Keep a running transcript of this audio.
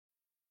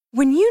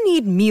When you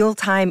need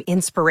mealtime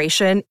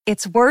inspiration,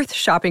 it's worth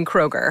shopping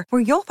Kroger,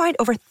 where you'll find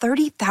over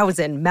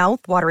 30,000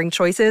 mouth-watering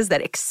choices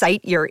that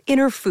excite your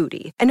inner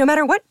foodie. And no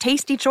matter what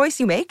tasty choice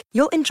you make,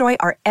 you'll enjoy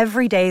our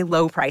everyday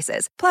low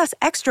prices, plus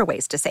extra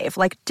ways to save,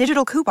 like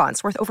digital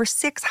coupons worth over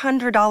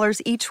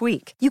 $600 each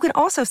week. You can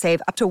also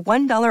save up to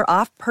 $1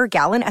 off per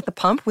gallon at the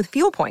pump with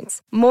fuel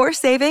points. More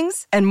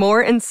savings and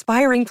more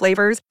inspiring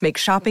flavors make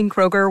shopping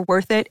Kroger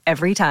worth it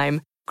every time.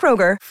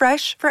 Kroger,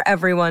 fresh for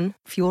everyone.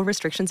 Fuel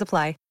restrictions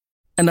apply.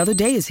 Another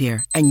day is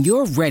here, and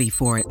you're ready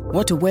for it.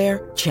 What to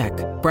wear? Check.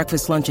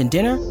 Breakfast, lunch, and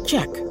dinner?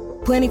 Check.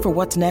 Planning for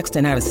what's next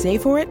and how to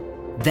save for it?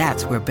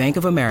 That's where Bank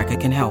of America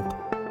can help.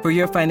 For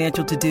your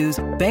financial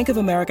to-dos, Bank of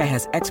America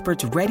has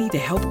experts ready to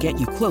help get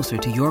you closer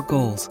to your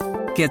goals.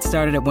 Get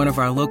started at one of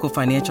our local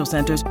financial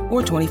centers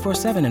or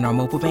 24/7 in our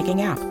mobile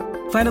banking app.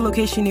 Find a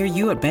location near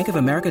you at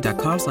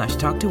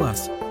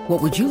bankofamerica.com/talktous. What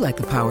would you like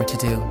the power to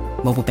do?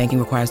 Mobile banking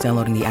requires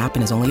downloading the app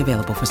and is only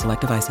available for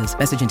select devices.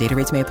 Message and data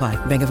rates may apply.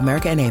 Bank of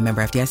America N.A.,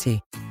 member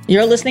FDIC.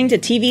 You're listening to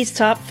TV's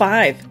Top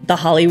 5, the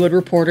Hollywood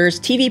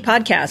Reporter's TV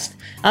podcast.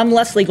 I'm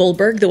Leslie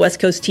Goldberg, the West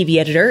Coast TV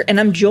editor, and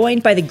I'm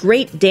joined by the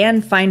great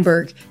Dan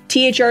Feinberg,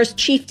 THR's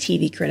chief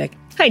TV critic.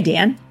 Hi,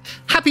 Dan.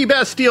 Happy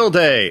Bastille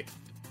Day.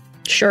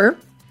 Sure.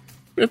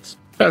 It's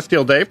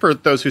Bastille Day for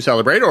those who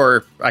celebrate,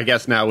 or I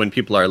guess now when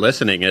people are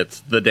listening,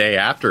 it's the day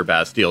after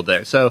Bastille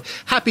Day. So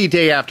happy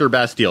day after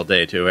Bastille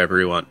Day to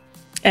everyone.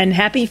 And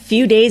happy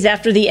few days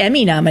after the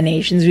Emmy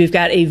nominations. We've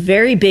got a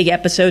very big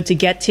episode to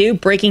get to,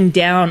 breaking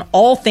down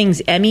all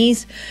things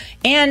Emmys,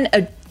 and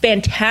a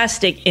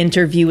fantastic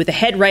interview with the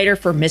head writer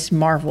for Ms.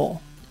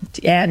 Marvel.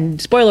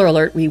 And spoiler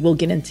alert, we will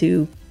get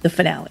into the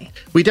finale.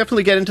 We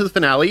definitely get into the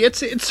finale.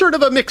 It's sort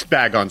of a mixed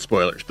bag on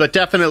spoilers, but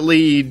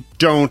definitely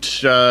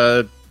don't,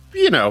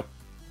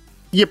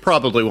 you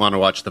probably want to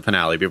watch the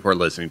finale before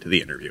listening to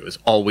the interview is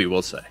all we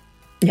will say.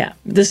 Yeah,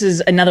 this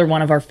is another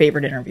one of our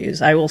favorite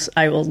interviews. I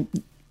will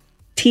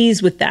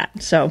tease with that.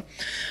 So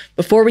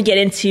before we get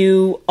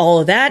into all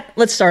of that,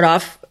 let's start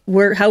off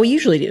how we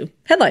usually do.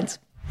 Headlines.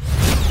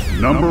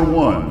 Number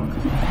 1.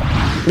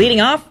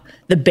 Leading off,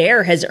 The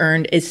Bear has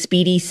earned a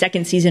speedy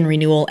second season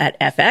renewal at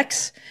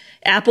FX.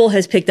 Apple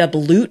has picked up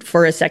Loot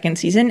for a second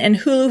season, and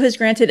Hulu has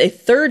granted a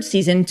third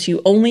season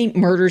to Only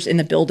Murders in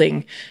the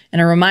Building.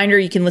 And a reminder,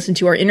 you can listen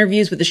to our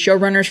interviews with the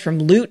showrunners from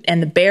Loot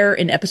and The Bear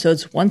in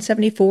episodes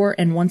 174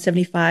 and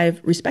 175,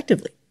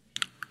 respectively.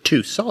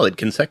 2 solid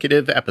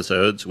consecutive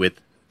episodes with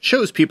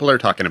shows people are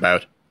talking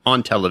about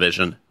on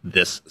television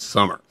this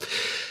summer.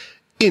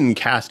 In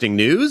casting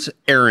news,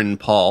 Aaron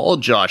Paul,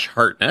 Josh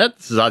Hartnett,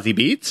 Zazie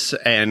Beetz,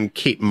 and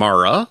Kate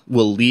Mara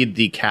will lead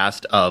the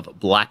cast of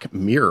Black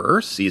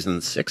Mirror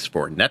Season 6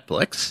 for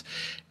Netflix.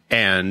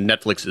 And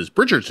Netflix's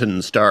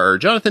Bridgerton star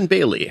Jonathan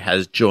Bailey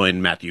has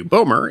joined Matthew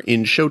Bomer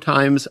in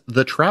Showtime's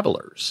The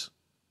Travelers.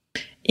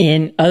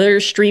 In other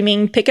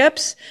streaming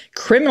pickups,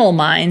 Criminal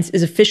Minds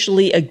is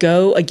officially a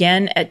go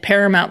again at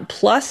Paramount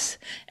Plus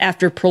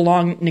after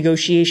prolonged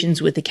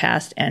negotiations with the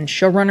cast and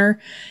showrunner.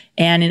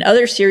 And in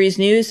other series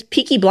news,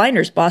 Peaky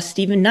Blinders boss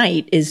Stephen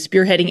Knight is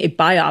spearheading a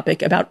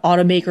biopic about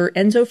automaker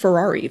Enzo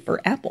Ferrari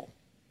for Apple.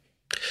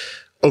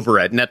 Over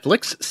at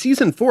Netflix,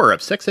 Season 4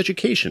 of Sex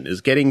Education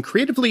is getting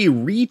creatively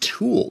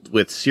retooled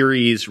with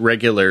series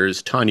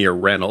regulars Tanya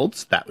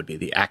Reynolds, that would be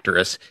the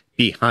actress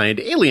behind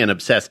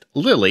Alien-obsessed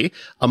Lily,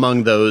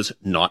 among those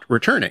not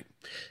returning.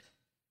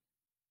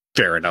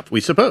 Fair enough,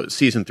 we suppose.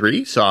 Season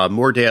 3 saw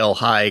Moordale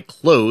High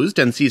closed,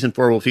 and Season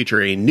 4 will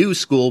feature a new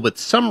school with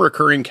some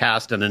recurring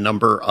cast and a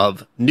number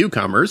of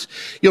newcomers.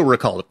 You'll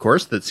recall, of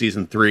course, that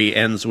Season 3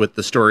 ends with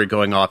the story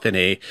going off in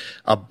a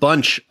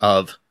bunch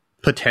of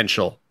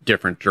potential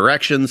different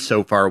directions.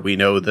 So far, we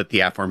know that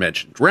the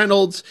aforementioned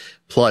Reynolds,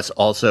 plus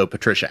also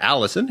Patricia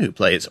Allison, who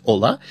plays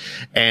Ola,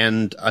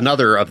 and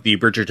another of the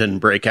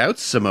Bridgerton breakouts,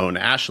 Simone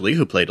Ashley,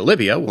 who played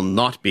Olivia, will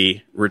not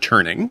be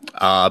returning.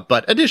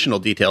 But additional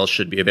details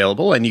should be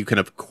available. And you can,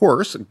 of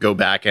course, go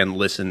back and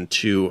listen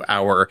to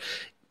our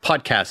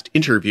podcast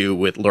interview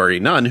with Laurie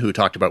Nunn, who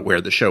talked about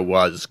where the show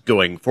was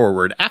going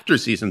forward after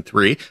Season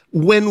 3.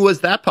 When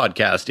was that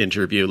podcast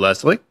interview,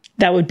 Leslie?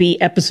 That would be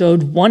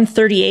episode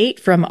 138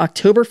 from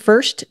October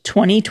 1st,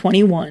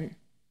 2021.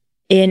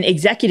 In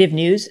executive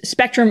news,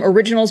 Spectrum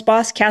Originals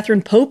boss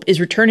Catherine Pope is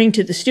returning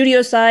to the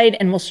studio side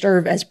and will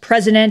serve as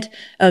president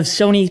of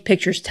Sony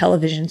Pictures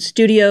Television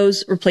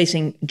Studios,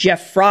 replacing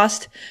Jeff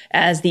Frost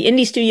as the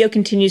indie studio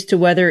continues to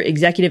weather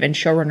executive and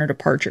showrunner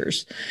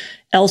departures.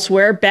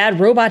 Elsewhere, Bad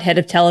Robot head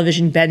of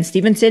television Ben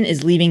Stevenson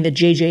is leaving the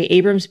J.J.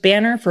 Abrams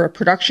banner for a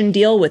production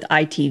deal with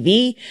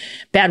ITV.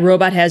 Bad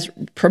Robot has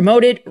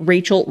promoted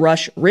Rachel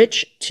Rush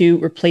Rich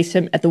to replace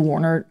him at the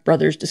Warner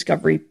Brothers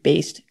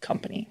Discovery-based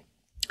company.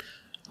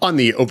 On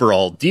the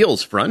overall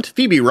deals front,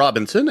 Phoebe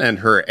Robinson and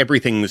her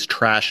Everything's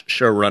Trash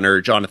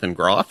showrunner Jonathan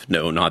Groff,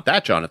 no, not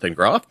that Jonathan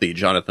Groff, the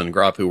Jonathan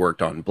Groff who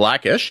worked on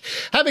Blackish,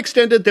 have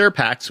extended their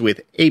pacts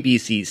with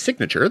ABC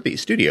Signature, the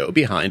studio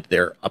behind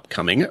their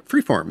upcoming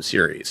Freeform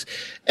series.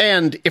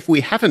 And if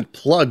we haven't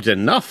plugged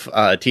enough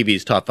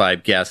TV's Top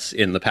 5 guests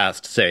in the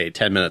past, say,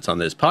 10 minutes on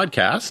this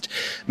podcast,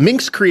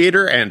 Minx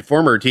creator and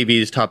former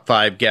TV's Top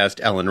 5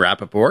 guest Ellen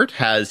Rappaport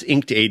has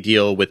inked a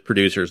deal with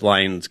producers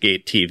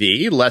Lionsgate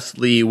TV.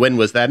 Leslie, when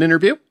was that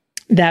interview?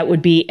 That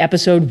would be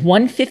episode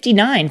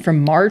 159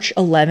 from March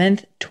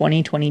 11th,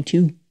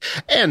 2022.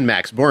 And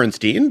Max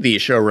Borenstein, the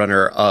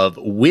showrunner of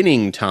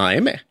Winning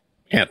Time,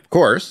 and of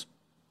course,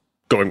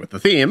 going with the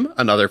theme,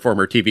 another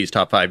former TV's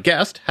Top 5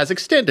 guest, has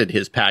extended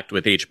his pact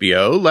with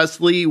HBO.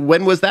 Leslie,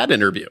 when was that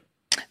interview?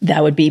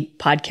 That would be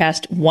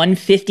podcast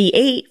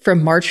 158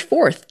 from March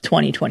 4th,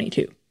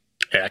 2022.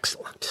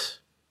 Excellent.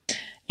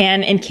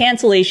 And in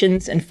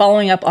cancellations, and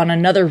following up on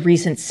another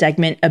recent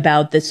segment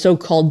about the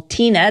so-called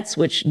T-Nets,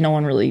 which no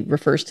one really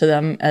refers to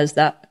them as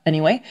that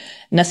anyway,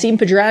 Nasim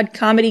Pedrad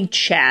comedy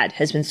Chad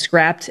has been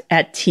scrapped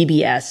at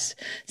TBS.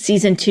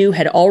 Season 2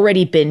 had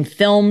already been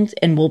filmed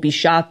and will be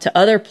shopped to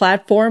other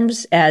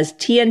platforms as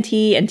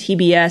TNT and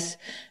TBS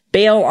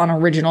bail on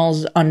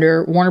originals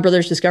under Warner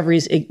Brothers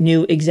Discovery's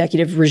new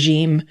executive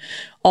regime.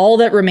 All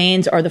that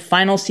remains are the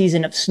final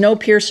season of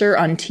Snowpiercer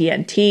on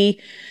TNT.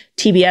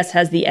 TBS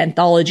has the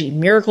anthology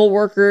Miracle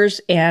Workers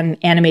and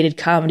animated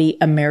comedy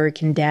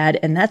American Dad.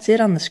 And that's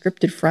it on the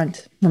scripted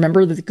front.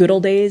 Remember the good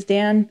old days,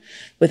 Dan?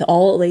 With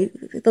all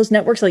those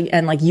networks,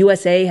 and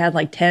USA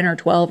had 10 or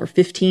 12 or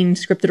 15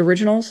 scripted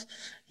originals.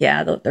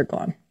 Yeah, they're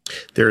gone.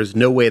 There is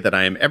no way that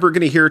I am ever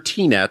going to hear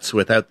T-Nets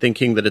without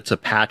thinking that it's a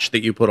patch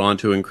that you put on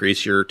to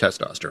increase your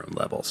testosterone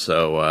level.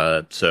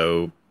 So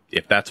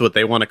if that's what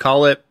they want to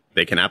call it,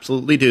 they can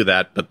absolutely do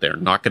that, but they're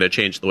not going to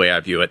change the way I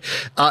view it.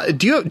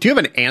 Do you have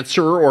an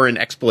answer or an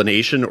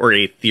explanation or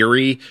a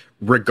theory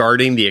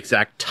regarding the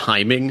exact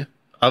timing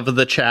of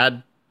the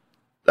Chad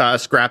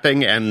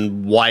scrapping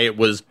and why it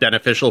was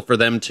beneficial for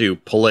them to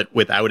pull it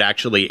without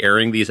actually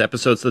airing these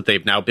episodes that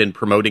they've now been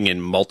promoting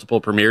in multiple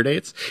premiere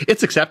dates?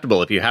 It's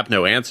acceptable if you have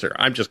no answer.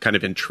 I'm just kind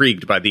of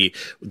intrigued by the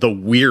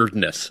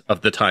weirdness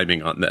of the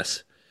timing on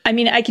this. I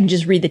mean, I can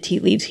just read the tea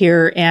leaves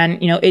here, and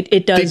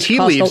it does. The tea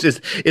leaves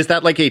is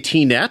that like a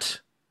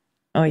T-net?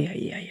 Oh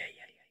yeah.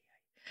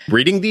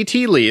 Reading the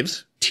tea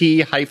leaves,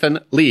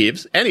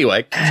 T-leaves.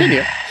 Anyway,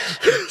 continue.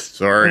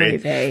 Sorry. Oy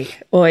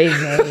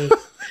vey.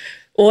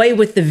 Oy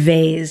with the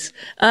vase.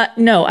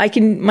 No,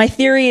 my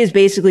theory is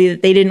basically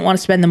that they didn't want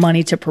to spend the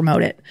money to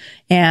promote it.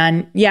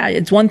 And yeah,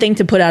 it's one thing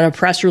to put out a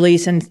press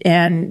release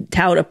and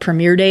tout a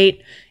premiere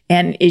date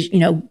and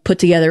put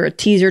together a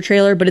teaser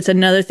trailer, but it's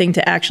another thing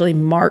to actually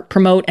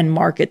promote and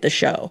market the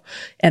show.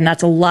 And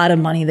that's a lot of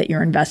money that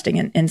you're investing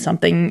in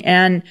something.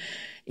 And,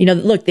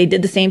 look, they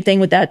did the same thing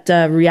with that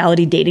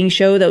reality dating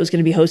show that was going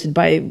to be hosted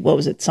by,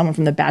 someone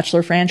from the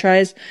Bachelor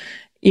franchise.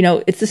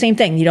 It's the same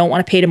thing. You don't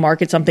want to pay to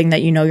market something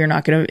that you're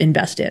not going to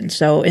invest in.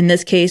 So in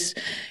this case,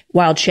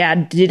 while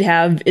Chad did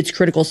have its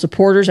critical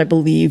supporters, I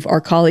believe our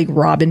colleague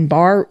Robin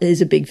Barr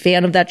is a big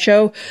fan of that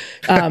show.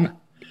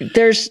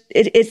 They're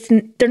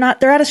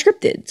out of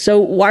scripted. So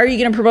why are you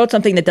going to promote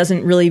something that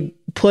doesn't really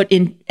put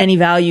in any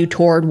value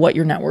toward what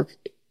your network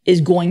is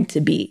going to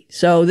be?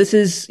 So this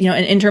is,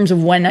 in terms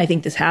of when I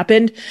think this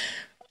happened,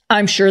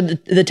 I'm sure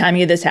that the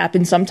timing of this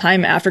happened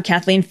sometime after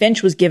Kathleen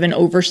Finch was given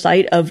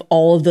oversight of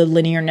all of the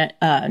linear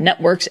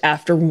networks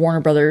after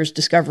Warner Brothers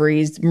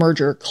Discovery's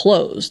merger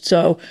closed.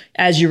 So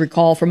as you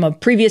recall from a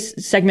previous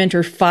segment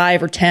or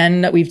 5 or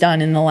 10 that we've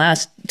done in the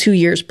last 2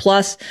 years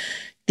plus,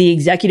 the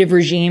executive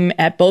regime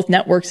at both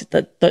networks,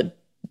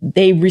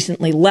 they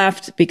recently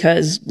left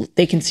because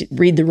they can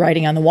read the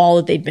writing on the wall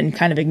that they'd been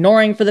kind of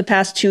ignoring for the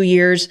past 2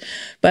 years.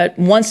 But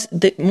once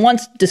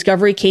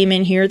Discovery came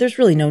in here, there's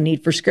really no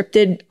need for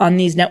scripted on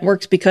these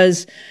networks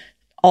because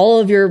all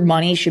of your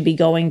money should be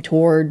going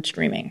toward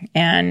streaming.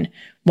 And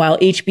while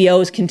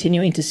HBO is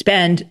continuing to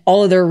spend,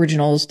 all of their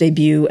originals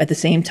debut at the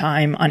same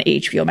time on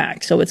HBO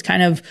Max. So it's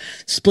kind of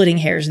splitting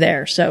hairs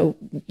there. So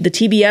the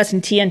TBS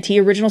and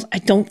TNT originals, I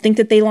don't think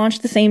that they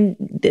launched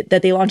that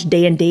they launched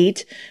day and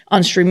date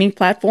on streaming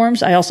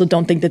platforms. I also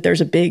don't think that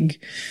there's a big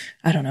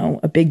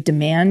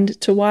demand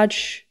to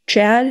watch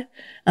Chad.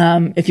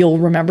 If you'll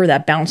remember,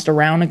 that bounced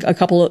around at a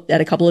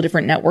couple of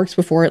different networks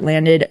before it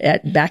landed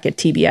back at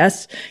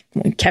TBS.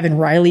 Kevin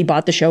Riley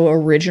bought the show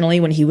originally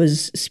when he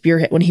was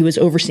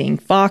overseeing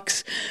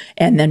Fox,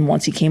 and then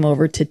once he came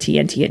over to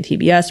TNT and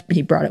TBS,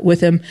 he brought it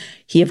with him.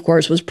 He, of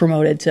course, was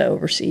promoted to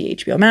oversee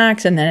HBO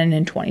Max, and then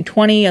in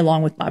 2020,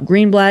 along with Bob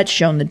Greenblatt,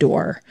 shown the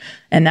door,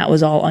 and that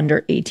was all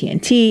under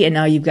AT&T. And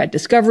now you've got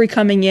Discovery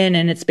coming in,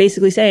 and it's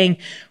basically saying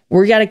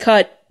we got to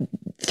cut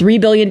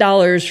 $3 billion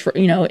for,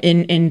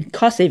 in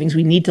cost savings.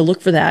 We need to look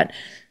for that.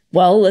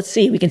 Well, let's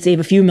see. We can save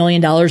a few $1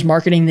 million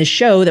marketing this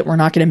show that we're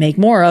not going to make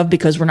more of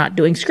because we're not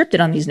doing scripted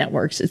on these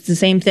networks. It's the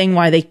same thing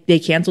why they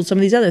canceled some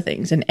of these other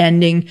things and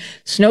ending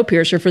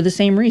Snowpiercer for the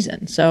same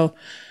reason. So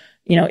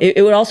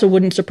it would also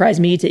wouldn't surprise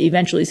me to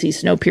eventually see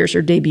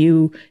Snowpiercer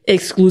debut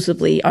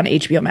exclusively on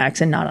HBO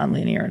Max and not on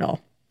linear at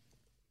all.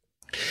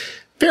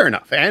 Fair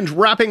enough. And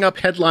wrapping up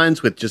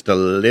headlines with just a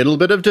little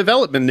bit of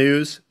development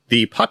news,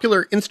 the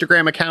popular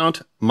Instagram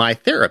account My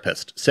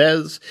Therapist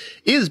says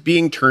is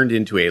being turned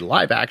into a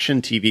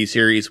live-action TV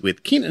series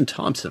with Kenan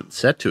Thompson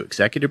set to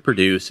executive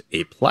produce.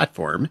 A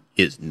platform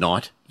is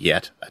not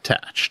yet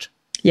attached.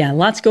 Yeah,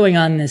 lots going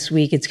on this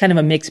week. It's kind of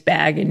a mixed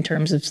bag in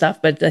terms of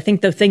stuff, but I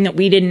think the thing that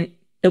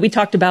we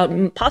talked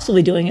about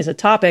possibly doing as a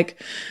topic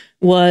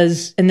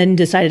was, and then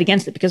decided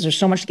against it because there's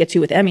so much to get to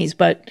with Emmys,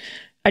 but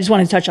I just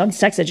wanted to touch on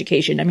Sex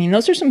Education. I mean,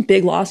 those are some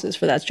big losses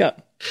for that show.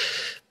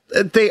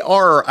 They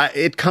are.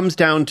 It comes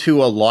down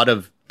to a lot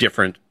of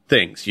different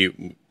things.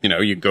 You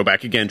go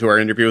back again to our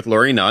interview with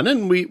Laurie Nunn,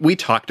 and we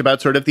talked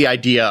about sort of the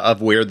idea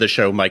of where the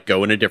show might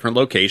go in a different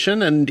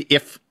location. And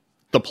if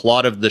the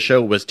plot of the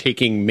show was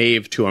taking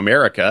Maeve to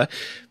America,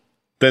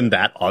 then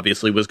that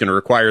obviously was going to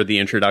require the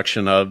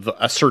introduction of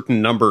a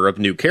certain number of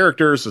new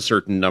characters, a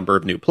certain number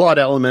of new plot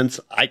elements.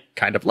 I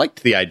kind of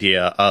liked the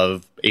idea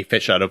of a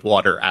fish out of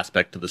water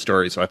aspect to the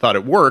story, so I thought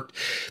it worked.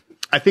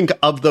 I think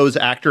of those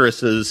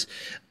actresses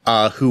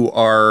who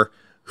are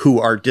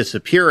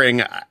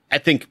disappearing, I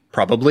think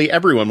probably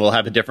everyone will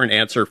have a different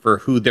answer for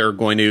who they're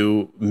going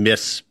to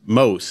miss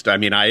most. I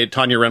mean,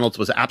 Tanya Reynolds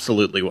was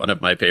absolutely one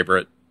of my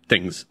favorite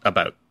things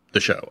about the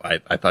show.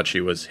 I thought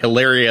she was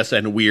hilarious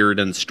and weird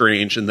and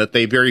strange, and that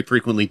they very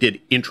frequently did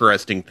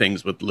interesting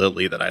things with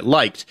Lily that I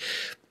liked.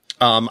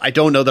 I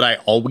don't know that I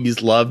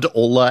always loved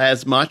Ola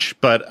as much,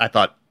 but I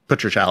thought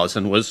Patricia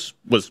Allison was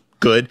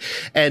good.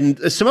 And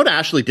Simona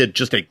Ashley did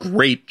just a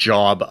great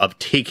job of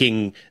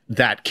taking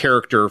that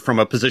character from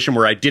a position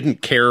where I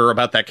didn't care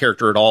about that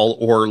character at all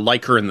or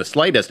like her in the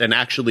slightest, and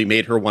actually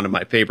made her one of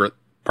my favorite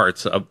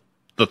parts of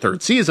the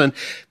third season.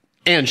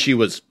 And she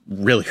was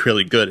really,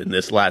 really good in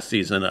this last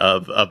season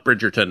of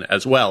Bridgerton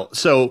as well.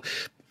 So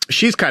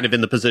she's kind of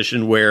in the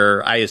position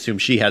where I assume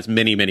she has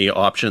many, many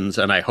options,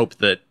 and I hope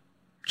that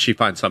she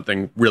finds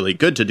something really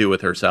good to do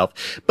with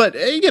herself. But,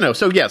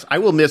 so yes, I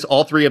will miss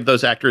all three of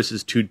those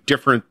actresses to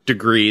different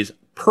degrees.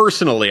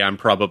 Personally, I'm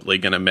probably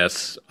going to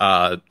miss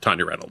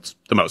Tanya Reynolds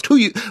the most. Who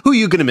are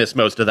you going to miss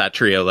most of that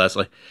trio,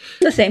 Leslie?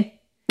 The same.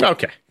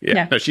 Okay.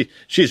 Yeah. No,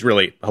 she's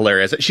really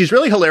hilarious. She's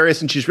really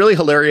hilarious, and she's really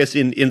hilarious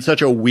in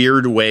such a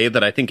weird way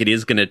that I think it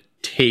is going to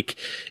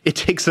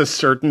takes a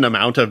certain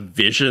amount of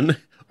vision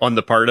on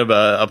the part of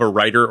a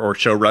writer or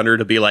showrunner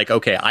to be like,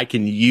 okay, I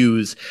can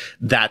use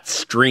that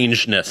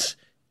strangeness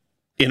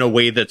in a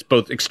way that's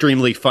both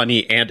extremely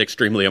funny and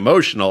extremely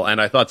emotional. And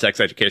I thought Sex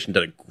Education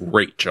did a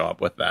great job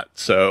with that.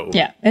 So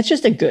yeah, it's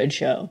just a good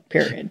show,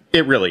 period.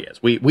 It really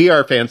is. We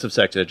are fans of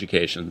Sex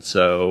Education,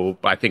 so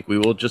I think we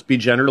will just be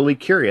generally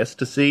curious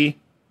to see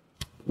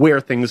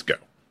where things go.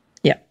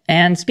 Yeah.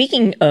 And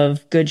speaking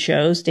of good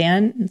shows,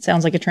 Dan, it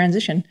sounds like a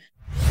transition.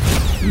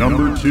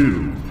 Number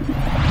 2.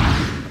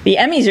 The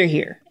Emmys are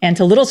here, and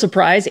to little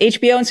surprise,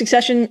 HBO and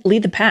Succession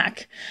lead the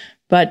pack.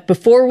 But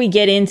before we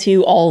get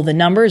into all the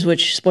numbers,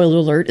 which, spoiler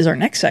alert, is our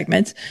next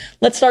segment,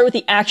 let's start with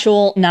the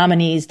actual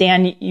nominees.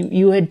 Dan,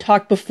 you had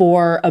talked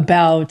before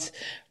about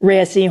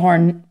Rhea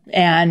Seehorn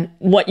and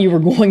what you were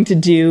going to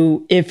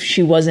do if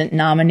she wasn't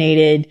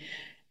nominated.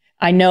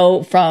 I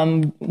know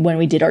from when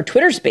we did our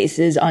Twitter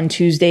Spaces on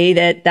Tuesday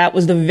that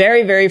was the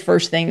very, very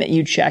first thing that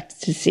you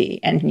checked to see.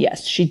 And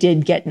yes, she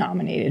did get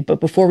nominated. But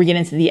before we get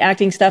into the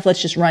acting stuff,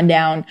 let's just run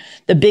down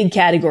the big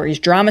categories.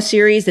 Drama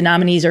series, the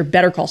nominees are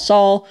Better Call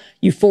Saul,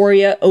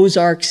 Euphoria,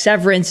 Ozark,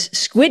 Severance,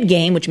 Squid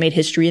Game, which made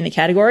history in the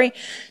category,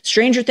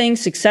 Stranger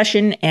Things,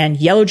 Succession, and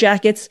Yellow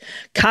Jackets.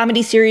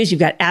 Comedy series, you've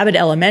got Abbott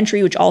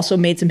Elementary, which also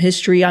made some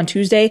history on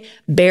Tuesday,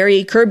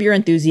 Barry, Curb Your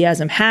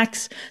Enthusiasm,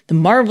 Hacks, The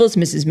Marvelous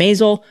Mrs.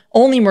 Maisel,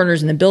 Only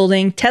Murders in the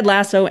Building, Ted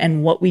Lasso,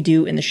 and What We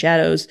Do in the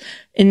Shadows.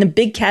 In the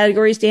big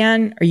categories,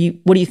 Dan,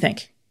 what do you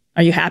think?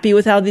 Are you happy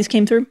with how these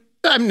came through?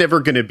 I'm never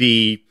going to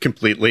be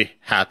completely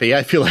happy.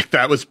 I feel like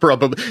that was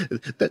probably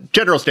the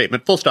general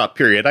statement, full stop,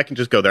 period. I can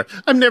just go there.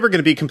 I'm never going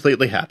to be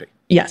completely happy.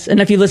 Yes. And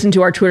if you listen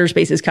to our Twitter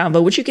Spaces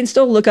convo, which you can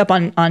still look up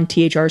on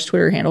THR's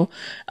Twitter handle,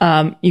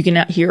 you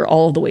can hear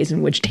all of the ways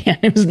in which Dan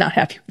was not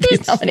happy with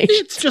these nominations.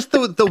 It's just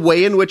the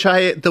way in which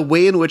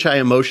I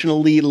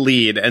emotionally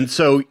lead. And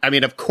so, I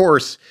mean, of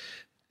course,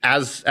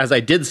 as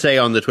I did say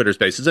on the Twitter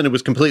Spaces, and it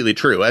was completely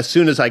true, as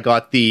soon as I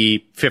got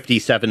the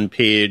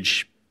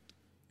 57-page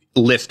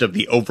list of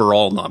the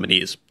overall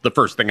nominees, the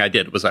first thing I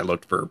did was I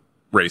looked for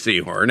Rhea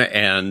Seehorn,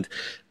 and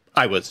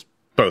I was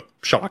both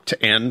shocked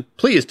and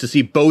pleased to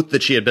see both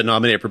that she had been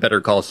nominated for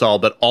Better Call Saul,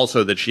 but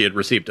also that she had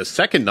received a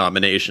second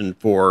nomination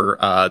for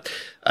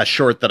a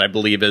short that I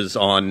believe is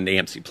on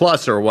AMC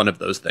Plus or one of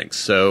those things.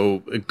 So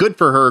good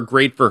for her,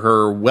 great for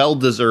her,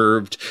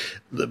 well-deserved,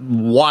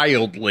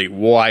 wildly,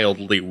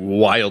 wildly,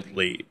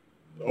 wildly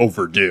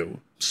overdue.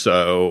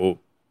 So,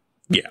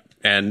 yeah.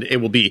 And it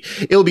will be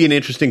an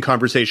interesting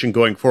conversation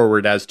going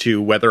forward as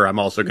to whether I'm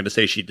also going to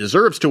say she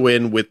deserves to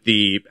win, with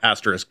the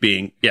asterisk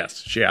being,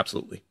 yes, she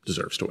absolutely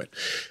deserves to win.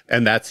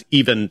 And that's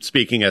even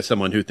speaking as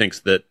someone who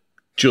thinks that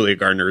Julia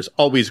Gardner is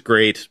always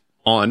great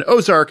on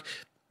Ozark.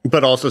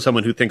 but also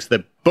someone who thinks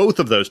that both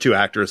of those two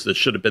actresses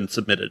should have been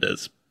submitted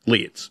as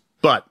leads.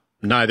 But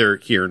neither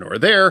here nor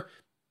there.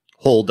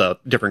 Hold a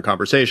different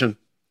conversation,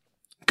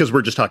 because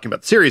we're just talking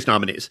about the series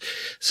nominees.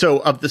 So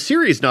of the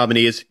series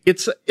nominees,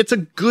 it's a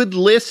good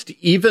list,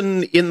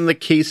 even in the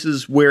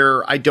cases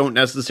where I don't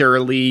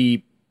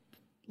necessarily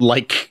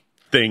like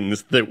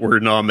things that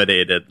were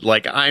nominated.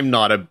 Like, I'm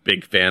not a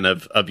big fan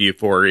of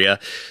Euphoria.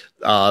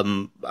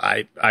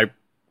 I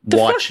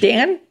watch. Fuck,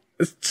 Dan?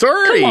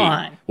 Sorry. Come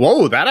on.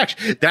 Whoa, that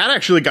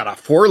actually got a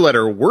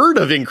 4-letter word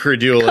of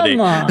incredulity.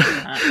 Come on.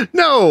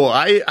 No,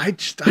 I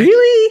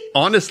Really?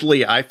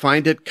 Honestly, I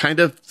find it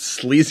kind of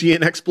sleazy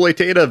and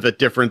exploitative at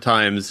different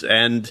times.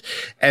 And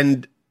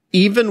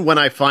even when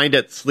I find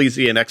it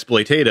sleazy and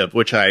exploitative,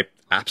 which I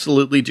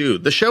absolutely do,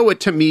 the show,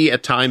 to me,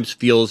 at times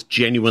feels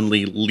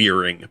genuinely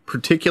leering,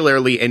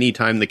 particularly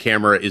anytime the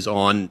camera is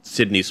on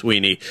Sydney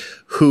Sweeney,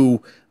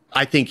 who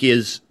I think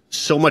is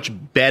so much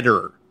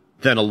better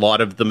than a lot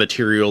of the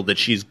material that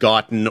she's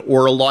gotten,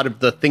 or a lot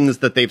of the things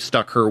that they've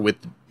stuck her with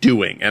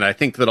doing. And I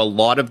think that a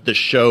lot of the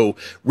show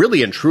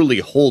really and truly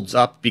holds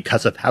up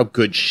because of how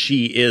good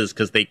she is,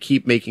 because they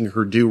keep making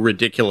her do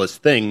ridiculous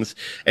things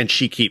and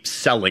she keeps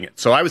selling it.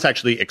 So I was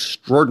actually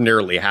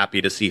extraordinarily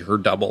happy to see her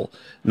double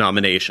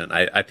nomination.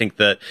 I think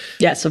that...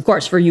 Yes, of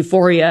course, for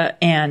Euphoria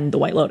and The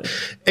White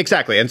Lotus.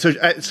 Exactly. And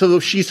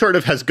so she sort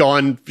of has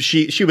gone,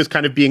 she was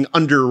kind of being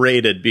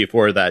underrated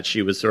before that.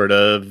 She was sort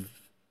of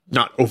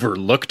not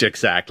overlooked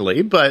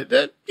exactly, but,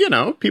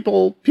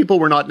 people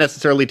were not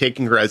necessarily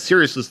taking her as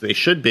serious as they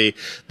should be.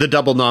 The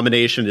double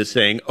nomination is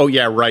saying, oh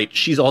yeah, right,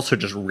 she's also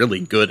just really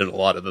good at a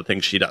lot of the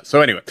things she does.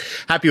 So anyway,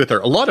 happy with her.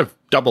 A lot of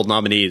double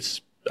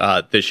nominees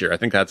this year. I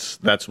think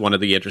that's one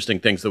of the interesting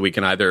things that we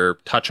can either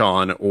touch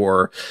on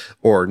or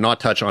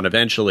not touch on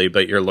eventually,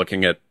 but you're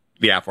looking at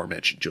the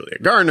aforementioned Julia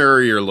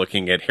Garner, you're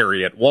looking at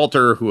Harriet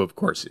Walter, who of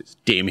course is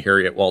Dame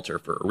Harriet Walter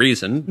for a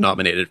reason,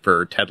 nominated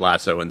for Ted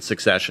Lasso and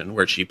Succession,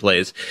 where she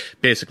plays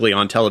basically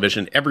on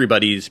television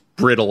everybody's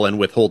brittle and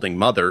withholding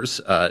mothers.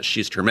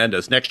 She's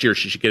tremendous. Next year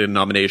she should get a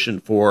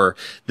nomination for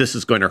This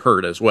Is Going to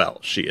Hurt as well.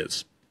 She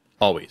is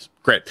always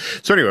great.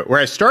 So anyway,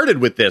 where I started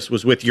with this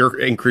was with your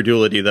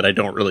incredulity that I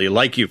don't really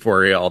like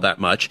Euphoria all that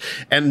much,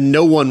 and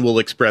no one will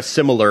express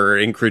similar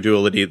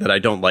incredulity that I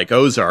don't like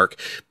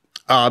Ozark.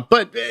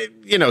 But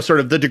sort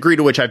of the degree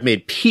to which I've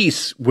made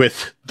peace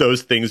with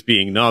those things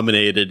being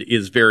nominated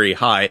is very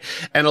high.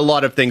 And a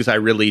lot of things I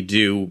really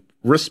do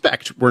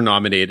respect were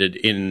nominated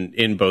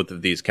in both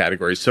of these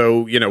categories.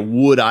 So,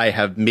 would I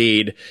have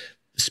made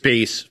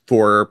space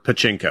for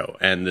Pachinko?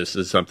 And this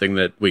is something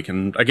that we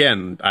can,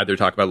 again, either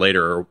talk about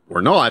later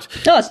or not.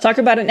 No, let's talk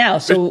about it now.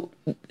 So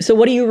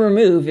what do you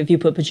remove if you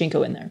put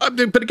Pachinko in there?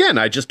 But again,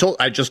 I just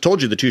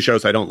told you the two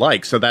shows I don't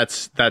like, so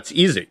that's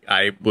easy.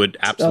 I would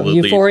absolutely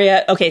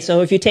Euphoria. Okay,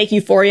 so if you take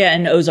Euphoria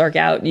and Ozark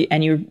out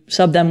and you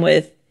sub them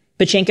with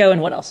Pachinko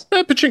and what else?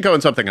 Pachinko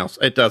and something else.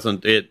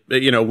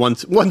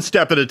 One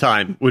step at a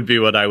time would be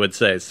what I would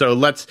say. So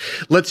let's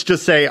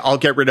just say I'll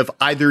get rid of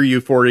either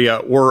Euphoria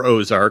or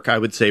Ozark. I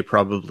would say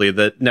probably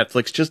that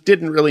Netflix just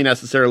didn't really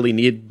necessarily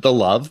need the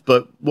love,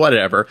 but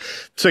whatever.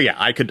 So yeah,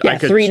 I could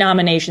 3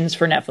 nominations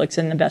for Netflix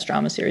in the best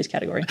drama series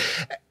category.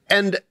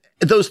 And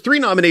those 3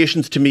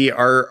 nominations to me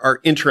are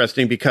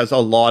interesting because a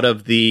lot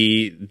of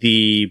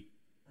the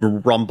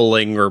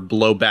rumbling or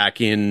blowback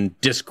in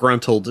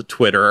disgruntled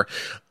Twitter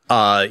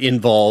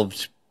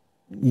involved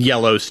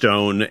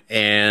Yellowstone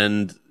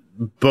and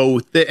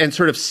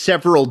sort of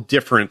several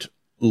different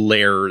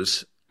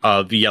layers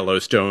of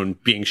Yellowstone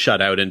being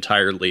shut out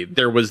entirely.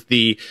 There was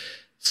the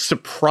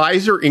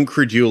surprise or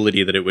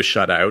incredulity that it was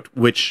shut out,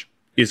 which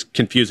is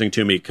confusing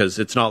to me because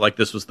it's not like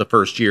this was the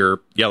first year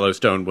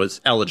Yellowstone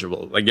was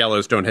eligible. Like,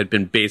 Yellowstone had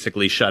been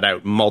basically shut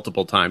out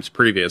multiple times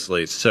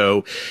previously.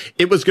 So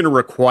it was going to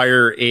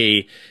require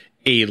a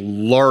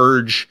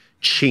large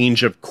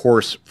change of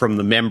course from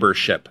the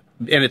membership.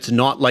 And it's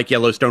not like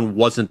Yellowstone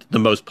wasn't the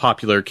most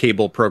popular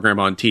cable program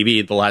on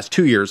TV the last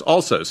 2 years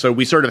also. So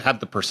we sort of have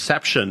the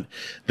perception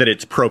that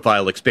its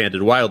profile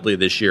expanded wildly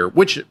this year,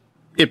 which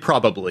it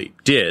probably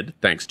did,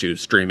 thanks to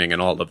streaming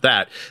and all of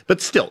that.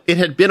 But still, it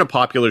had been a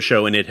popular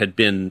show and it had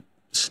been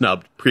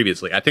snubbed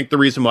previously. I think the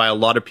reason why a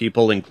lot of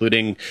people,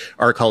 including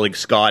our colleague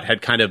Scott,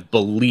 had kind of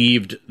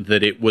believed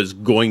that it was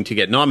going to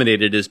get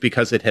nominated is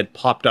because it had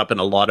popped up in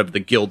a lot of the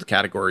guild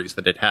categories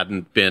that it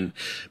hadn't been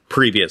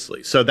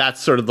previously. So that's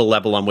sort of the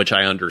level on which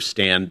I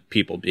understand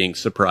people being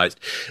surprised.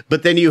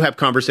 But then you have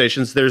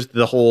conversations. There's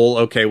the whole,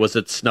 okay, was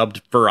it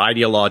snubbed for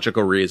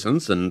ideological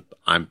reasons? And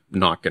I'm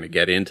not going to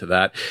get into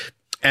that.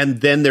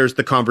 And then there's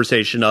the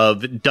conversation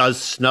of,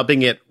 does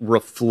snubbing it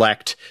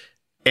reflect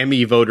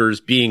Emmy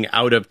voters being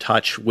out of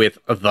touch with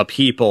the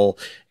people,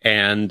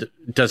 and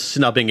does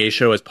snubbing a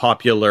show as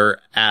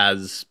popular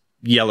as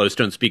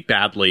Yellowstone speak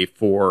badly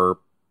for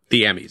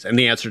the Emmys? And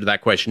the answer to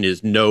that question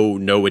is no,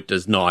 it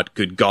does not.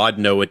 Good God,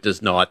 no, it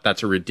does not.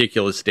 That's a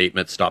ridiculous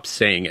statement. Stop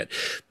saying it.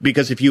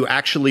 Because if you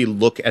actually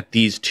look at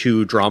these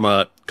two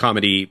drama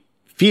comedy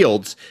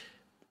fields,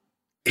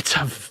 it's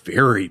a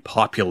very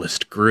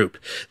populist group.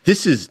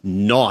 This is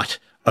not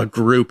a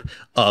group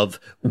of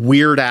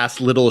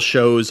weird-ass little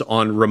shows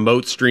on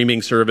remote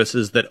streaming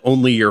services that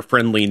only your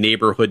friendly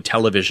neighborhood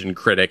television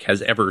critic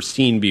has ever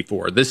seen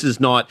before. This is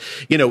not,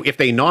 if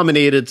they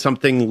nominated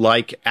something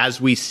like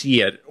As We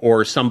See It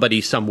or Somebody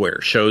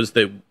Somewhere, shows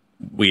that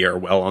we are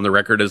well on the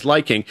record as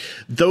liking,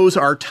 those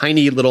are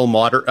tiny little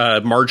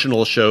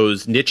marginal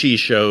shows, niche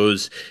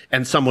shows,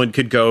 and someone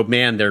could go,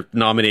 man, they're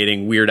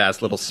nominating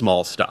weird-ass little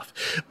small stuff.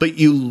 But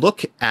you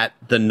look at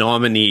the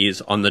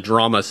nominees on the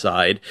drama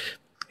side,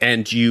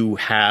 and you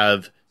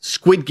have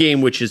Squid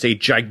Game, which is a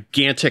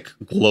gigantic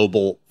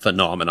global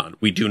phenomenon.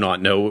 We do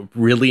not know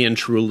really and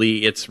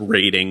truly its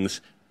ratings,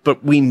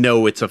 but we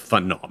know it's a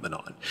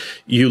phenomenon.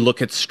 You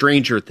look at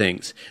Stranger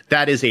Things.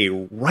 That is a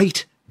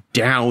right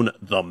down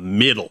the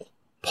middle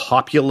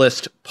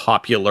populist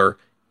popular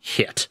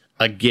hit.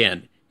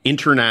 Again,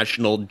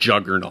 international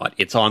juggernaut.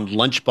 It's on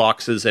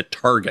lunchboxes at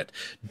Target.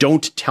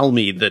 Don't tell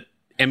me that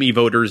Emmy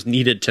voters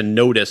needed to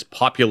notice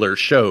popular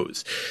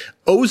shows.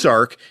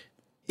 Ozark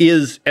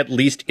is, at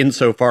least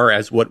insofar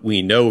as what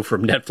we know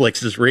from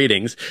Netflix's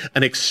ratings,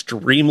 an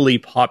extremely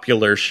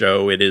popular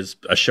show. It is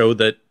a show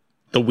that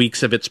the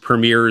weeks of its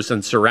premieres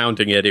and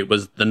surrounding it, it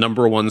was the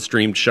 #1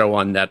 streamed show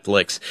on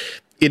Netflix.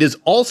 It is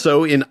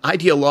also, in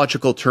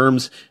ideological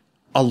terms,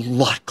 a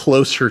lot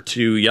closer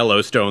to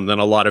Yellowstone than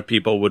a lot of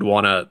people would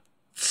want to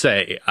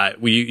say.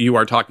 You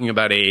are talking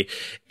about a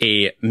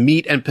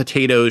meat and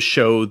potatoes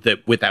show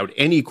that, without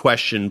any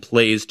question,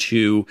 plays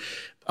to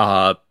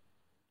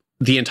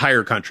the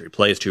entire country,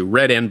 plays to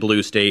red and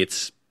blue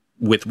states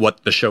with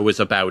what the show is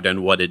about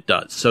and what it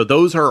does. So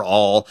those are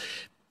all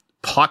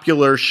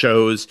popular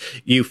shows.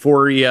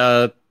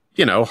 Euphoria,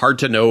 hard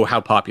to know how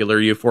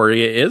popular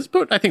Euphoria is,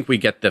 but I think we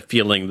get the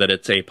feeling that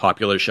it's a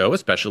popular show,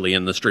 especially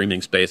in the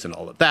streaming space and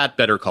all of that.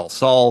 Better Call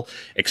Saul,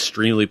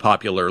 extremely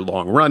popular,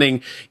 long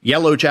running.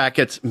 Yellow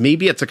Jackets,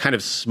 maybe it's a kind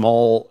of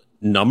small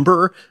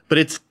number, but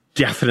it's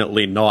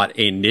definitely not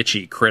a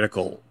niche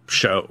critical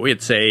show.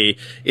 It's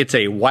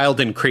a wild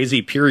and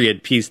crazy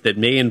period piece that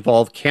may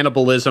involve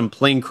cannibalism,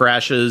 plane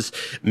crashes,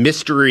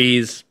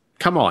 mysteries.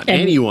 Come on,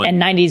 anyone. And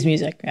 90s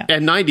music. Yeah.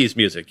 And 90s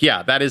music.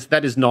 Yeah, that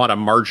is not a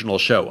marginal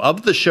show.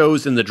 Of the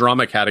shows in the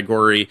drama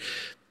category,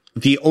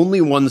 the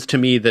only ones to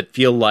me that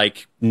feel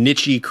like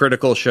niche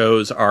critical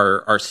shows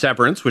are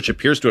Severance, which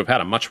appears to have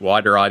had a much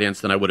wider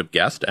audience than I would have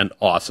guessed, and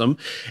awesome.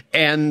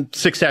 And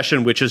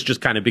Succession, which has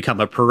just kind of become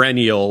a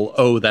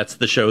perennial, that's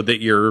the show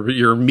that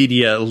your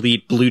media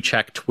elite blue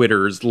check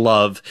Twitters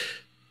love,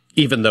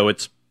 even though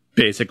it's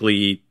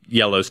basically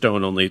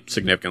Yellowstone, only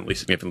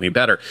significantly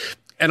better.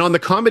 And on the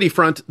comedy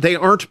front, they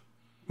aren't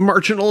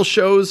marginal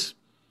shows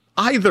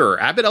either.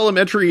 Abbott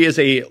Elementary is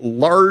a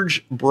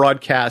large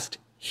broadcast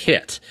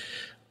hit.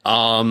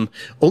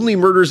 Only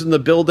Murders in the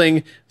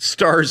Building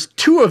stars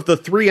 2 of the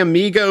 3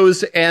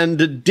 Amigos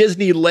and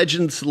Disney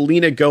legend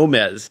Selena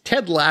Gomez.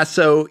 Ted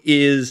Lasso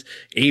is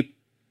a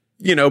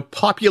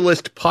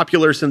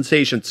popular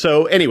sensation.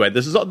 So anyway,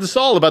 this is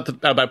all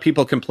about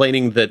people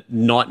complaining that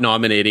not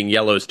nominating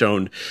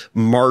Yellowstone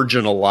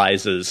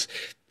marginalizes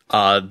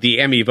the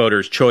Emmy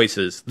voters'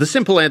 choices. The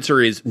simple answer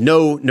is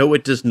no,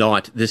 it does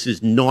not. This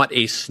is not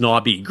a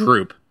snobby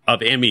group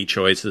of Emmy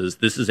choices.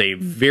 This is a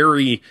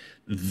very,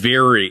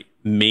 very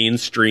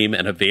mainstream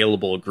and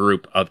available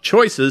group of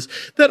choices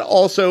that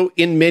also,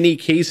 in many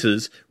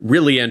cases,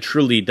 really and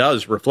truly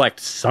does reflect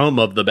some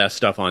of the best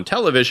stuff on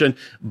television,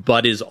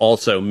 but is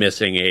also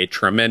missing a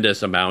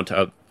tremendous amount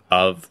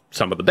of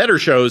some of the better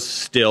shows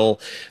still.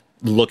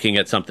 Looking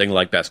at something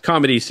like Best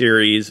Comedy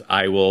Series,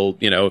 I will,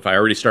 if I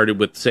already started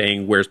with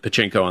saying where's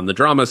Pachinko on the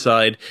drama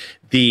side,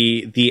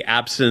 the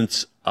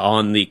absence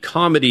on the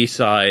comedy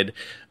side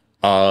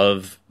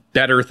of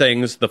Better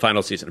Things, the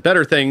final season of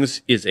Better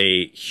Things, is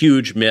a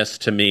huge miss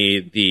to me.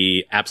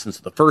 The absence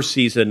of the first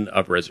season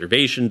of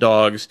Reservation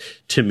Dogs,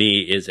 to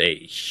me, is a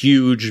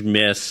huge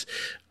miss.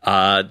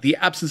 The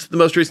absence of the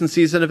most recent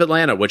season of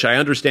Atlanta, which I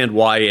understand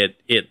why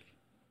it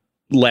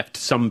left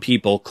some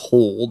people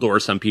cold or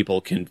some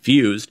people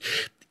confused.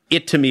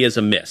 It to me is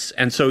a miss.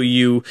 And so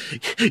you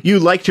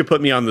like to put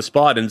me on the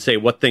spot and say,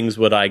 what things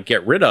would I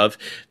get rid of?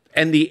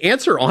 And the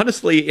answer,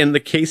 honestly, in the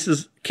case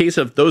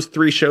of those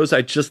 3 shows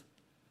I just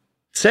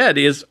said,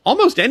 is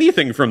almost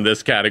anything from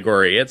this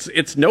category.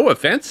 It's no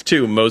offense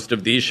to most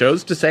of these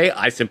shows to say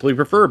I simply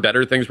prefer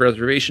Better Things,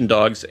 Reservation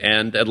Dogs,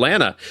 and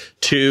Atlanta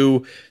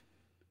to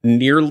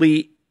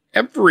nearly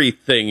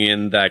everything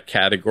in that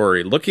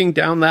category. Looking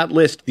down that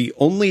list, the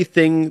only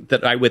thing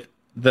that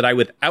I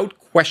without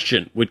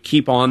question would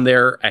keep on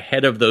there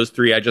ahead of those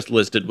 3 I just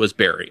listed was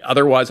Barry.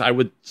 Otherwise, I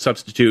would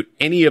substitute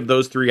any of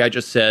those 3 I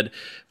just said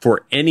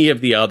for any of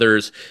the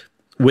others,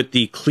 with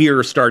the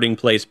clear starting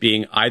place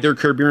being either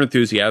Curb Your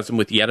Enthusiasm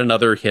with yet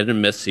another hit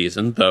and miss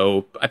season,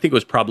 though I think it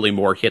was probably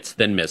more hits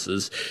than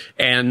misses,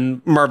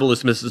 and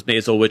Marvelous Mrs.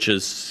 Maisel, which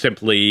is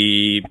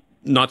simply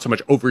not so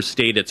much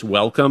overstayed its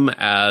welcome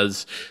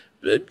as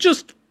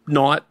just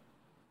not,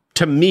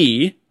 to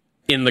me,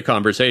 in the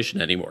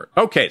conversation anymore.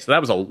 Okay, so that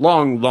was a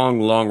long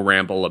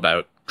ramble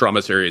about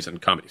drama series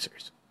and comedy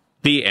series.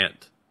 The end.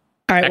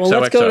 All right, well,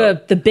 let's go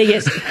to the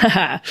biggest.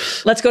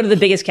 Let's go to the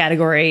biggest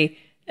category,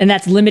 and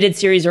that's limited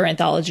series or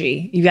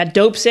anthology. You got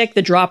Dopesick,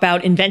 The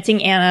Dropout,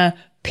 Inventing Anna,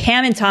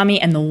 Pam and Tommy,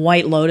 and The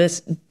White Lotus.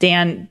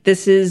 Dan,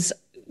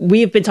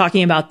 we've been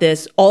talking about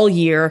this all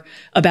year,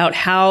 about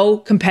how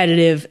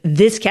competitive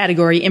this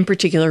category in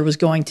particular was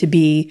going to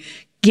be,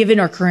 given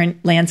our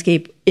current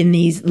landscape in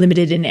these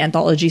limited and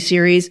anthology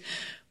series.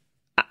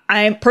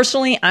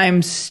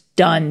 I'm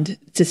stunned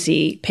to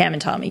see Pam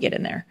and Tommy get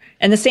in there.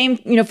 And the same,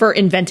 for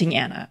Inventing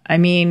Anna. I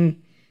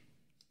mean,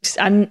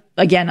 I'm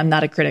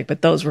not a critic,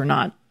 but those were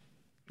not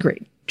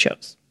great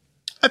shows.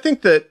 I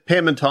think that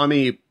Pam and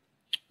Tommy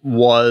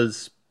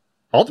was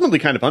ultimately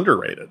kind of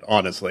underrated,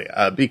 honestly,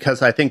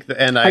 because I think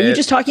Are you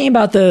just talking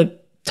about the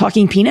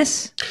talking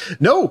penis?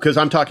 No, because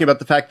I'm talking about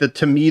the fact that,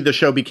 to me, the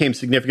show became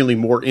significantly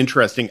more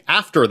interesting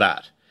after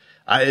that.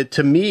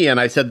 To me, and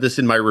I said this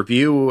in my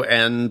review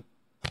and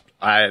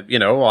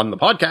on the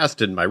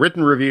podcast, in my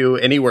written review,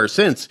 anywhere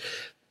since,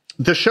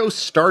 the show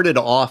started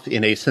off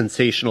in a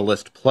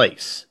sensationalist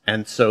place.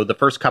 And so the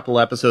first couple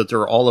episodes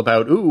are all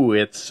about,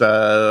 it's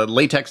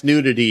latex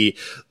nudity.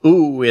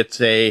 It's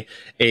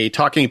a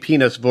talking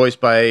penis voiced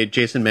by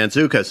Jason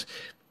Mantzoukas.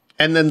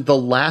 And then the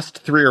last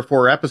 3 or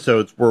 4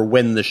 episodes were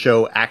when the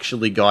show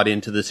actually got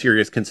into the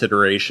serious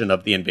consideration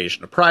of the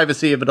invasion of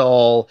privacy of it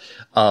all,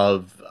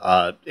 of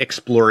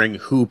exploring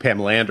who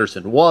Pamela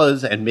Anderson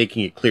was and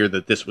making it clear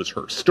that this was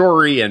her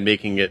story and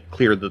making it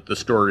clear that the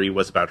story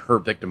was about her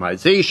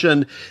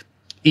victimization,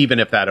 even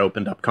if that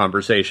opened up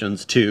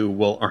conversations to,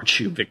 well, aren't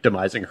you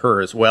victimizing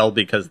her as well?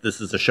 Because this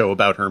is a show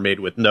about her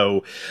made with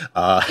no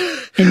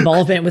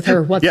involvement with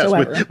her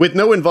whatsoever. Yes, with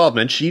no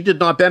involvement. She did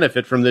not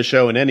benefit from this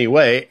show in any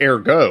way.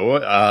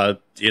 Ergo,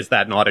 is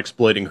that not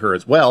exploiting her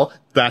as well?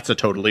 That's a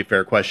totally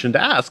fair question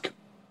to ask.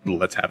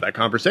 Let's have that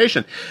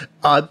conversation.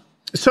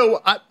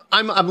 So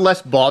I'm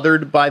less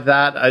bothered by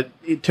that.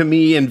 To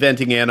me,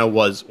 Inventing Anna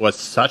was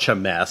such a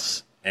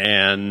mess,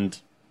 and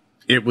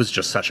it was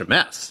just such a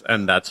mess,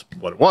 and that's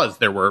what it was.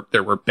 There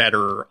were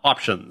better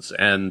options,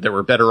 and there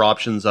were better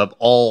options of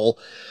all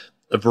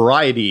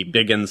variety,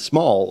 big and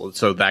small.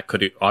 So that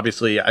could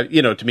obviously,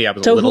 to me, I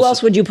was. So who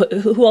else would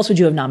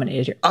you have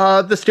nominated here?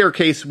 The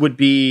Staircase would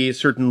be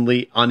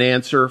certainly an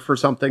answer for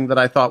something that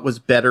I thought was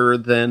better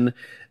than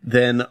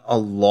a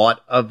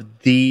lot of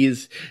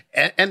these,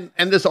 and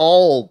this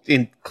all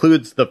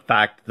includes the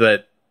fact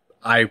that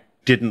I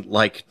didn't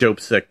like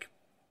Dopesick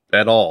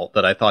at all,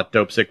 that I thought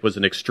Dopesick was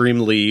an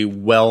extremely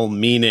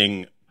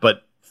well-meaning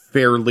but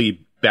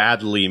fairly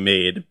badly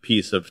made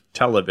piece of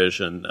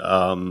television.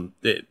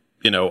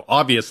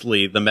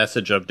 Obviously the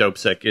message of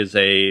Dopesick is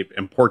a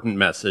important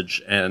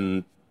message,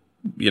 and,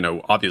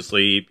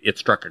 obviously it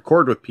struck a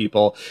chord with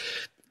people.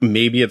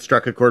 Maybe it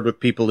struck a chord with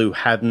people who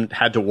hadn't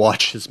had to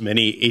watch as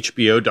many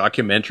HBO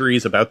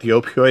documentaries about the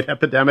opioid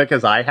epidemic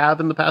as I have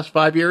in the past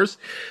 5 years.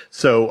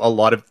 So a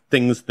lot of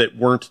things that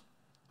weren't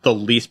the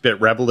least bit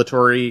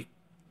revelatory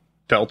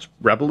felt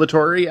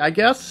revelatory, I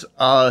guess.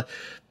 But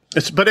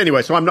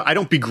anyway, so I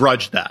don't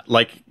begrudge that.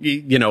 Like,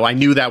 I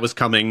knew that was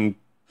coming.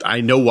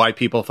 I know why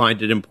people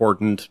find it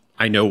important.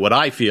 I know what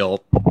I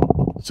feel.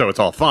 So it's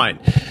all fine.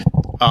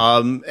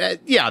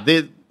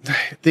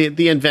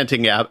 The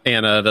Inventing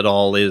Anna of it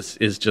all is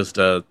just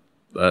a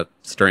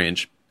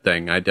strange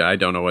thing. I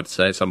don't know what to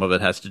say. Some of it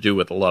has to do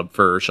with the love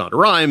for Shonda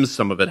Rhimes.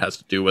 Some of it has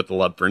to do with the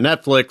love for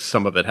Netflix.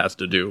 Some of it has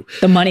to do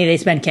the money they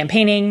spent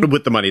campaigning.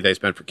 With the money they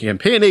spent for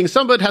campaigning.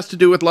 Some of it has to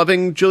do with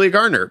loving Julia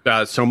Garner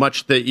so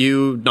much that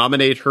you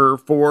nominate her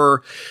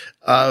for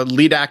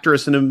lead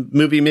actress in a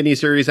movie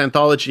miniseries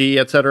anthology,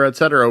 et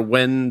cetera,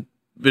 when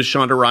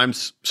Shonda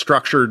Rhimes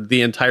structured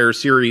the entire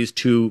series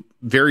to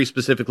very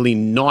specifically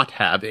not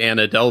have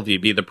Anna Delvey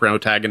be the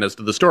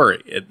protagonist of the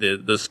story.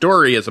 The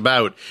story is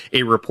about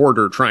a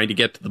reporter trying to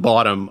get to the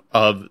bottom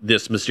of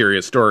this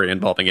mysterious story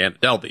involving Anna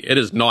Delvey. It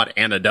is not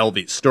Anna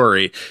Delvey's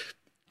story.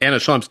 Anna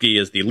Chlumsky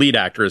is the lead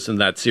actress in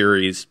that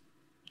series.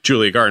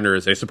 Julia Garner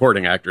is a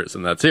supporting actress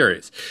in that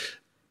series.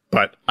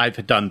 But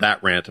I've done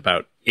that rant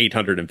about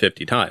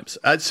 850 times.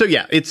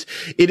 It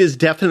is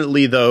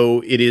definitely,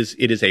 though, it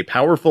is a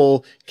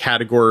powerful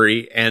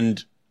category,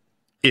 and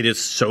it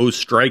is so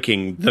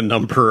striking the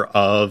number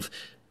of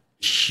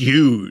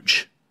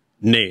huge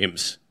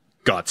names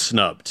got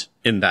snubbed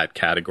in that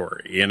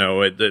category.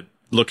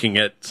 Looking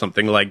at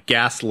something like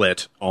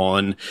Gaslit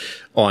on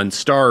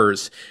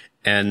Starz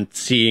and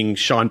seeing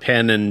Sean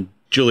Penn and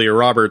Julia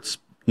Roberts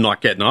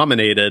not get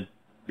nominated,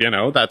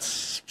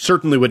 that's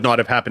certainly would not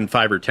have happened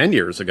 5 or 10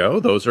 years ago.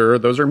 Those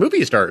are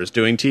movie stars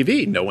doing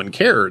TV. No one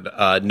cared.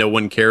 No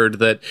one cared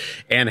that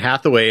Anne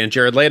Hathaway and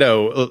Jared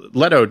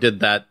Leto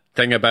did that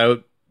thing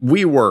about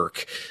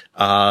WeWork.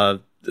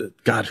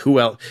 God, who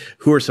else?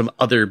 Who are some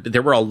other?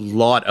 There were a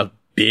lot of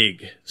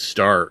big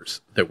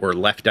stars that were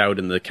left out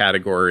in the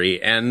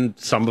category, and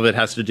some of it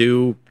has to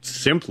do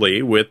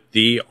simply with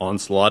the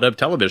onslaught of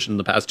television in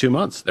the past 2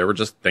 months. There were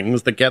just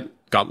things that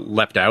got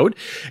left out,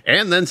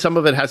 and then some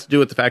of it has to do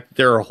with the fact that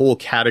there are whole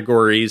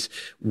categories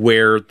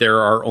where there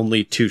are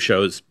only 2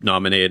 shows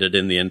nominated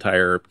in the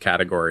entire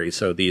category.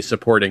 So the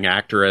supporting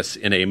actress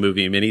in a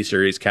movie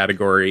miniseries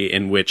category,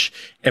 in which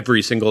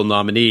every single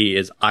nominee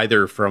is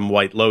either from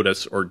White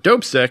Lotus or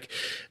Dopesick,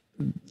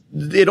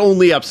 it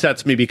only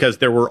upsets me because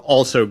there were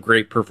also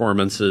great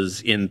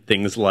performances in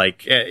things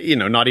like,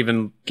 not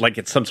even like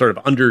it's some sort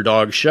of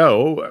underdog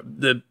show.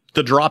 The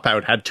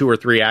Dropout had 2 or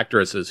 3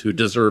 actresses who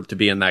deserved to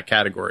be in that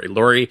category.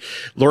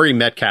 Laurie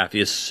Metcalf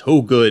is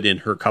so good in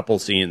her couple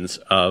scenes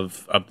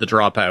of The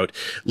Dropout.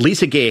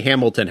 Lisa Gay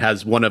Hamilton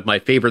has one of my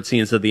favorite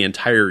scenes of the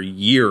entire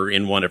year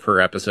in one of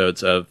her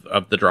episodes of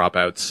The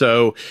Dropout.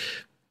 So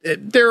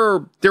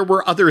there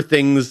were other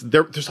things.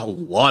 There's a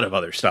lot of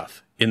other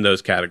stuff in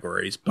those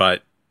categories,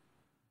 but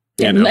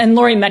and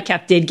Laurie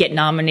Metcalf did get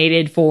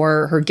nominated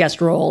for her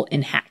guest role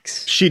in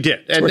Hacks. She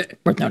did.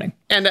 Worth noting.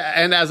 And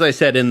as I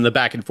said in the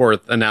back and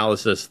forth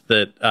analysis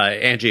that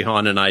Angie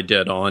Hahn and I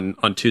did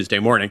on Tuesday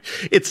morning,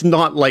 it's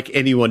not like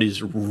anyone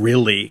is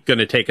really going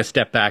to take a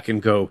step back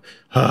and go,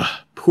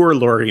 poor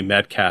Laurie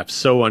Metcalf,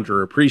 so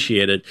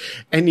underappreciated.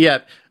 And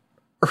yet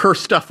her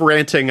stuff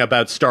ranting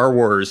about Star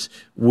Wars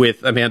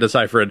with Amanda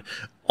Seyfried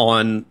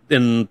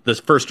in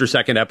this first or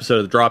second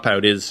episode of The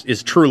Dropout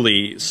is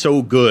truly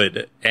so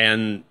good,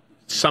 and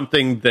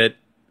something that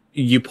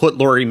you put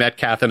Laurie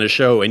Metcalf in a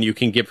show and you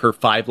can give her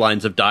 5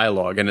 lines of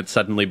dialogue and it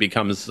suddenly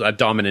becomes a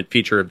dominant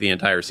feature of the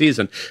entire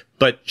season.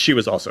 But she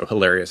was also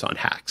hilarious on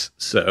Hacks.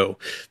 So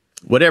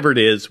whatever it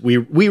is, we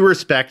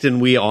respect and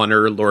we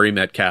honor Laurie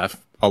Metcalf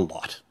a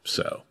lot.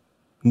 So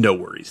no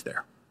worries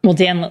there. Well,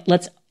 Dan,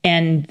 let's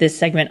end this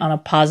segment on a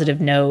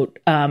positive note.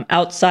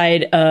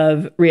 Outside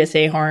of Rhea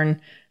Seehorn,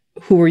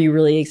 who were you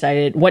really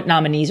excited? What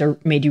nominees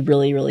made you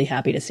really, really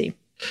happy to see?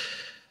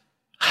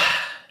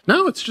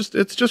 No, it's just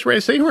Rhea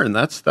Seehorn.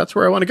 That's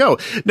where I want to go.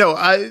 No,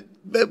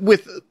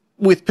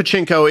 with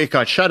Pachinko, it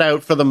got shut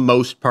out for the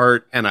most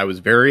part, and I was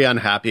very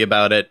unhappy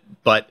about it.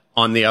 But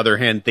on the other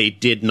hand, they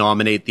did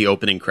nominate the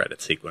opening credit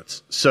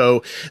sequence.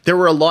 So there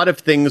were a lot of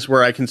things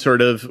where I can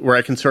sort of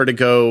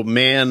go,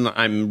 man,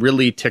 I'm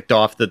really ticked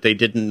off that they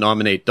didn't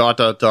nominate ... but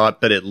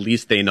at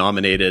least they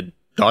nominated ...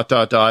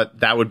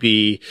 That would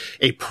be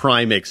a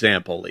prime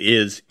example.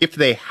 Is if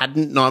they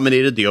hadn't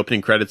nominated the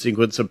opening credit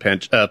sequence of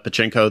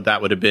Pachinko,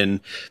 that would have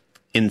been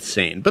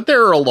insane. But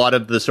there are a lot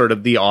of the sort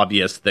of the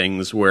obvious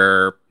things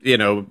where,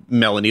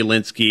 Melanie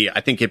Lynskey,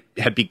 I think it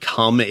had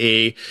become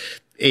a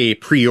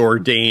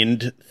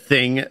preordained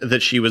thing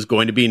that she was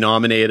going to be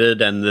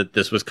nominated and that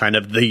this was kind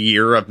of the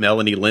year of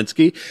Melanie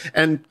Lynskey.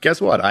 And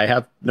guess what? I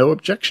have no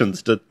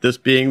objections to this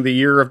being the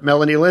year of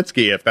Melanie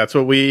Lynskey if that's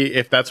what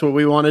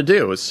we want to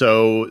do.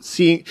 So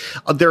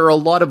there are a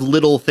lot of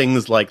little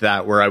things like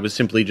that where I was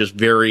simply just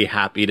very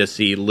happy to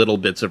see little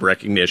bits of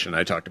recognition.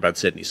 I talked about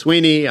Sydney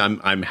Sweeney.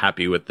 I'm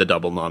happy with the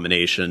double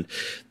nomination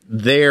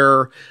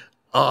there.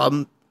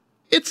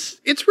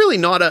 It's really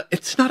not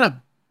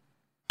a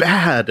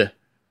bad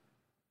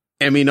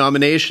Emmy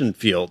nomination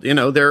field.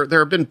 There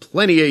have been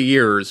plenty of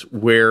years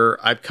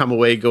where I've come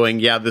away going,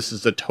 yeah, this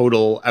is a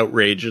total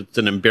outrage. It's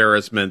an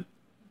embarrassment,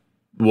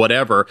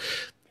 whatever.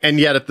 And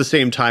yet at the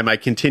same time, I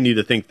continue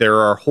to think there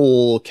are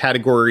whole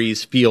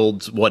categories,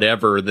 fields,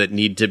 whatever, that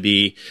need to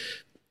be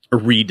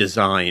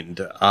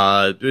redesigned.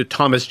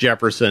 Thomas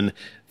Jefferson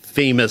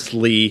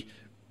famously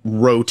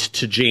wrote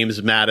to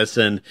James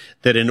Madison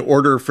that in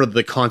order for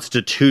the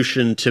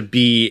Constitution to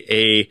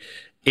be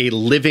a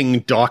living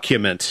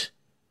document,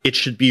 it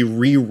should be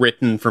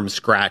rewritten from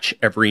scratch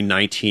every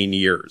 19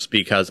 years,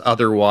 because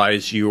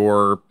otherwise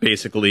you're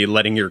basically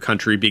letting your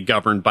country be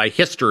governed by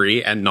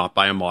history and not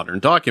by a modern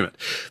document.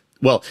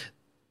 Well,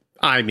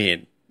 I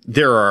mean,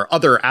 there are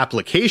other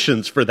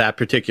applications for that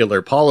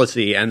particular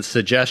policy and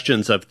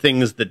suggestions of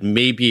things that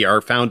maybe our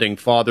founding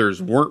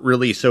fathers weren't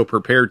really so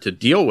prepared to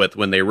deal with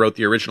when they wrote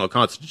the original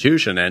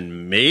Constitution,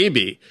 and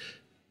maybe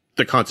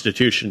the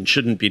Constitution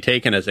shouldn't be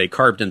taken as a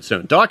carved in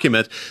stone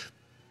document.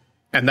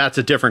 And that's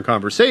a different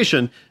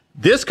conversation.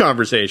 This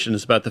conversation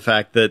is about the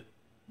fact that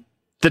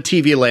the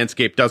TV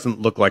landscape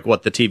doesn't look like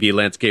what the TV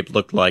landscape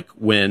looked like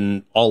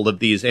when all of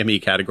these Emmy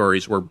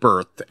categories were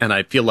birthed. And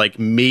I feel like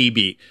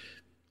maybe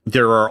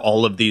there are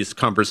all of these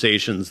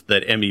conversations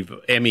that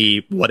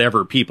Emmy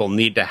whatever people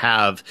need to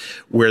have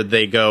where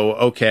they go,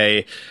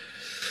 okay,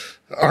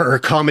 are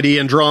comedy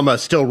and drama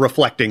still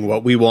reflecting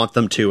what we want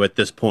them to at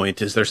this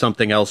point? Is there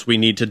something else we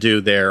need to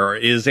do there?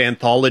 Is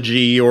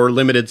anthology or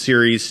limited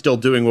series still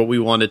doing what we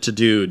want it to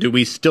do? Do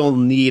we still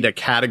need a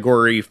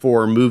category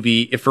for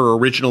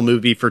original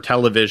movie for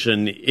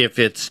television if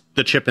it's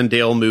the Chip and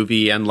Dale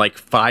movie and like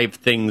 5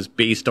 things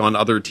based on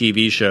other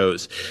TV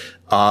shows?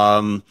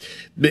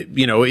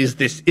 Is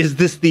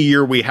this the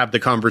year we have the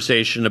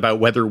conversation about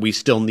whether we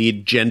still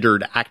need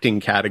gendered acting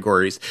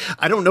categories?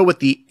 I don't know what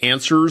the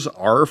answers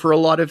are for a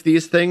lot of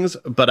these things,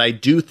 but I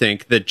do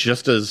think that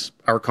just as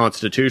our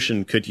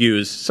Constitution could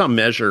use some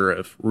measure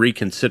of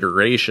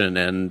reconsideration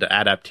and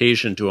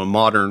adaptation to a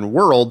modern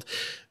world,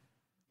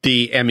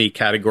 the Emmy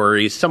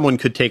categories, someone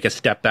could take a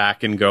step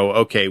back and go,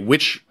 okay,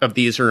 which of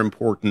these are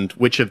important?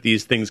 Which of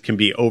these things can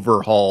be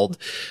overhauled?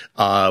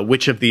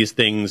 Which of these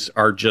things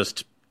are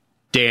just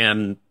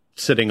Dan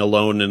sitting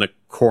alone in a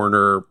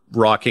corner,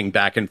 rocking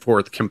back and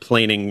forth,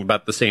 complaining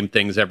about the same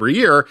things every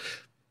year?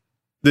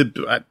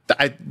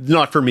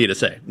 Not for me to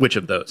say which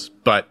of those,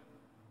 but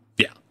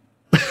yeah.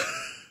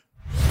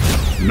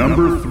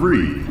 Number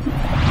 3.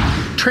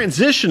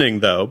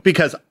 Transitioning, though,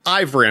 because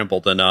I've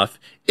rambled enough,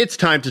 it's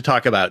time to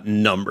talk about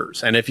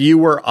numbers. And if you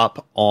were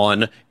up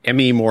on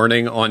Emmy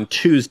morning on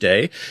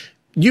Tuesday,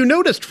 you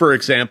noticed, for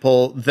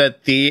example,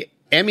 that the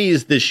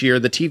Emmys this year,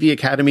 the TV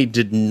Academy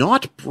did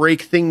not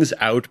break things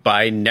out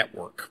by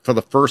network for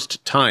the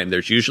first time.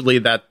 There's usually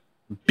that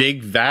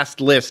big, vast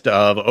list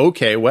of,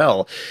 okay,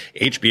 well,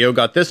 HBO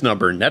got this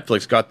number,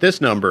 Netflix got this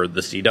number,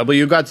 the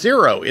CW got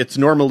 0. It's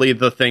normally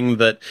the thing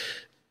that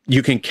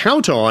you can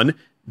count on.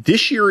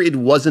 This year, it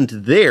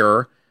wasn't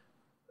there.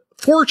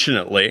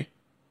 Fortunately,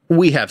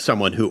 we have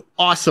someone who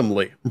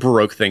awesomely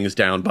broke things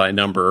down by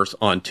numbers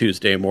on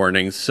Tuesday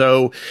mornings.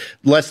 So,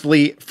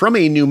 Leslie, from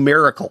a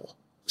numerical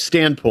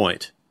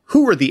standpoint,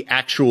 who are the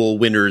actual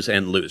winners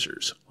and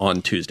losers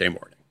on Tuesday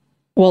morning?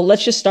 Well,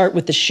 let's just start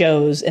with the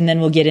shows, and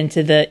then we'll get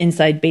into the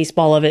inside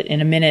baseball of it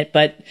in a minute.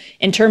 But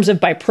in terms of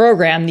by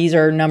program, these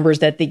are numbers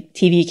that the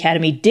TV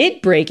Academy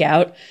did break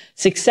out.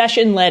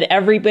 Succession led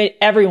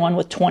everyone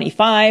with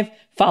 25,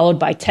 followed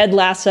by Ted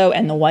Lasso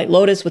and The White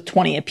Lotus with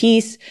 20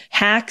 apiece.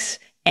 Hacks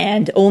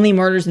and Only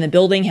Murders in the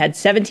Building had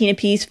 17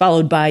 apiece,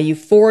 followed by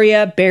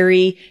Euphoria,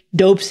 Barry,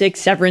 Dopesick,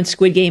 Severance,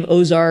 Squid Game,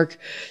 Ozark,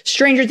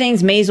 Stranger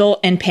Things, Maisel,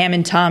 and Pam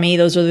and Tommy.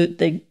 Those are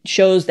the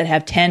shows that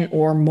have 10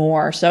 or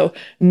more. So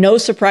no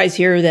surprise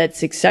here that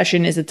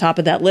Succession is at the top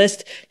of that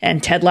list,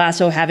 and Ted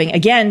Lasso having,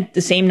 again,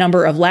 the same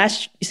number of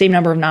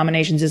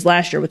nominations as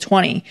last year with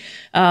 20.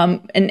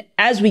 And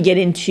as we get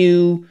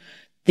into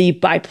the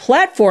by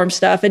platform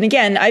stuff, and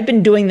again, I've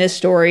been doing this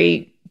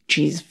story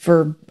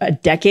for a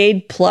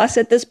decade plus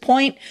at this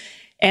point.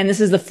 And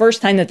this is the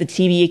first time that the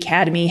TV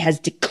Academy has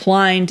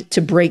declined to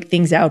break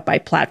things out by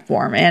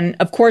platform. And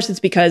of course,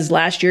 it's because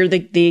last year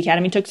the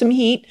Academy took some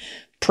heat,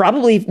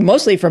 probably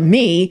mostly from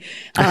me,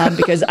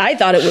 because I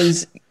thought it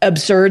was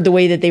absurd the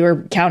way that they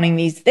were counting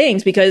these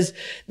things, because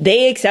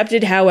they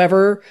accepted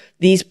however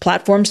these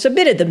platforms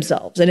submitted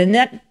themselves. And in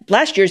that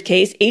last year's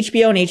case,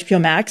 HBO and HBO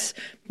Max,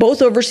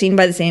 both overseen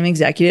by the same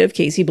executive,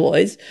 Casey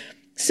Bloys,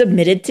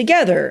 submitted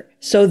together.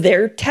 So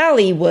their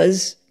tally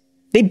was,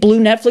 they blew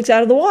Netflix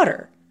out of the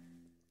water.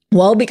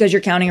 Well, because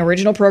you're counting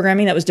original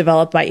programming that was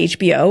developed by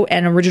HBO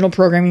and original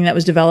programming that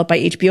was developed by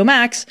HBO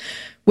Max,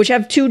 which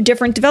have two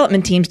different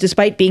development teams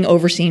despite being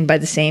overseen by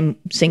the same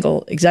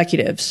single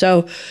executive.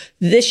 So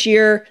this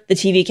year, the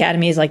TV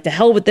Academy is like, to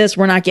hell with this.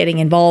 We're not getting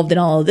involved in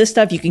all of this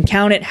stuff. You can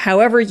count it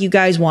however you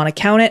guys want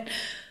to count it.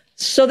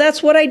 So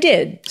that's what I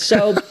did.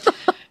 So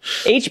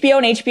HBO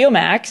and HBO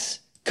Max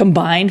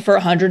combined for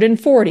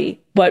 140.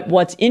 But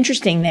what's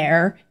interesting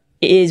there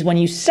is when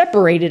you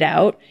separate it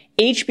out,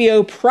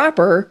 HBO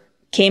proper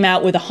came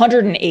out with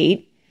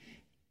 108.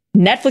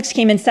 Netflix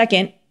came in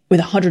second with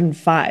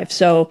 105.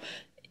 So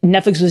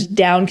Netflix was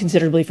down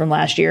considerably from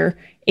last year.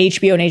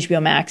 HBO and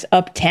HBO Max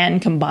up 10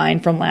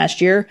 combined from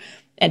last year,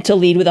 and to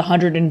lead with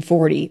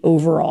 140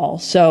 overall.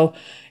 So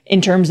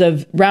in terms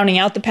of rounding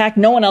out the pack,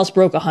 no one else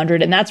broke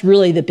 100. And that's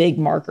really the big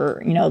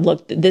marker. You know,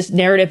 look, this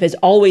narrative has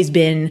always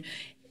been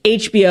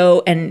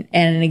HBO and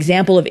an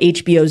example of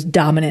HBO's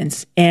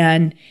dominance.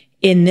 And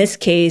in this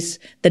case,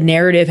 the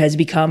narrative has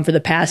become, for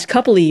the past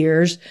couple of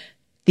years,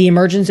 the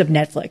emergence of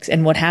Netflix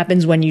and what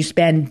happens when you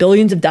spend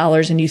billions of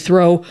dollars and you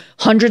throw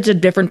hundreds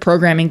of different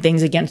programming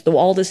things against the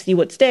wall to see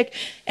what stick.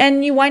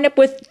 And you wind up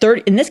with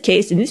in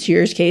this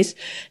year's case,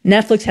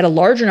 Netflix had a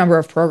larger number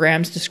of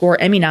programs to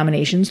score Emmy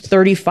nominations,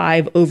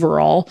 35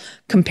 overall,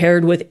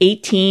 compared with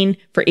 18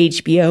 for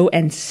HBO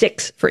and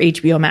 6 for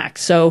HBO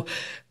Max. So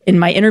in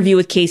my interview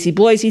with Casey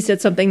Bloys, he said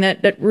something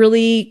that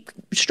really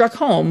struck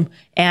home.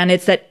 And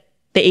it's that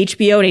the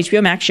HBO and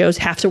HBO Max shows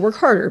have to work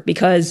harder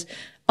because,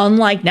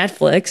 unlike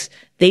Netflix,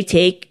 they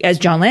take, as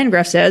John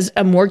Landgraf says,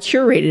 a more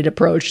curated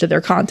approach to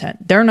their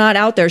content. They're not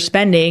out there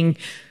spending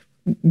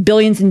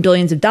billions and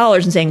billions of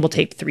dollars and saying, we'll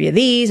take 3 of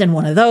these and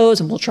 1 of those,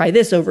 and we'll try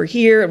this over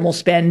here, and we'll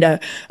spend a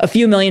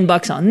few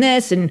 $1,000,000 on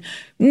this, and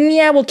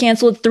yeah, we'll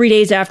cancel it 3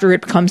 days after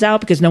it comes out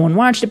because no one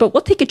watched it, but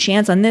we'll take a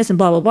chance on this and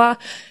blah, blah, blah.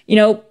 You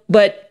know,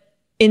 but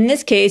in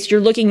this case,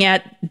 you're looking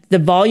at the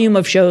volume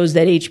of shows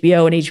that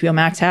HBO and HBO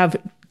Max have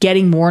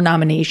getting more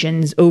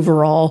nominations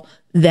overall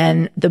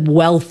than the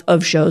wealth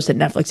of shows that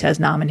Netflix has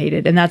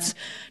nominated. And that's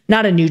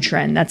not a new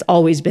trend. That's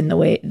always been the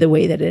way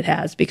that it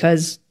has,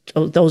 because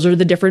those are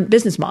the different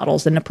business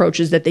models and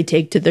approaches that they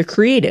take to their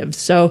creatives.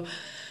 So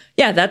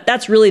yeah,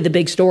 that's really the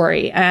big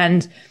story.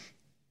 And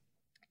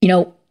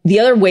The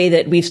other way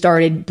that we've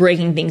started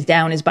breaking things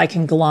down is by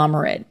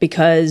conglomerate,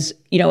 because,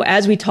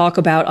 as we talk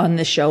about on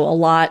this show a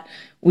lot,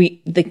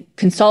 the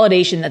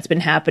consolidation that's been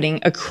happening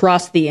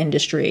across the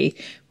industry.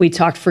 We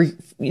talked for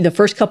the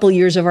first couple of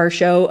years of our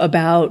show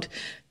about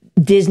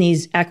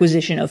Disney's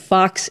acquisition of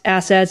Fox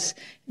assets.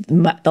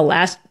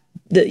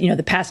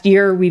 The past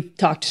year, we've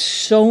talked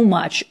so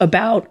much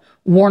about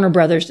Warner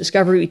Brothers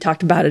Discovery. We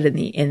talked about it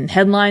in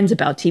headlines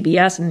about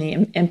TBS and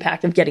the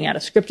impact of getting out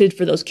of scripted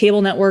for those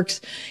cable networks.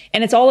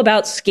 And it's all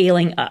about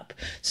scaling up.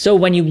 So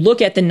when you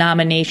look at the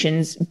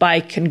nominations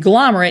by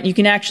conglomerate, you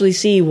can actually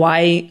see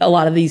why a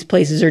lot of these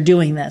places are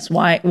doing this,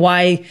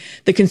 why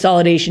the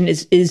consolidation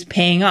is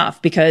paying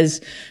off, because,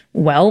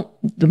 well,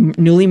 the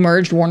newly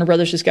merged Warner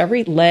Brothers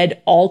Discovery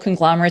led all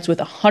conglomerates with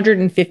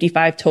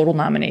 155 total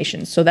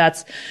nominations. So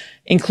that's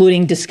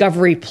including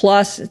Discovery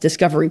Plus,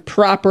 Discovery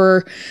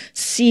Proper,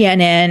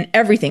 CNN,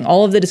 everything,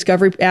 all of the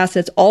Discovery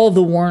assets, all of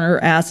the Warner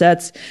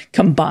assets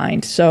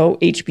combined. So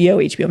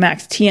HBO, HBO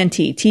Max,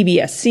 TNT,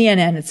 TBS,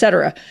 CNN,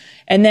 etc.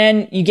 And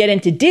then you get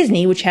into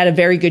Disney, which had a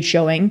very good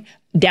showing,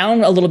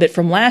 down a little bit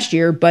from last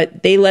year,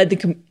 but they led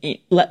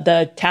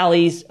the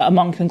tallies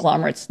among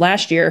conglomerates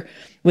last year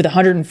with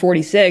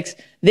 146.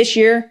 This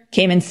year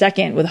came in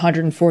second with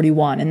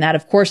 141. And that,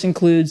 of course,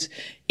 includes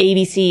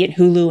ABC and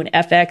Hulu and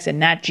FX and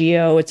Nat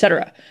Geo, et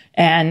cetera.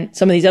 And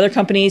some of these other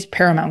companies,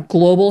 Paramount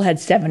Global had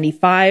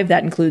 75.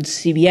 That includes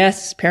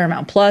CBS,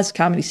 Paramount Plus,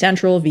 Comedy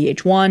Central,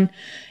 VH1.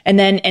 And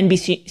then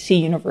NBC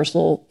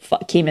Universal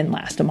came in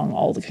last among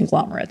all the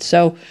conglomerates.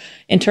 So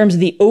in terms of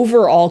the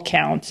overall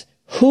count,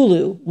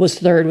 Hulu was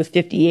third with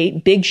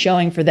 58. Big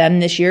showing for them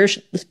this year,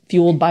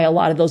 fueled by a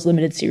lot of those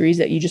limited series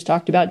that you just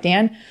talked about,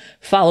 Dan.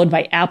 Followed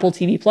by Apple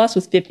TV Plus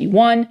with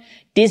 51,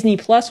 Disney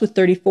Plus with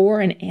 34,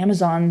 and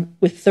Amazon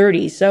with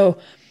 30. So,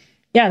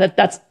 yeah,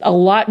 that's a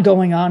lot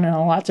going on and a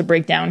lot to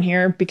break down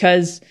here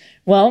because,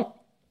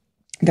 well,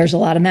 there's a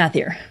lot of math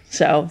here.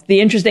 So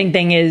the interesting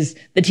thing is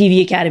the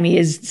TV Academy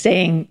is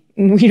saying,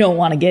 we don't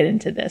want to get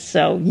into this.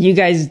 So you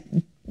guys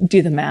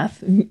do the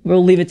math.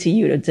 We'll leave it to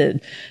you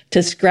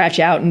to scratch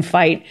out and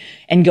fight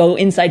and go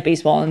inside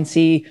baseball and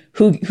see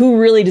who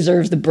really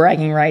deserves the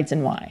bragging rights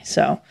and why.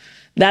 So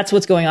that's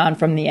what's going on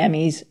from the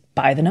Emmys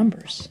by the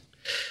numbers.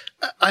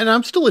 And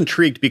I'm still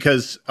intrigued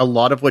because a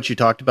lot of what you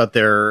talked about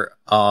there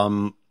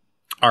are,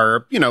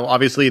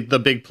 obviously the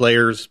big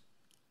players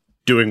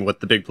doing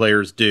what the big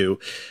players do.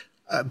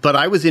 But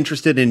I was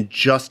interested in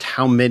just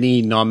how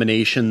many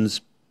nominations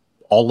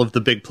all of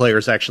the big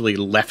players actually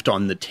left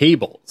on the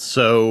table.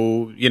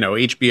 So,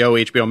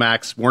 HBO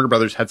Max, Warner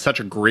Brothers had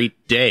such a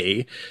great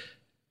day.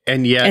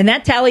 And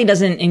that tally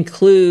doesn't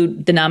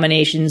include the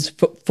nominations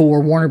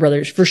for Warner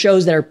Brothers for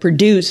shows that are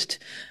produced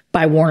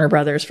by Warner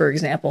Brothers, for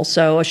example.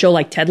 So a show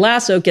like Ted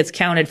Lasso gets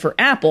counted for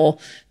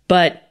Apple,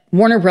 but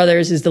Warner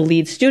Brothers is the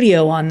lead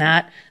studio on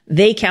that.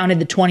 They counted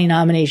the 20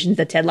 nominations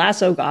that Ted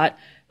Lasso got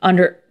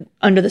under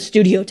the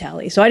studio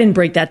tally. So I didn't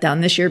break that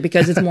down this year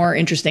because it's more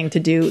interesting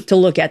to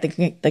look at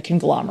the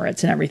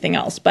conglomerates and everything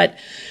else. But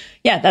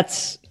yeah,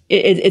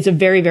 it's a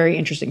very, very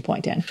interesting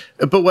point, Dan.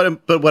 But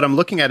what I'm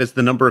looking at is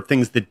the number of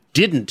things that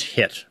didn't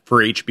hit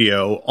for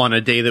HBO on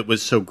a day that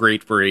was so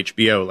great for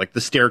HBO, like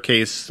The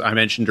Staircase I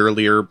mentioned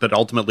earlier, but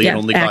ultimately it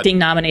only acting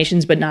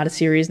nominations, but not a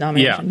series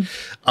nomination.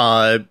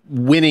 Yeah.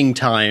 Winning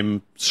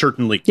Time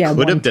certainly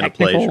could have been a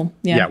play.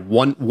 Yeah.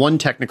 One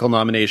technical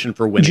nomination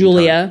for Winning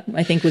Julia, Time.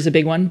 I think, was a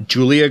big one.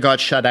 Julia got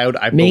shut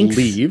out, I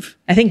believe.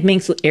 I think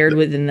Minx aired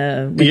within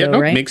the window,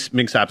 right?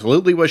 Minx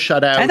absolutely was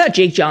shut out. I thought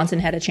Jake Johnson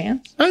had a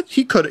chance.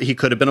 He could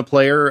have been a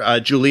player.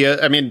 Julia,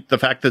 I mean, the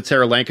fact that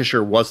Sarah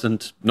Lancashire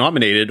wasn't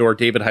nominated or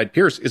David Hyde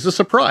Pierce is a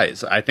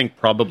surprise. I think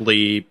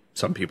probably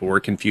some people were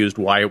confused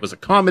why it was a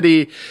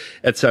comedy,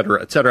 et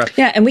cetera, et cetera.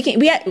 Yeah, and we can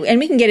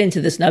get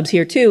into the snubs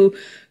here too.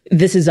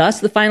 This Is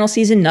Us, the final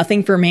season,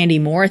 nothing for Mandy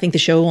Moore. I think the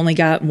show only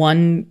got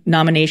one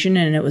nomination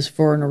and it was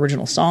for an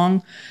original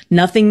song.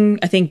 Nothing,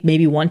 I think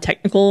maybe one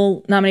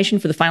technical nomination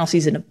for the final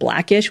season of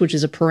Blackish, which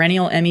is a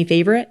perennial Emmy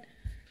favorite.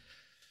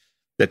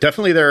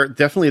 Definitely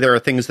there are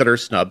things that are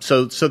snubs.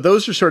 So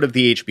those are sort of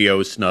the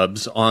HBO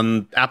snubs.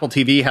 On Apple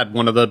TV had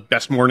one of the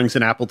best mornings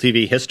in Apple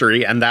TV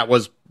history, and that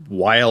was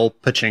while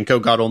Pachinko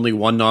got only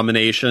one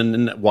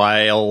nomination,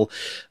 while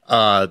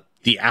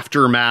The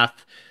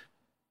Aftermath,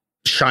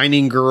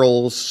 Shining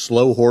Girls,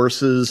 Slow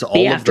Horses, all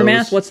the of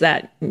Aftermath, those. What's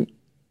that?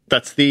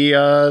 That's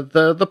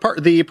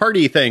the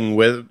party thing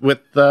with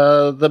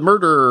the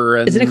murder.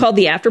 And isn't it called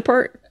the After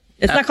Part?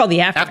 It's not called the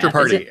Aftermath.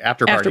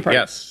 After party.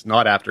 Yes,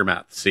 not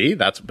Aftermath. See,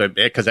 that's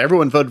because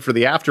everyone voted for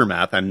the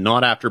Aftermath and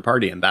not After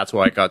Party, and that's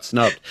why it got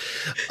snubbed.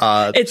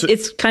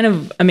 It's kind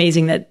of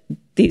amazing that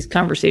these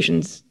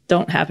conversations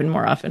don't happen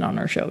more often on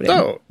our show.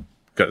 No,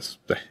 because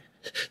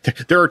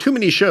there are too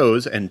many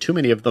shows, and too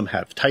many of them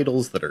have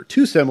titles that are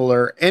too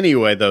similar.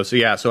 Anyway, though,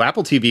 so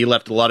Apple TV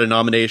left a lot of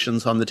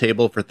nominations on the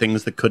table for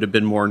things that could have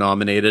been more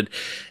nominated.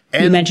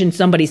 And you mentioned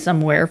Somebody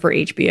Somewhere for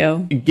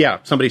HBO. Yeah,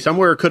 Somebody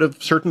Somewhere could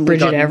have certainly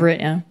Bridget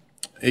Everett, yeah.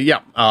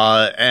 Yeah.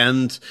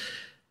 And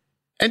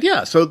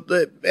again,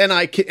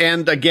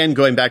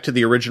 going back to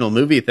the original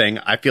movie thing,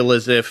 I feel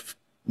as if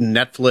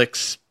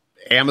Netflix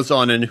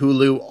Amazon and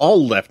Hulu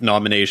all left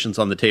nominations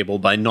on the table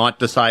by not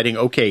deciding,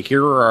 okay,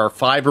 here are our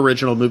 5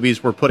 original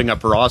movies we're putting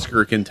up for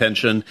Oscar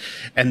contention,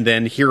 and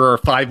then here are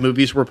 5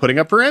 movies we're putting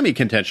up for Emmy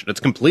contention. It's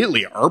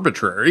completely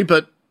arbitrary,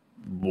 but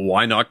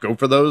why not go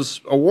for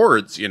those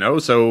awards, you know?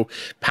 So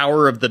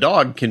Power of the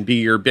Dog can be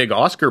your big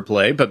Oscar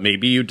play, but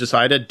maybe you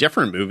decide a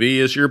different movie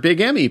is your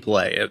big Emmy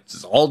play.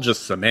 It's all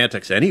just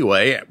semantics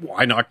anyway.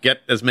 Why not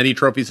get as many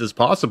trophies as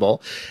possible?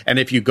 And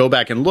if you go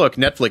back and look,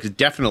 Netflix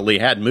definitely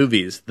had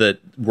movies that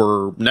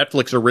were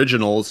Netflix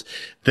originals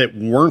that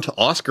weren't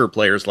Oscar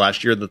players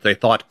last year that they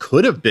thought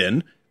could have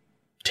been.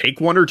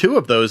 Take 1 or 2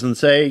 of those and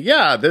say,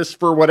 yeah, this,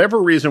 for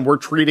whatever reason, we're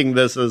treating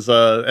this as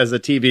a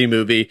TV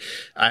movie.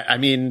 I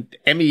mean,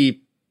 Emmy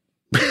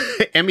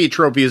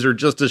trophies are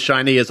just as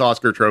shiny as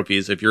Oscar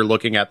trophies if you're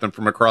looking at them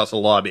from across a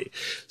lobby.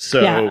 So,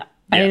 yeah.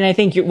 And I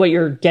think what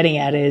you're getting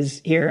at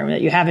is here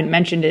that you haven't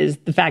mentioned is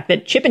the fact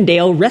that Chip and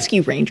Dale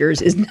Rescue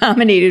Rangers is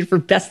nominated for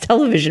Best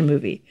Television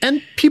Movie. And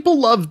people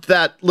loved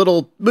that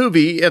little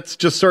movie. It's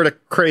just sort of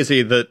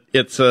crazy that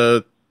it's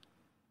a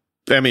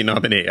Emmy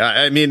nominee.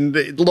 I mean,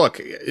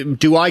 look,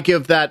 do I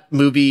give that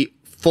movie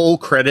full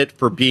credit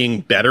for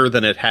being better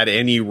than it had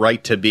any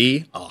right to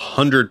be?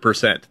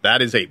 100%.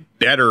 That is a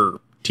better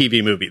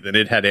TV movie than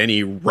it had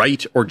any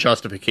right or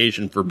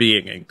justification for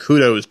being, and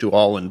kudos to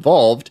all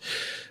involved.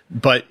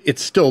 But it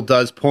still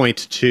does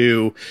point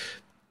to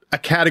a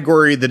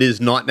category that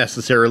is not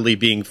necessarily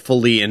being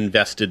fully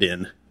invested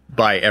in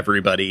by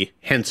everybody,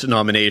 hence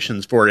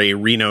nominations for a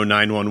Reno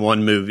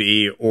 911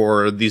 movie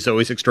or the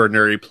Zoe's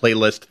Extraordinary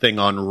Playlist thing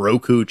on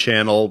Roku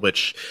channel,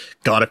 which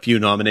got a few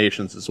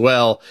nominations as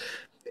well.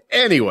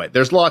 Anyway,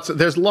 there's lots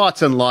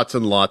and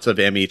lots of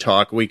Emmy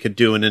talk. We could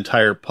do an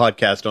entire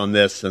podcast on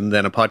this and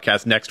then a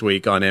podcast next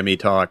week on Emmy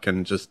talk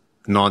and just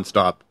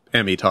nonstop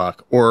Emmy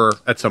talk. Or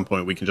at some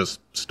point we can just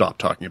stop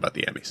talking about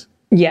the Emmys.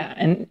 Yeah,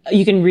 and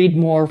you can read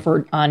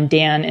more on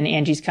Dan and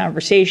Angie's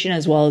conversation,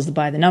 as well as the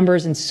By the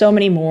Numbers and so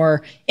many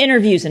more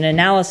interviews and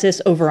analysis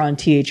over on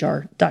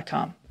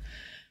thr.com.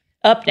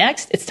 Up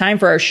next, it's time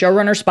for our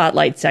Showrunner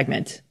Spotlight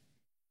segment.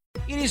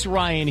 It is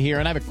Ryan here,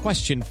 and I have a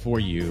question for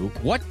you.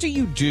 What do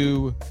you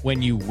do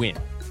when you win?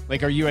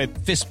 Like, are you a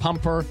fist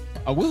pumper,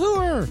 a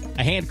woohooer,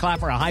 a hand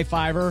clapper, a high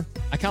fiver?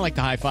 I kind of like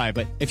the high five,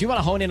 but if you want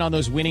to hone in on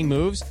those winning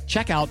moves,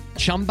 check out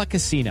Chumba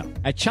Casino.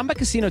 At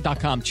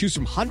ChumbaCasino.com, choose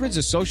from hundreds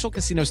of social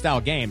casino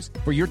style games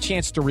for your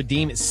chance to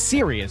redeem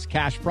serious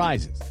cash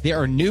prizes. There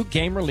are new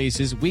game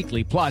releases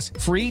weekly, plus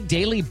free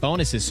daily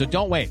bonuses. So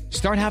don't wait.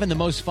 Start having the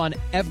most fun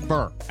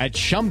ever at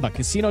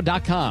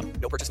ChumbaCasino.com.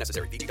 No purchase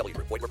necessary. VGW.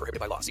 Void where prohibited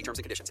by law. See terms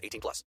and conditions.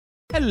 18+.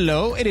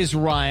 Hello, it is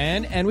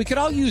Ryan, and we could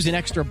all use an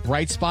extra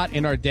bright spot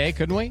in our day,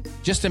 couldn't we?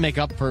 Just to make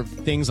up for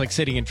things like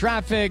sitting in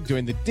traffic,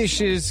 doing the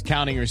dishes,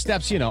 counting your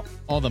steps, you know,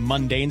 all the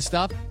mundane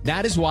stuff.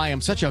 That is why I'm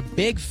such a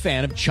big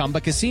fan of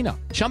Chumba Casino.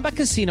 Chumba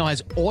Casino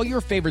has all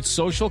your favorite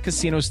social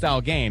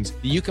casino-style games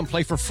that you can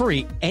play for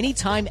free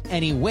anytime,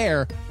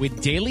 anywhere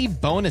with daily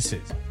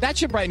bonuses. That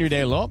should brighten your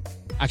day a little.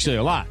 Actually,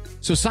 a lot.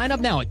 So sign up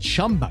now at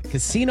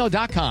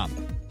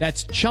ChumbaCasino.com.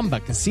 That's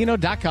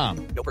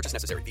ChumbaCasino.com. No purchase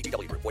necessary.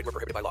 VGW. Void where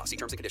prohibited by law. See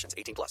terms and conditions.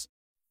 18+.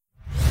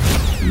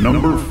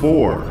 Number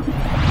 4.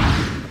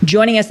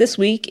 Joining us this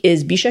week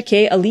is Bisha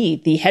K. Ali,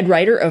 the head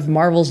writer of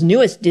Marvel's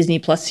newest Disney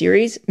Plus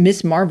series,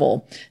 Ms.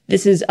 Marvel.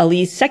 This is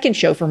Ali's second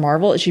show for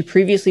Marvel, as she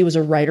previously was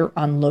a writer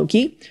on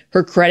Loki.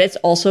 Her credits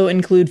also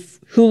include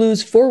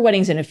Hulu's 4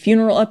 Weddings and a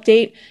Funeral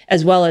Update,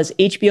 as well as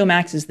HBO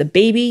Max's The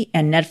Baby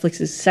and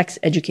Netflix's Sex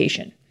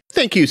Education.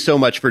 Thank you so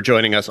much for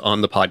joining us on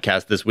the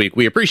podcast this week.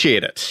 We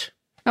appreciate it.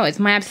 Oh, it's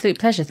my absolute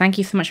pleasure. Thank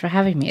you so much for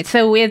having me. It's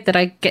so weird that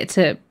I get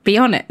to be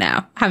on it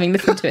now, having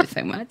listened to it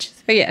so much.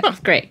 So yeah,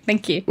 it's great.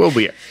 Thank you. Well,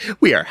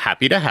 we are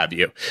happy to have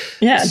you.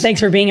 Yeah, thanks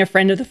for being a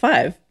friend of the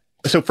 5.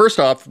 So first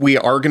off, we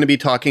are going to be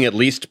talking at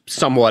least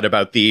somewhat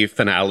about the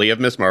finale of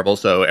Ms. Marvel,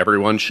 so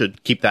everyone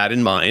should keep that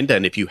in mind.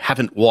 And if you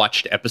haven't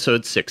watched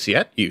episode 6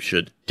 yet, you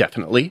should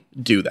definitely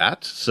do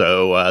that.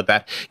 So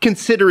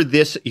consider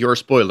this your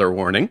spoiler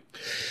warning.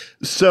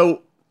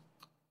 So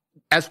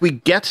as we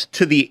get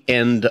to the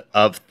end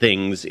of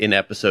things in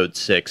episode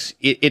 6,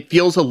 it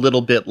feels a little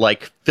bit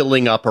like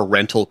filling up a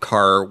rental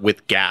car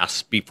with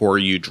gas before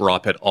you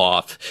drop it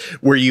off,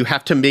 where you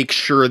have to make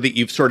sure that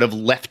you've sort of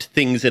left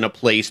things in a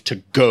place to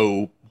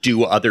go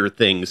do other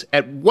things.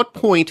 At what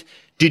point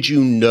did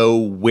you know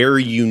where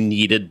you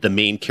needed the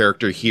main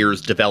character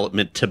here's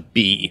development to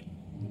be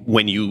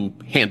when you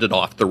handed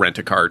off the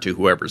rent-a-car to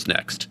whoever's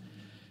next?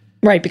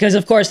 Right, because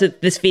of course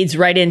this feeds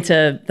right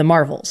into the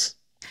Marvels.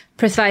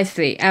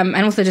 Precisely. And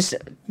also just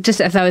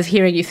as I was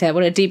hearing you say,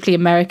 what a deeply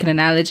American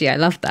analogy. I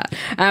love that.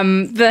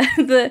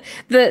 The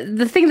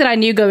thing that I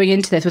knew going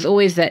into this was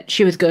always that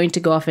she was going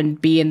to go off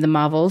and be in the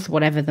Marvels,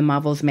 whatever the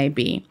Marvels may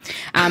be.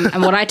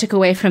 And what I took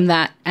away from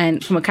that,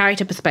 and from a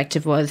character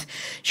perspective, was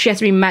she has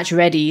to be match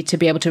ready to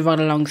be able to run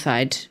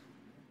alongside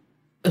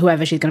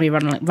whoever she's going to be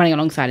running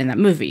alongside in that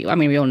movie. I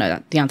mean, we all know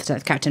that the answer to that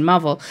is Captain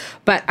Marvel,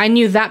 but I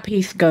knew that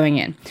piece going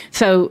in.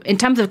 So in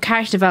terms of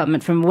character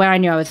development, from where I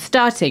knew I was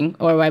starting,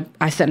 or where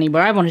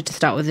I wanted to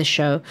start with this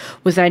show,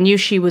 was that I knew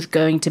she was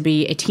going to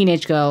be a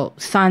teenage girl,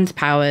 sans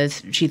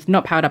powers. She's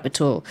not powered up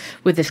at all,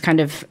 with this kind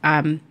of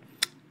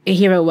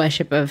hero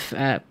worship of,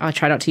 I'll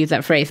try not to use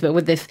that phrase, but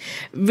with this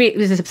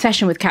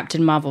obsession with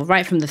Captain Marvel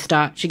right from the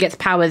start. She gets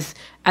powers,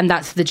 and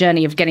that's the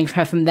journey of getting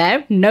her from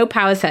there. No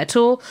powers set at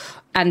all.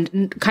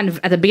 And kind of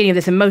at the beginning of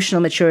this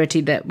emotional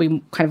maturity that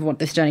we kind of want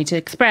this journey to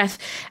express,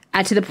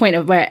 to the point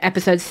of where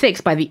episode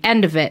 6, by the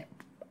end of it,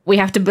 we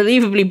have to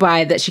believably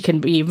buy that she can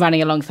be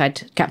running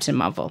alongside Captain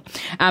Marvel.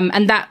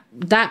 And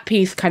that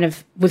piece kind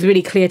of was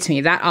really clear to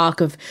me, that arc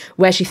of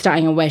where she's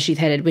starting and where she's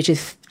headed, which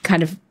is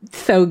kind of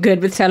so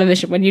good with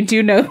television when you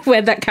do know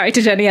where that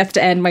character journey has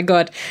to end. My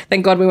God,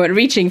 thank God we weren't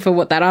reaching for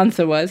what that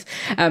answer was,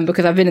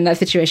 because I've been in that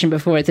situation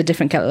before. It's a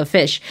different kettle of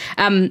fish.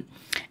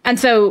 And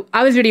so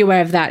I was really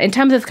aware of that. In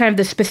terms of kind of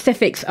the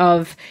specifics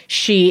of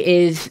she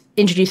is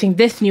introducing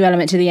this new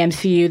element to the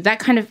MCU, that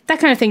kind of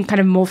thing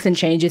kind of morphs and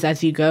changes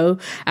as you go,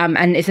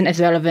 and isn't as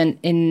relevant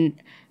in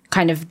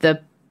kind of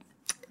the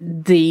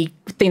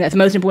thing that's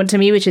most important to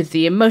me, which is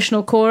the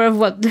emotional core of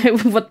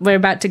what we're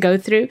about to go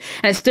through.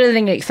 And it's still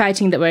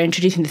exciting that we're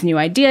introducing this new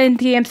idea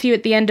into the MCU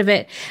at the end of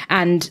it.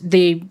 And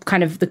the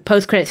kind of the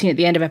post-credit scene at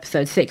the end of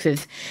episode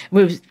 6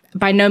 was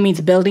by no means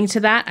building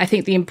to that. I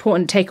think the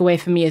important takeaway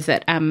for me is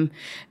that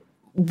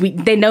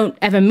they don't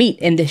ever meet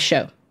in this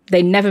show.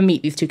 They never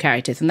meet, these two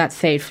characters, and that's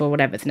saved for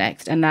whatever's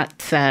next. And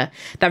that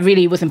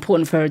really was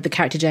important for the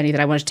character journey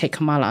that I wanted to take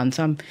Kamala on.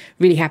 So I'm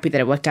really happy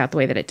that it worked out the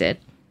way that it did.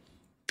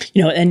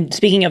 You know, and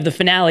speaking of the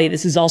finale,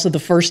 this is also the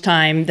first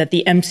time that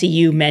the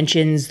MCU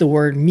mentions the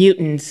word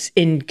mutants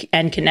and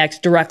connects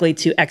directly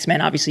to X-Men.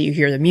 Obviously, you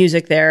hear the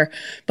music there.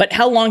 But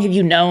how long have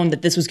you known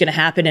that this was going to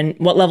happen, and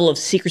what level of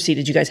secrecy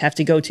did you guys have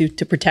to go to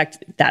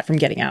protect that from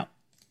getting out?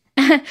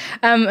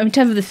 In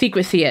terms of the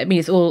secrecy, I mean,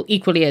 it's all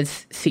equally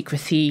as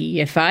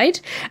secrecy-ified.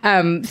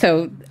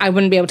 So I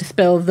wouldn't be able to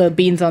spill the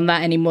beans on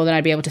that any more than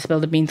I'd be able to spill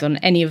the beans on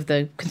any of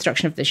the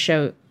construction of this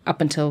show up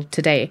until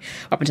today,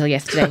 up until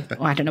yesterday.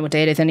 Oh, I don't know what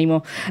day it is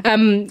anymore.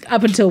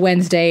 Up until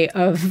Wednesday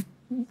of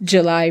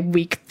July,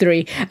 week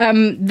 3.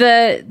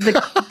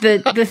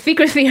 The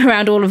secrecy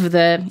around all of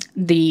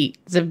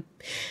the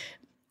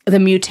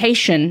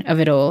mutation of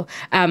it all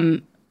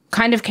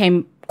kind of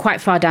came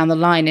quite far down the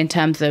line in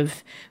terms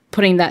of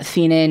putting that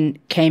scene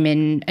came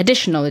in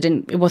additional.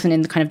 It wasn't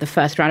in the kind of the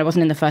first round. It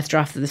wasn't in the first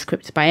draft of the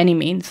script by any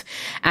means.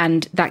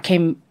 And that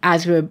came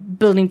as we were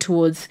building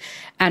towards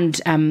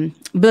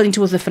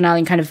the finale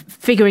and kind of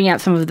figuring out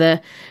some of the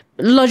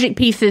logic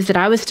pieces that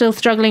I was still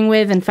struggling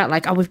with and felt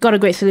like, oh, we've got a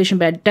great solution,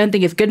 but I don't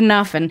think it's good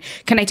enough, and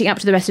connecting up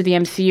to the rest of the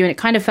MCU. And it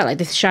kind of felt like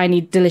this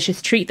shiny,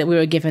 delicious treat that we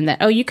were given that,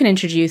 oh, you can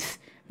introduce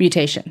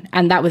mutation.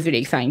 And that was really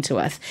exciting to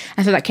us.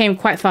 And so that came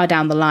quite far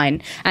down the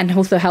line and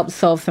also helped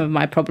solve some of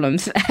my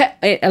problems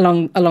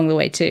along the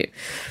way too.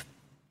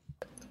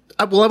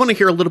 Well, I want to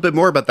hear a little bit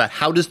more about that.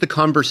 How does the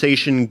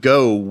conversation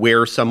go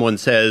where someone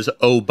says,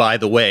 oh, by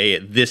the way,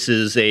 this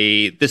is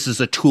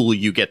a tool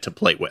you get to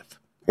play with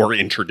or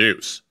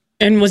introduce?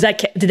 And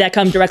did that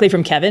come directly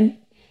from Kevin?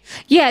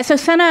 Yeah, so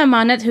Sana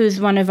Amanat,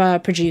 who's one of our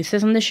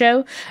producers on the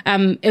show,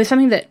 it was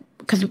something that,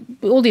 because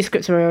all these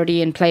scripts were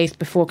already in place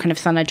before kind of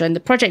Sana joined the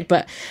project,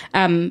 but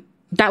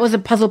that was a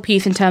puzzle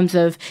piece in terms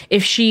of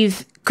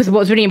because what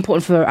was really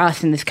important for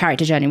us in this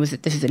character journey was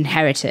that this is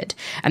inherited,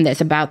 and that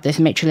it's about this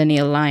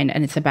matrilineal line,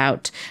 and it's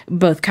about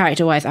both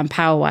character-wise and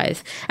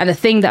power-wise. And the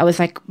thing that I was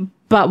like,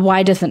 but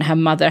why doesn't her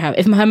mother have...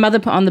 If her mother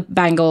put on the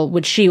bangle,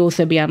 would she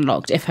also be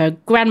unlocked? If her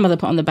grandmother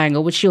put on the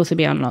bangle, would she also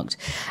be unlocked?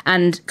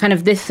 And kind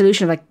of this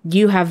solution of like,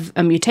 you have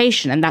a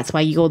mutation, and that's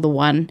why you're the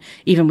one,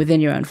 even within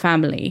your own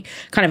family,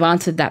 kind of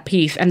answered that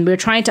piece. And we were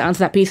trying to answer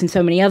that piece in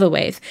so many other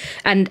ways.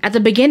 And at the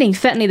beginning,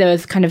 certainly there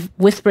was kind of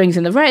whisperings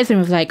in the writers' room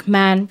of like,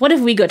 man, what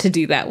if we got to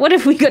do that? What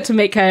if we got to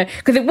make her...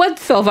 Because it would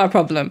solve our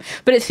problem.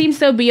 But it seems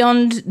so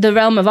beyond the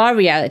realm of our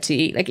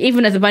reality. Like,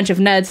 even as a bunch of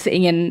nerds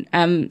sitting in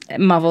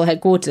Marvel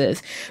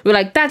headquarters, we're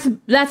like,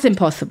 that's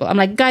impossible. I'm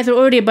like, guys, there are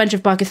already a bunch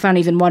of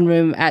Pakistanis in one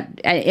room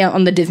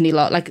on the Disney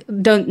lot. Like,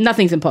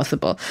 nothing's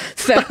impossible.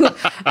 So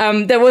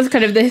there was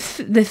kind of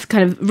this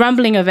kind of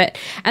rumbling of it,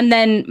 and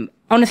then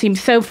honestly,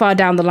 so far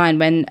down the line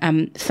when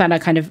Sana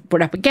kind of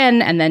brought up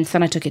again, and then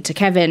Sana took it to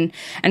Kevin,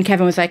 and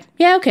Kevin was like,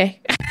 yeah,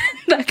 okay.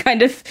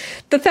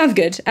 that sounds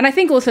good. And I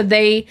think also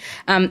they,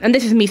 and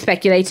this is me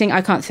speculating,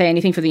 I can't say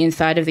anything for the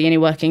inside of the inner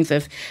workings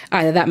of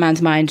either that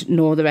man's mind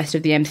nor the rest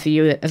of the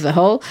MCU as a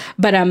whole,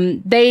 but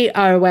they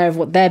are aware of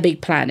what their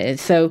big plan is.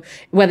 So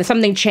whether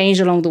something changed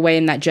along the way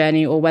in that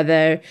journey, or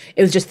whether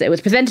it was just that it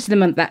was presented to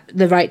them at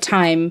the right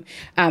time,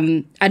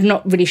 I'm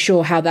not really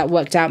sure how that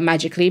worked out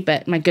magically,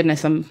 but my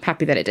goodness, I'm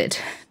happy that it did.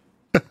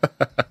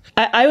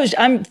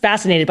 I'm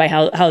fascinated by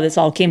how this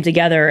all came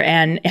together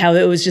and how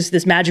it was just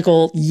this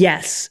magical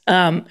yes,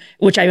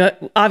 which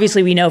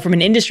obviously we know from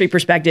an industry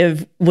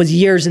perspective was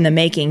years in the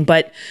making,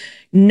 but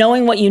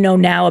knowing what you know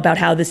now about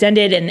how this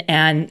ended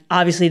and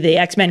obviously the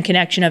X-Men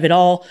connection of it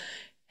all,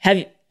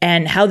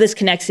 and how this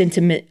connects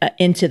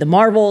into the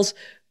Marvels.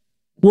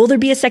 Will there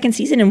be a second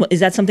season? And is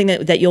that something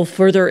that you'll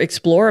further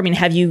explore? I mean,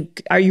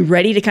 are you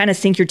ready to kind of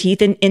sink your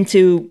teeth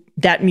into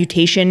that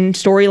mutation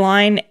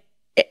storyline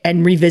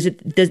and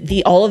revisit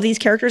all of these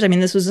characters? I mean,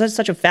 this was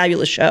such a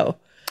fabulous show.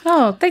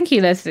 Oh, thank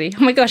you, Leslie.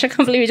 Oh my gosh, I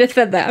can't believe you just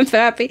said that. I'm so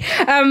happy.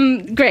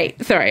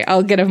 Great. Sorry,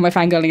 I'll get over my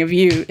fangirling of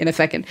you in a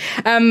second.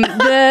 I'm going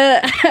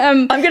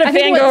to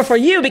fangirl for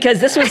you because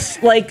this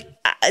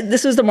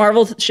was the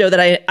Marvel show that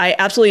I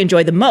absolutely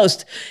enjoyed the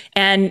most.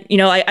 And,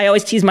 I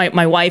always tease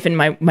my wife and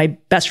my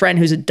best friend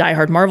who's a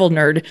diehard Marvel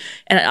nerd.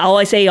 And all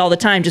I say all the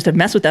time just to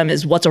mess with them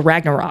is, what's a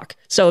Ragnarok?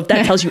 So if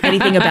that tells you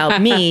anything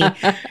about me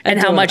and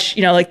how much,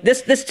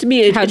 this to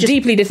me. How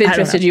deeply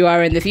disinterested you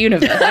are in this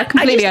universe. I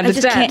completely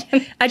understand.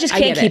 I just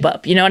can't keep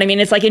up. You know what I mean?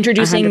 It's like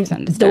introducing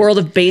the world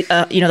of, the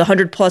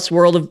 100+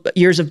 world of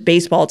years of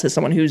baseball to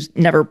someone who's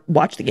never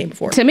watched the game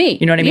before. To me.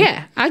 You know what I mean?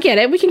 Yeah, I get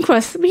it. We can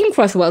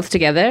cross worlds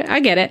together. I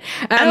get it.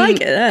 I like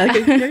it.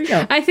 There you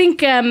go. I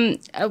think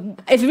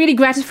it's really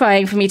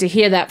gratifying for me to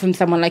hear that from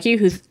someone like you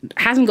who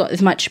hasn't got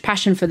as much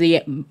passion for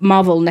the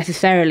Marvel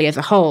necessarily as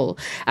a whole,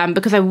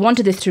 because I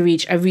wanted this to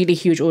reach a really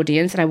huge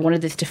audience and I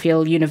wanted this to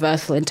feel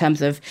universal in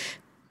terms of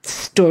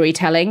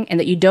storytelling, and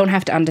that you don't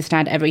have to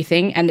understand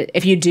everything. And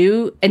if you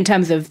do, in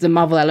terms of the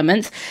Marvel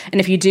elements, and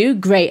if you do,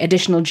 great,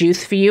 additional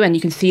juice for you, and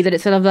you can see that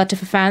it's a love letter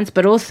for fans,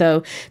 but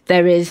also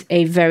there is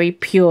a very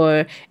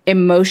pure,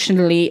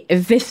 emotionally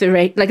there's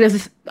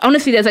this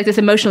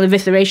emotional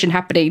evisceration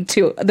happening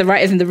to the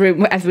writers in the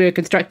room as we were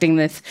constructing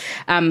this,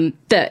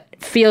 that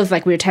feels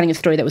like we were telling a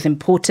story that was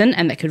important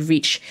and that could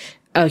reach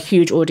a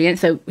huge audience.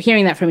 So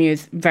hearing that from you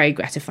is very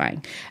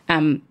gratifying.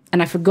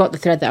 And I forgot the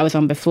thread that I was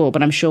on before,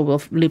 but I'm sure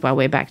we'll loop our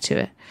way back to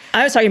it.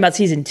 I was talking about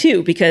season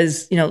 2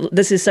 because,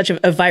 this is such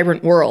a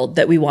vibrant world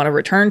that we want to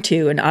return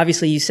to. And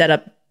obviously you set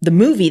up the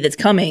movie that's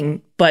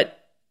coming,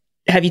 but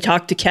have you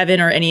talked to Kevin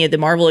or any of the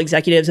Marvel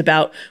executives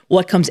about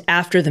what comes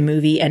after the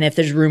movie and if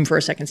there's room for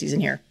a second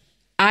season here?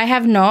 I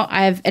have not.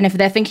 And if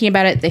they're thinking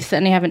about it, they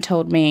certainly haven't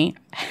told me.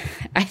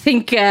 I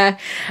think I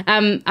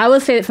will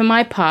say that for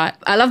my part,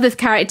 I love this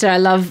character. I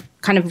love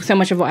kind of so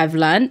much of what I've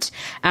learned.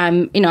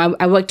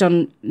 I worked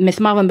on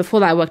Miss Marvel, and before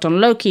that I worked on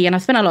Loki, and I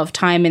spent a lot of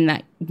time in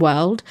that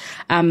world.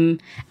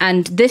 And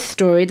this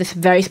story, this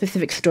very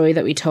specific story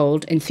that we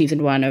told in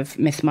season 1 of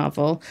Miss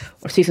Marvel,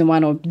 or season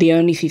 1 or the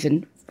only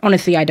season,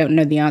 honestly, I don't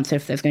know the answer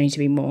if there's going to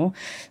be more.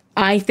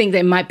 I think that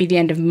it might be the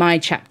end of my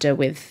chapter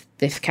with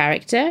this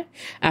character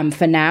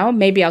for now.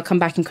 Maybe I'll come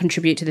back and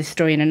contribute to this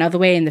story in another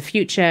way in the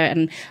future,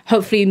 and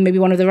hopefully maybe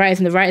one of the writers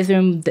in the writers'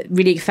 room that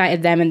really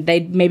excited them and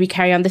they'd maybe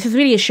carry on. This is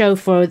really a show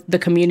for the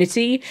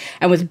community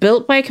and was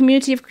built by a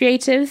community of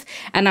creatives,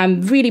 and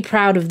I'm really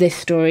proud of this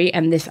story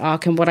and this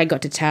arc and what I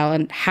got to tell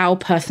and how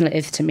personal it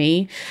is to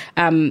me.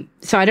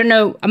 So I don't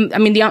know,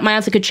 my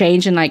answer could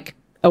change in like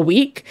a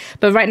week,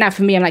 but right now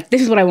for me, I'm like,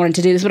 this is what I wanted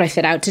to do, this is what I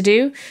set out to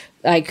do.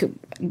 Like,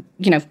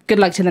 good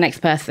luck to the next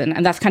person.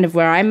 And that's kind of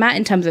where I'm at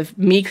in terms of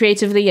me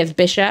creatively as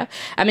Bisha.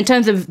 In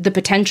terms of the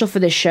potential for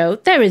this show,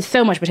 there is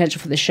so much potential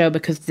for this show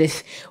because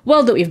this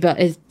world that we've built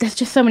there's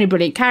just so many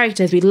brilliant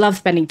characters. We love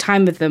spending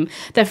time with them.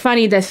 They're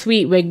funny, they're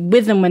sweet. We're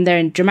with them when they're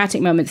in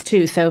dramatic moments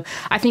too. So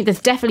I think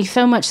there's definitely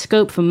so much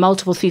scope for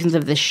multiple seasons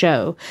of this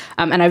show.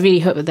 And I really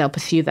hope that they'll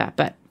pursue that.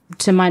 But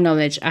to my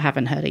knowledge, I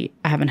haven't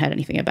heard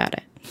anything about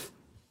it.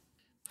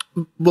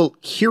 Well,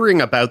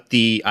 hearing about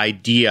the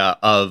idea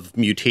of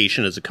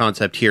mutation as a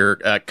concept here,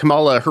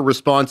 Kamala, her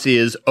response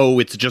is,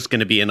 it's just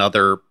going to be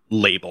another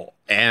label.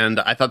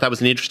 And I thought that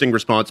was an interesting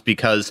response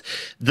because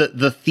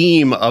the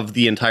theme of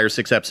the entire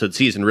 6-episode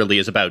season really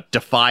is about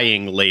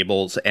defying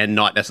labels and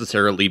not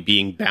necessarily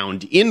being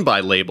bound in by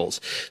labels.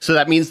 So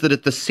that means that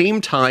at the same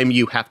time,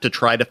 you have to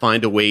try to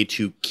find a way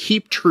to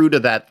keep true to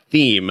that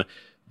theme,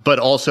 but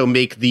also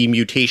make the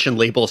mutation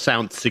label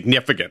sound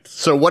significant.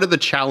 So what are the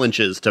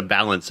challenges to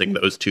balancing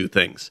those two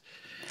things?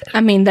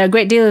 There are a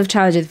great deal of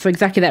challenges for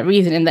exactly that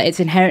reason, in that it's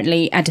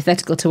inherently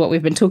antithetical to what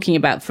we've been talking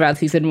about throughout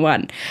season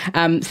 1.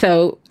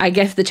 So I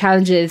guess the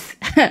challenge is,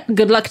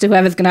 good luck to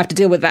whoever's going to have to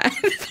deal with that.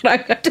 That's what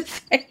I've got to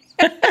say.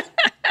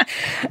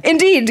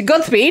 Indeed,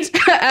 Godspeed.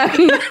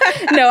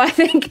 No, I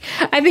think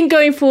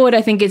going forward,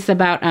 I think it's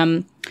about,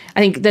 I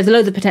think there's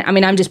loads of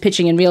potential. I'm just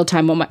pitching in real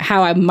time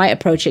how I might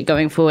approach it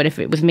going forward if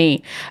it was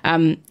me,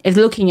 is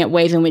looking at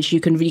ways in which you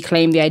can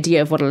reclaim the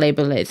idea of what a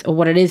label is or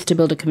what it is to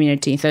build a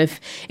community. So if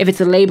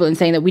it's a label and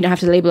saying that we don't have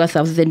to label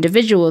ourselves as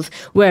individuals,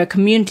 we're a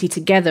community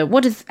together.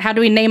 How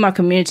do we name our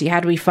community? How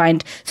do we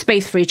find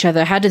space for each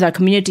other? How does our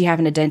community have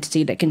an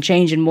identity that can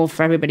change and morph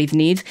for everybody's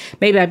needs?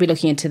 Maybe I'd be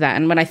looking into that.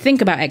 And when I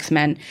think about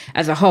X-Men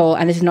as a whole,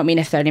 and this is not me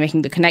necessarily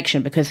making the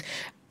connection because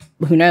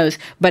who knows,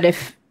 but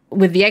if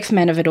with the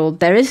X-Men of it all,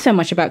 there is so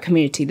much about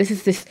community. This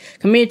is this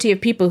community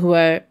of people who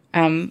are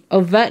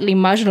overtly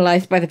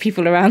marginalized by the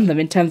people around them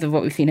in terms of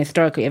what we've seen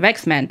historically of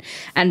X-Men.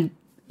 And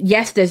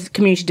yes, there's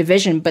community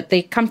division, but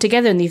they come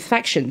together in these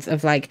factions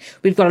of like,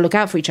 we've got to look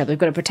out for each other, we've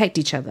got to protect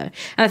each other. And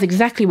that's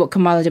exactly what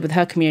Kamala did with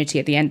her community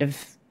at the end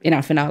in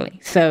our finale.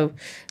 So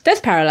there's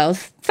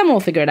parallels. Someone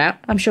will figure it out,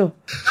 I'm sure.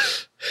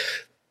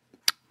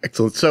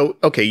 Excellent. So,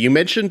 okay, you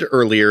mentioned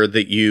earlier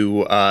that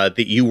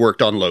you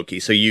worked on Loki,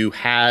 so you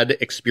had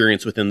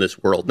experience within this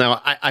world.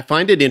 Now, I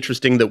find it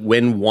interesting that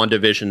when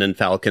WandaVision and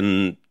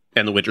Falcon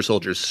and the Winter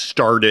Soldier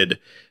started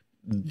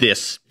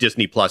this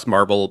Disney Plus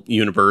Marvel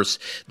universe,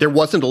 there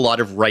wasn't a lot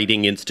of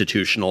writing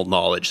institutional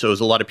knowledge. So it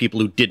was a lot of people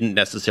who didn't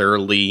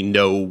necessarily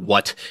know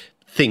what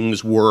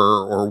things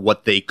were or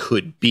what they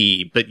could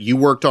be. But you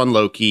worked on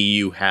Loki,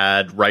 you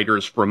had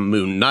writers from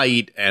Moon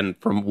Knight and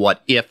from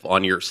What If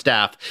on your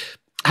staff.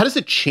 How does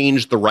it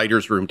change the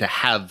writer's room to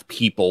have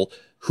people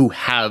who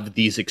have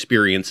these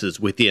experiences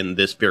within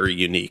this very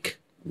unique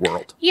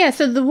world? Yeah,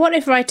 so the What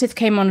If writers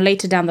came on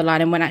later down the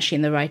line and weren't actually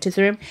in the writer's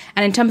room.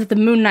 And in terms of the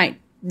Moon Knight,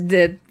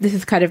 this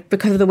is kind of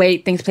because of the way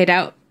things played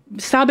out.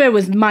 Saber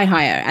was my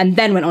hire and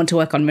then went on to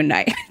work on Moon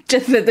Knight,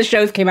 just that the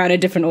shows came out in a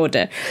different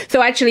order.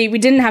 So actually, we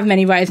didn't have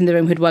many writers in the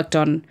room who'd worked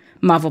on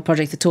Marvel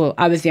projects at all.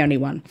 I was the only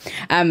one.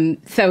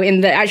 So in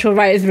the actual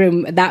writer's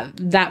room,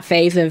 that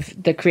phase of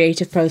the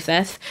creative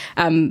process,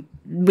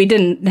 we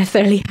didn't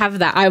necessarily have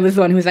that. I was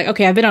the one who was like,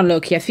 okay, I've been on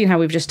Loki. I've seen how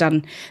we've just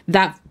done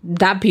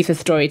that piece of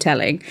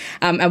storytelling.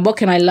 And what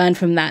can I learn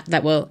from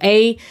that will,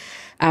 A,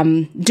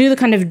 do the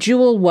kind of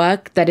dual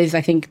work that is,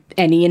 I think,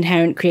 any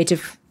inherent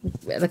creative,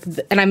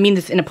 and I mean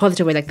this in a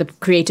positive way, like the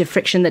creative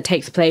friction that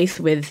takes place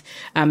with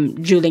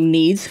dueling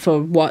needs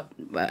for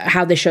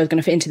how this show is going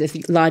to fit into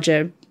this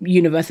larger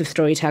universe of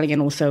storytelling,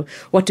 and also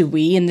what do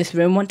we in this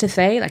room want to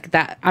say? Like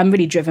that, I'm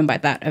really driven by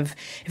that. Of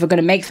if we're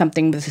going to make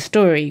something with a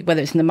story,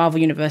 whether it's in the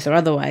Marvel universe or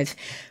otherwise,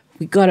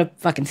 we gotta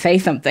fucking say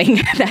something.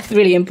 That's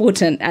really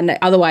important. And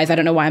otherwise, I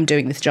don't know why I'm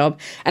doing this job.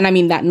 And I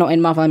mean that not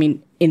in Marvel, I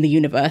mean in the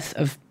universe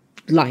of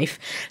life.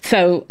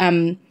 So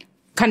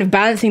kind of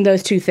balancing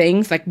those two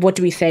things, like what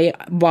do we say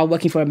while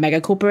working for a mega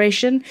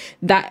corporation,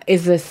 that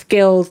is a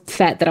skill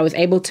set that I was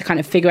able to kind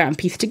of figure out and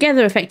piece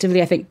together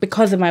effectively, I think,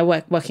 because of my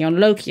work working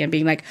on Loki and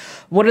being like,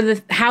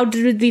 how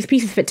do these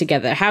pieces fit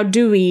together? How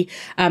do we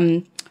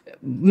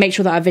make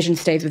sure that our vision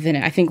stays within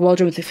it? I think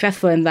Waldron was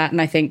successful in that,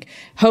 and I think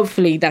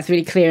hopefully that's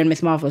really clear in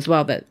Miss Marvel as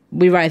well, that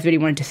we writers really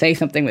wanted to say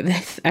something with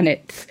this, and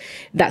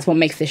that's what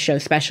makes this show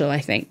special, I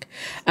think.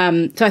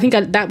 So I think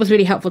that was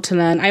really helpful to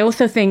learn. I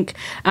also think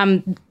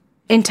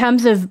in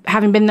terms of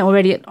having been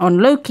already on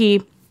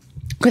Loki,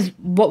 because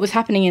what was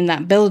happening in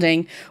that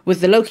building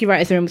was the Loki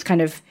writers' room was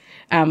kind of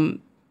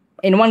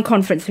in one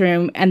conference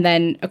room, and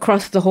then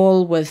across the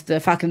hall was the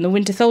Falcon and the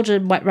Winter Soldier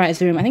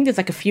writers' room. I think there's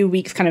like a few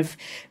weeks kind of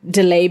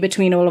delay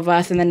between all of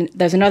us, and then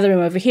there's another room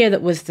over here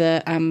that was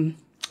the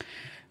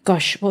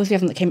what was the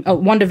other one that came? Oh,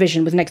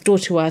 WandaVision was next door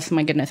to us.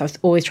 My goodness, I was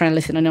always trying to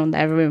listen in on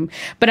their room.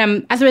 But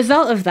as a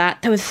result of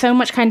that, there was so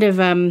much kind of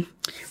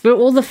we were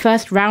all the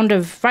first round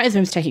of writers'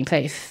 rooms taking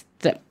place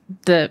that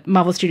the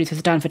Marvel Studios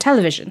has done for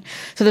television.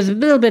 So there's a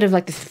little bit of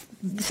like this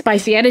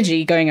spicy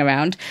energy going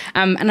around.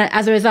 And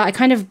as a result, I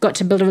kind of got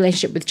to build a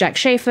relationship with Jack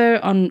Schaefer,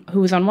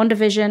 who was on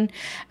WandaVision,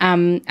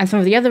 and some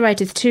of the other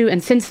writers too.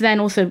 And since then,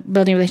 also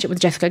building a relationship with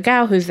Jessica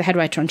Gao, who's the head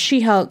writer on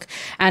She-Hulk,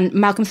 and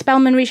Malcolm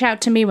Spellman reached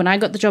out to me when I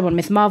got the job on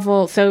Miss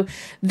Marvel. So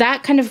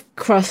that kind of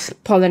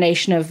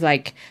cross-pollination of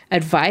like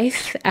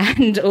advice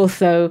and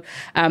also,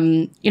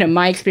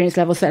 my experience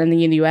level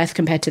certainly in the US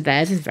compared to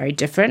theirs is very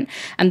different.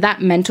 And that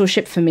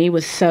mentorship for me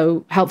was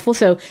so helpful.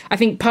 So I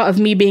think part of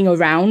me being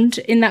around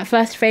in that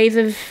first phase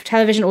of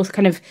television also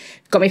kind of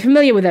got me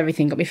familiar with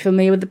everything, got me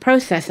familiar with the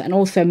process, and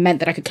also meant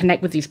that I could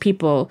connect with these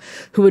people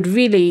who would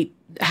really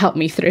help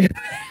me through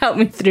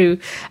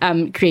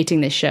creating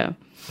this show.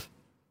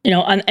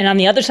 And on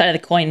the other side of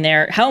the coin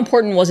there, how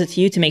important was it to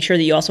you to make sure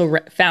that you also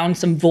found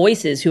some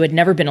voices who had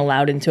never been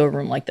allowed into a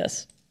room like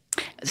this?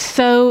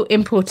 So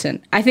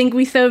important. I think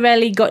we so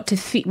rarely got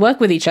to work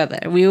with each other.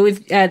 We always,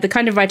 the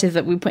kind of writers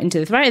that we put into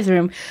this writer's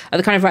room are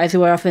the kind of writers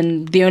who are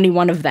often the only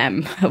one of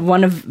them,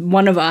 one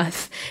of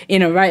us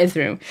in a writer's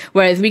room.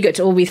 Whereas we got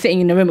to all be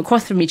sitting in a room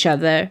across from each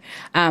other.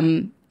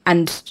 And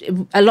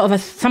some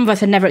of us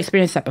had never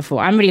experienced that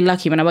before. I'm really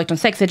lucky. When I worked on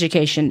Sex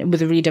Education, it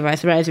was a really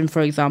diverse writer's room,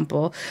 for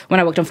example. When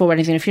I worked on Four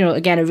Weddings and a Funeral,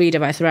 again, a really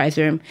diverse writer's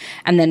room.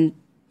 And then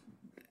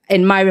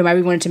in my room, I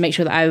really wanted to make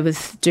sure that I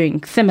was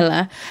doing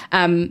similar.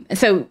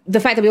 So the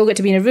fact that we all get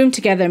to be in a room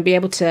together and be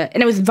able to,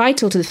 and it was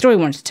vital to the story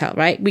we wanted to tell,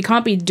 right? We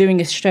can't be doing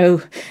a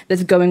show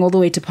that's going all the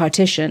way to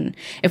partition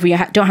if we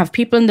don't have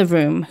people in the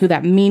room who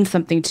that means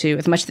something to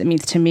as much as it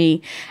means to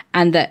me,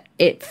 and that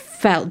it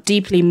felt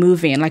deeply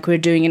moving and like we were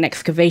doing an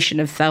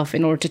excavation of self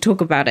in order to talk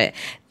about it.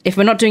 If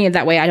we're not doing it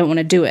that way, I don't want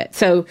to do it.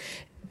 So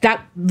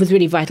that was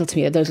really vital to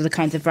me, that those are the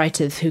kinds of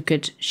writers who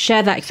could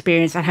share that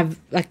experience and have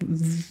like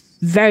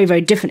very, very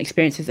different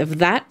experiences of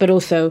that, but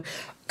also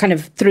kind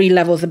of 3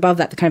 levels above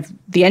that,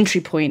 the entry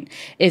point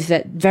is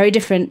that very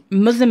different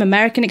Muslim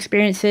American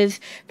experiences,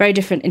 very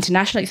different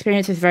international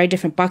experiences, very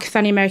different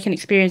Pakistani American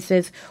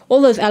experiences.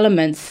 All those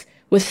elements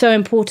were so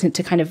important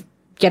to kind of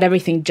get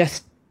everything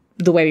just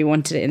the way we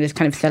wanted it in this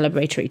kind of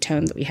celebratory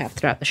tone that we have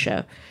throughout the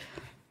show.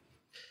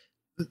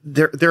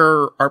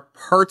 There are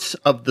parts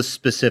of the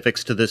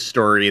specifics to this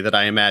story that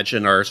I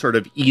imagine are sort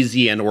of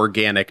easy and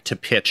organic to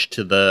pitch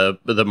to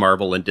the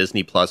Marvel and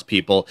Disney Plus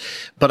people.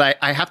 But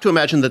I have to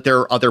imagine that there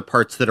are other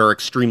parts that are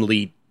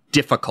extremely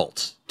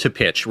difficult to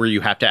pitch, where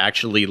you have to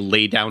actually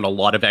lay down a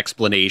lot of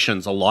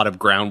explanations, a lot of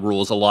ground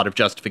rules, a lot of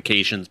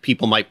justifications.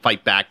 People might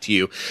fight back to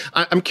you.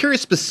 I'm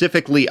curious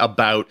specifically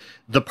about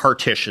the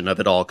partition of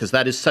it all, because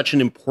that is such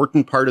an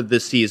important part of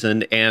this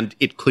season, and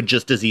it could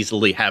just as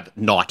easily have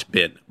not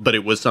been, but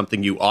it was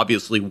something you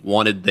obviously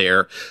wanted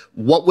there.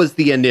 What was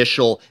the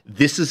initial,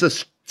 this is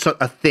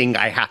a thing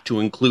I have to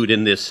include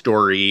in this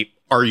story,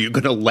 are you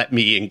going to let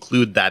me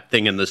include that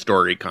thing in the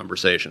story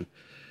conversation?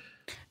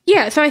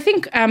 Yeah, so I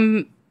think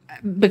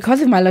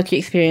because of my Loki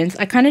experience,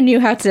 I kind of knew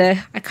how to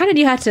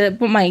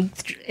put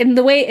in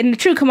the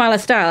true Kamala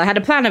style, I had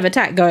a plan of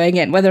attack going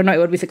in, whether or not it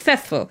would be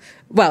successful.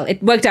 Well,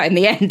 it worked out in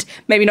the end,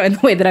 maybe not in the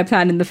way that I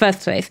planned in the first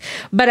place.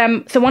 But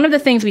so one of the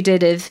things we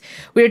did is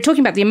we were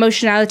talking about the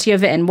emotionality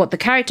of it and what the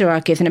character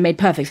arc is, and it made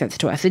perfect sense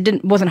to us.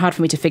 It wasn't hard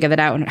for me to figure that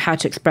out and how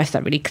to express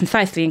that really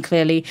concisely and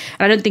clearly.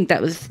 And I don't think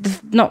that was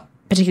not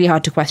particularly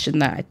hard to question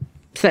that.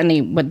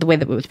 Certainly the way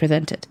that it was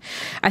presented.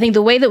 I think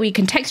the way that we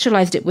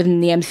contextualized it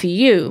within the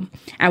MCU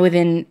and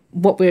within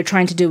what we were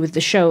trying to do with the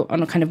show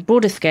on a kind of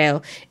broader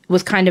scale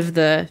was kind of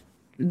the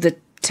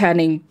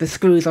turning the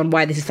screws on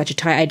why this is such a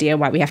tight idea and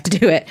why we have to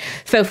do it.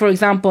 So, for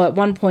example, at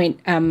one point,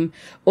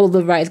 all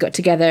the writers got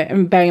together,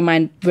 and bearing in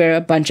mind we're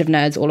a bunch of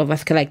nerds, all of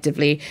us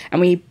collectively,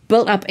 and we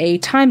built up a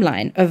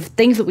timeline of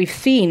things that we've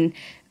seen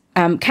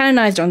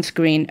canonized on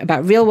screen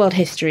about real-world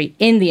history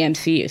in the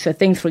MCU. So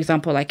things, for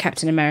example, like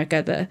Captain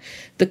America,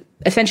 the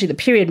essentially the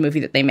period movie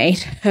that they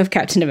made of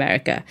Captain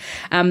America.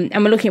 And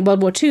we're looking at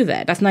World War II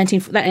there. World War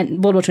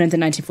II ends in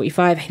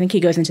 1945. I think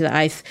he goes into the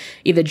ice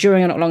either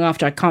during or not long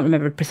after. I can't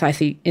remember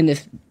precisely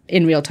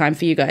in real time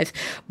for you guys.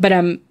 But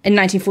in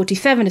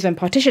 1947 is when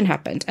partition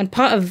happened. And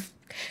part of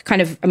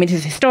this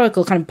is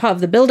historical, kind of part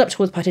of the build-up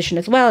towards partition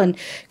as well, and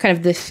kind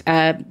of this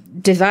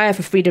desire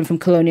for freedom from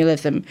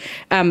colonialism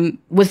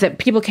was that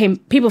people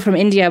from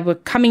India were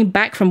coming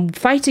back from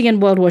fighting in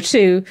World War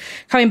II,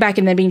 coming back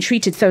and then being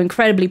treated so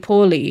incredibly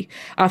poorly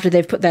after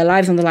they've put their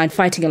lives on the line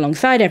fighting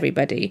alongside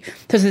everybody.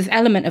 So there's this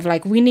element of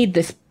like, we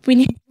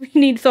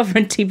need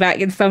sovereignty back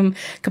in some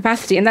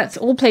capacity, and that's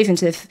all plays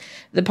into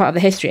the part of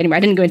the history. Anyway, I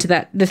didn't go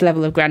into this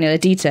level of granular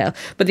detail,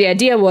 but the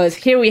idea was,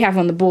 here we have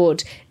on the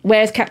board,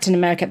 where's Captain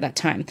America at that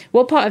time?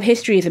 What part of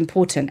history is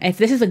important? If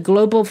this is a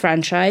global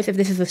franchise, if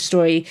this is a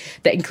story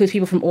that includes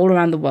people from all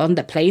around the world and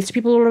that plays to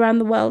people all around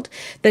the world,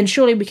 then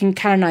surely we can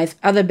canonize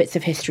other bits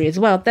of history as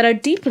well that are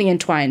deeply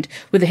entwined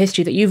with the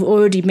history that you've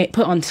already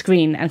put on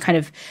screen and kind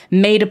of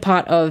made a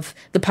part of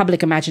the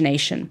public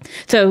imagination.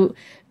 So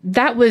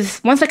that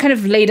was, once I kind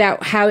of laid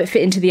out how it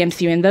fit into the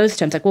MCU in those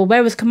terms, like, well,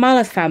 where was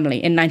Kamala's family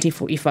in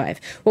 1945?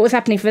 What was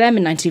happening for them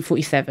in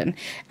 1947?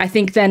 I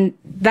think then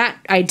that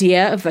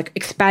idea of like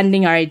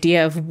expanding our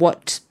idea of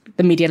what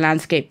the media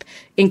landscape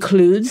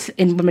includes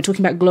when we're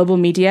talking about global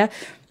media,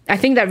 I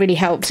think that really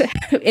helped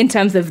in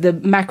terms of the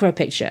macro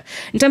picture.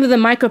 In terms of the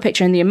micro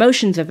picture and the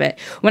emotions of it,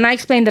 when I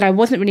explained that I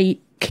wasn't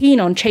really keen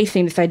on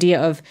chasing this idea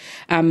of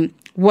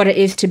what it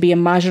is to be a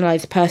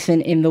marginalized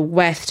person in the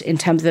West in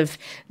terms of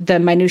the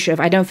minutiae of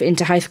I don't fit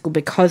into high school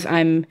because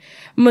I'm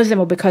Muslim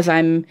or because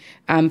I'm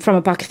from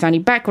a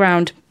Pakistani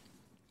background.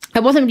 I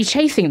wasn't really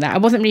chasing that. I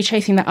wasn't really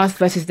chasing that us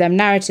versus them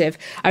narrative.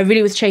 I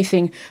really was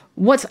chasing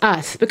what's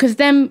us, because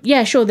them,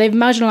 yeah, sure, they've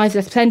marginalized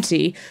us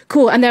plenty.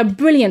 Cool. And there are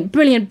brilliant,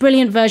 brilliant,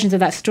 brilliant versions of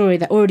that story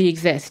that already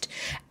exist.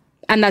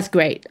 And that's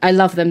great. I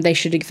love them. They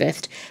should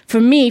exist. For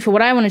me, for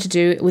what I wanted to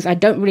do was I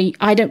don't really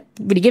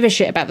give a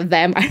shit about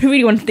them. I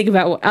really want to think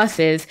about what us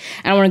is.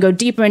 And I want to go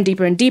deeper and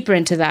deeper and deeper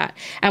into that.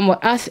 And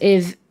what us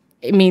is,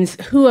 it means,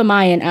 who am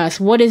I in us?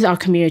 What is our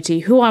community?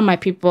 Who are my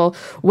people?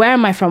 Where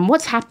am I from?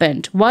 What's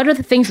happened? What are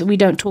the things that we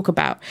don't talk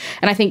about?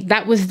 And I think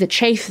that was the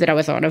chase that I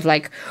was on of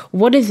like,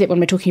 what is it when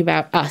we're talking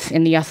about us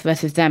in the us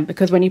versus them?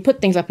 Because when you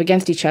put things up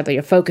against each other,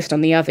 you're focused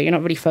on the other. You're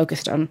not really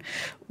focused on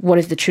what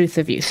is the truth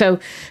of you. So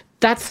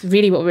that's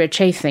really what we were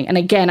chasing. And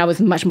again, I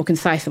was much more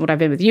concise than what I've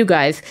been with you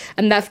guys.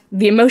 And that's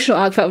the emotional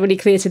arc felt really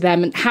clear to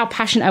them. And how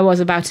passionate I was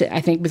about it,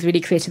 I think, was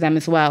really clear to them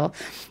as well.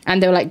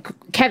 And they were like,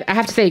 I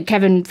have to say,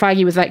 Kevin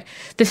Feige was like,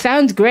 this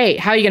sounds great.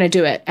 How are you going to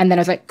do it? And then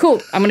I was like,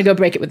 cool, I'm going to go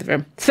break it with the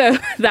room. So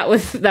that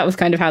was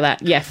kind of how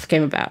that yes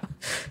came about.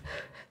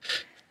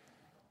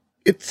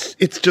 It's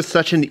just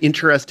such an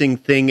interesting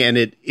thing. And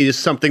it is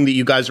something that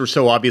you guys were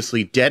so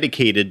obviously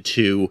dedicated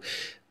to.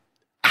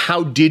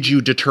 How did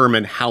you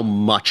determine how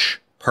much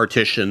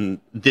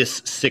partition this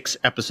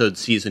 6-episode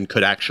season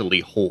could actually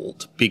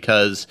hold?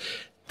 Because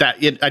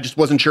I just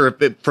wasn't sure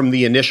if from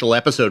the initial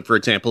episode, for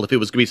example, if it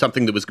was going to be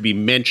something that was going to be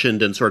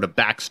mentioned and sort of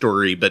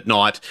backstory, but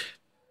not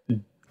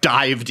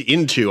dived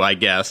into, I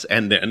guess.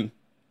 And then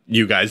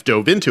you guys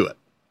dove into it.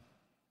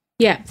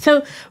 Yeah.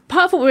 So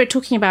part of what we were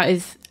talking about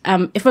is,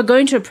 if we're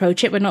going to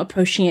approach it, we're not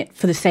approaching it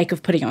for the sake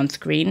of putting it on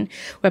screen.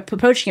 We're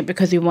approaching it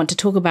because we want to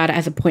talk about it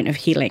as a point of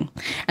healing.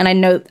 And I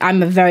know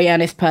I'm a very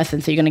earnest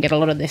person, so you're going to get a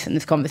lot of this in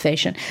this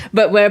conversation.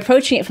 But we're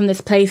approaching it from this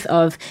place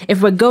of,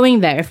 if we're going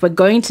there, if we're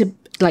going to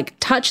like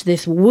touch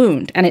this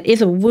wound, and it is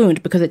a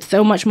wound because it's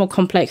so much more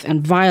complex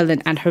and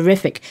violent and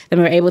horrific than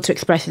we're able to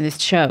express in this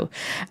show.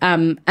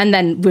 And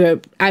then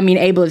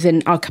able as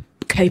in our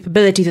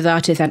capabilities as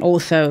artists and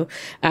also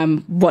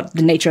what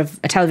the nature of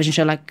a television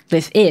show like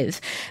this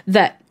is,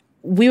 that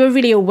we were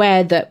really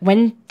aware that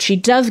when she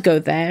does go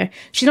there,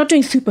 she's not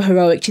doing super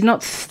heroic. She's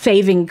not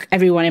saving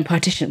everyone in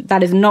Partition.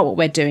 That is not what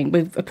we're doing.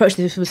 We've approached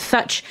this with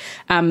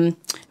we're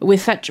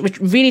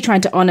really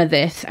trying to honor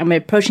this, and we're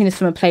approaching this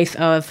from a place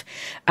of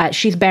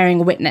she's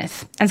bearing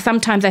witness. And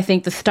sometimes I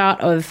think the start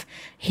of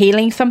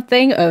healing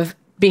something, of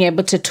being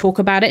able to talk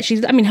about it.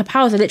 Her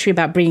powers are literally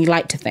about bringing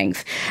light to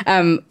things,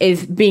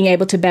 is being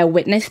able to bear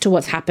witness to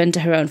what's happened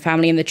to her own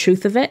family and the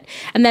truth of it.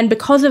 And then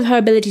because of her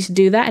ability to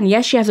do that, and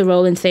yes, she has a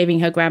role in saving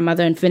her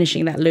grandmother and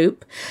finishing that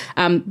loop,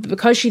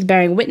 because she's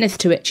bearing witness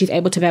to it, she's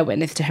able to bear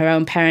witness to her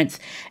own parents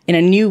in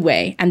a new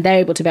way, and they're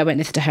able to bear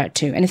witness to her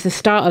too. And it's the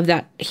start of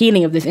that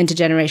healing of this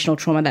intergenerational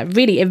trauma that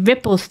really, it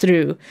ripples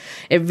through.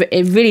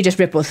 It really just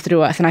ripples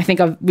through us. And I think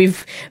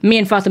me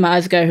and Fatima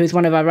Asghar, who's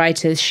one of our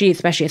writers, she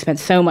especially has spent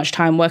so much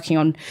time working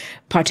on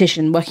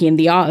Partition, working in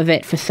the art of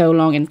it for so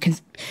long,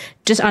 and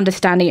just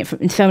understanding it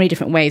in so many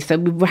different ways. So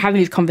we were having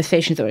these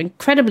conversations that were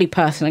incredibly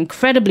personal,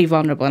 incredibly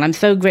vulnerable, and I'm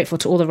so grateful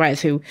to all the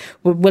writers who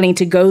were willing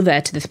to go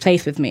there to this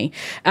place with me.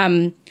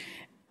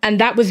 And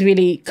that was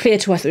really clear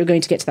to us that we were going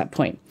to get to that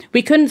point.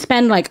 We couldn't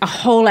spend like a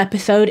whole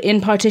episode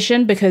in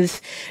Partition,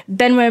 because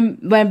then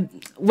this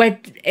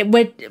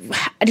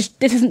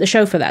isn't the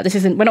show for that.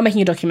 We're not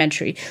making a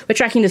documentary. We're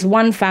tracking this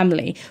one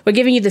family. We're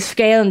giving you the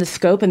scale and the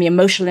scope and the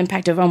emotional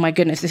impact of, oh my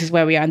goodness, this is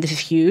where we are and this is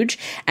huge.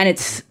 And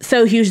it's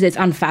so huge that it's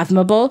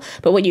unfathomable.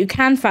 But what you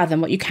can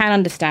fathom, what you can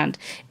understand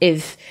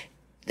is,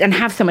 and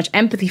have so much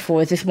empathy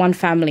for, is this one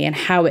family and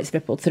how it's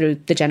rippled through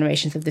the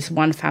generations of this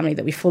one family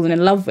that we've fallen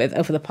in love with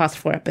over the past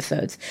 4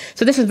 episodes.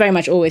 So this is very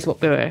much always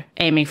what we were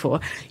aiming for.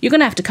 You're going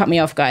to have to cut me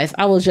off, guys.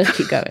 I will just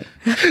keep going.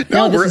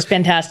 No, this is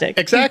fantastic.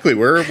 Exactly.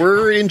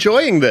 We're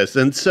enjoying this.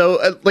 And so,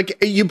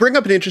 you bring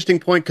up an interesting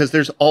point, because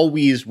there's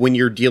always, when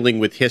you're dealing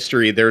with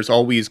history, there's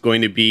always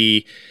going to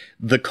be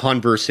the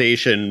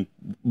conversation,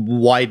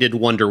 why did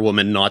Wonder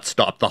Woman not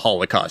stop the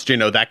Holocaust?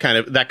 That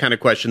kind of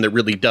question that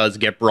really does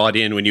get brought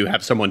in when you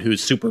have someone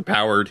who's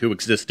superpowered, who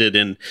existed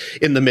in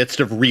the midst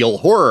of real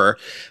horror.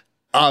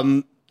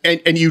 And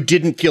you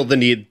didn't feel the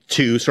need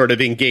to sort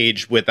of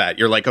engage with that.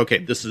 You're like, okay,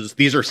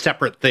 these are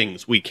separate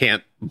things. We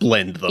can't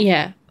blend them.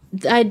 Yeah.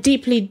 I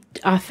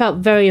felt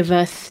very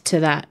averse to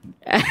that.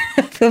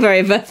 I feel very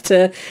averse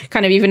to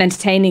kind of even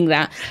entertaining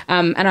that.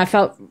 And I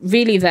felt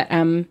really that,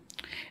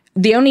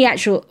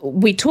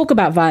 we talk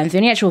about violence. The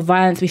only actual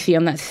violence we see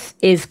on that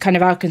is kind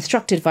of our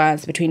constructed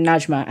violence between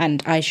Najma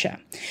and Aisha.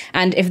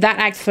 And if that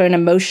acts for an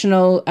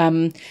emotional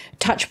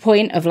touch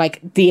point of like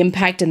the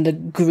impact and the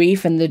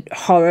grief and the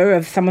horror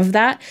of some of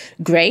that,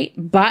 great.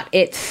 But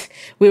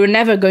we were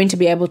never going to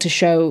be able to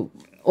show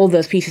all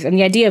those pieces. And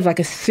the idea of like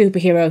a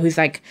superhero who's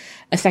like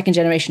a second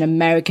generation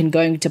American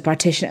going to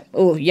Partition.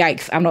 Oh,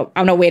 yikes.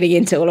 I'm not wading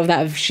into all of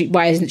that of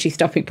why isn't she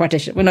stopping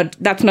Partition?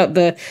 That's not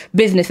the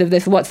business of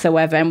this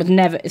whatsoever, and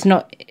it's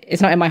not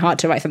in my heart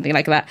to write something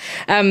like that.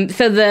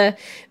 So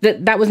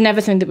that was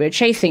never something that we were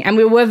chasing. And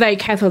we were very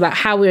careful about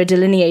how we were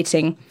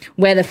delineating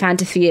where the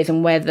fantasy is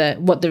and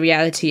what the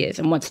reality is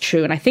and what's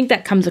true. And I think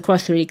that comes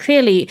across really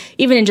clearly,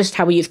 even in just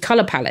how we use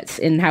color palettes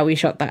in how we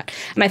shot that.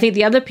 And I think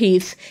the other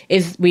piece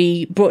is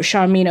we brought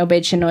Sharmeen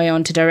Obaid Chinoy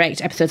on to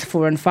direct episodes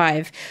 4 and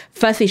 5.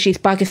 Firstly, she's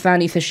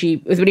Pakistani, so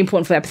it was really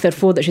important for episode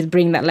 4 that she's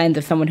bringing that lens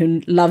of someone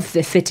who loves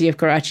this city of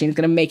Karachi and is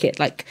going to make it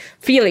like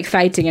feel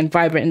exciting and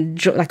vibrant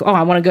and like, oh,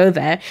 I want to go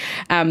there,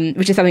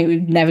 which is something we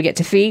never get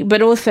to see.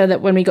 But also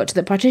that when we got to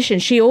the Partition,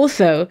 she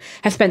also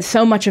has spent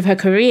so much of her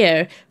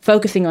career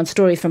focusing on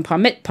stories from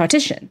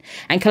Partition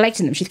and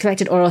collecting them. She's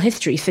collected oral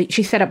history. So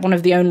she set up one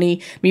of the only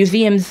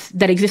museums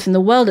that exists in the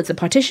world. It's a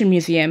Partition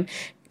museum,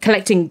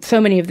 collecting so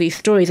many of these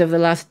stories over the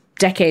last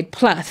decade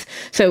plus.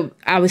 So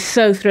I was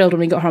so thrilled when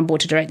we got her on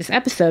board to direct this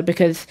episode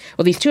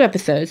these 2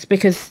 episodes,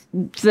 because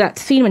that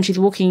scene when she's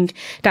walking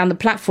down the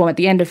platform at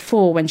the end of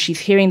 4, when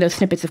she's hearing those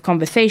snippets of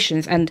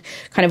conversations and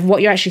kind of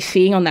what you're actually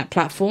seeing on that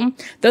platform,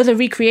 those are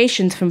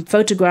recreations from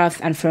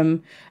photographs and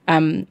from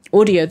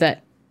audio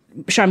that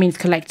Sharmeen's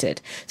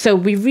collected. So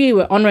we really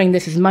were honoring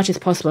this as much as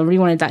possible and really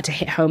wanted that to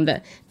hit home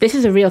that this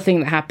is a real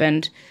thing that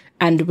happened,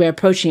 and we're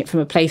approaching it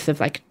from a place of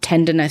like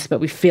tenderness, but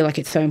we feel like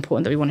it's so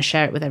important that we want to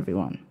share it with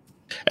everyone.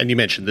 And you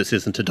mentioned this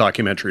isn't a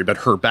documentary, but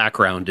her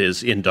background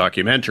is in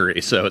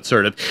documentary. So it's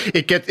sort of,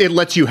 it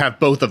lets you have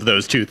both of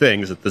those two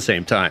things at the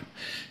same time.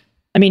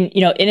 I mean,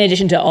 in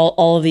addition to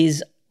all of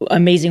these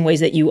amazing ways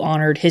that you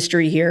honored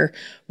history here,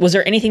 was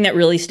there anything that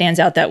really stands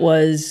out that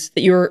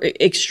you were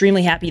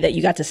extremely happy that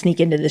you got to sneak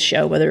into this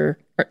show, whether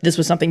this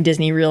was something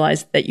Disney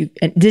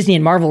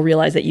and Marvel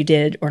realized that you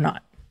did or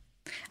not?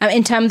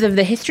 In terms of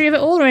the history of it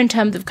all, or in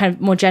terms of kind of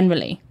more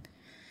generally?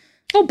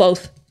 Oh,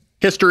 both.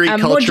 History,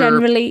 culture. More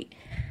generally.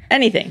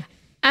 Anything.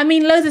 I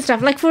mean, loads of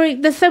stuff. Like,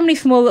 there's so many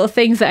small little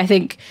things that I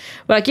think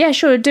we're like, yeah,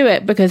 sure, do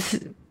it,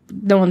 because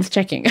no one's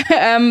checking.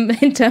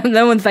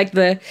 No one's going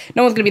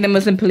to be the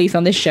Muslim police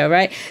on this show,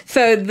 right?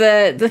 So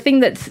the thing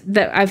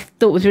that I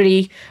thought was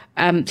really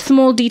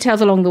small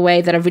details along the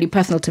way that are really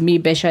personal to me,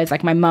 Bisha. It's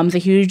like my mum's a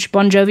huge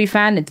Bon Jovi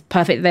fan. It's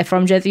perfect they're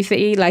from Jersey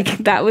City. Like,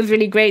 that was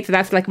really great. So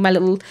that's like my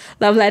little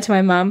love letter to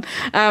my mum.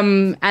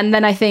 And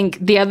then I think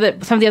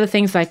some of the other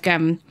things, like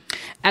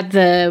at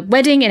the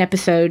wedding in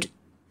episode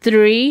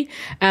 3,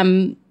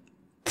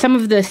 some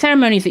of the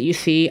ceremonies that you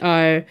see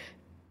are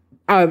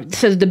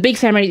so the big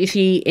ceremony you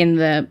see in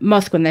the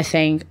mosque when they're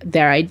saying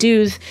their I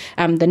do's,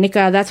 the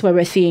nikah, that's where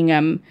we're seeing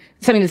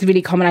something that's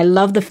really common. I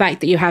love the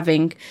fact that you're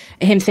having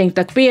him saying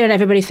takbir and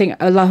everybody saying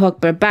Allahu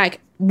Akbar back.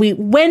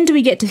 When do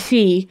we get to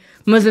see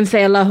Muslims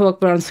say Allahu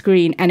Akbar on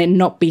screen and it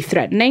not be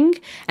threatening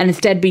and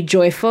instead be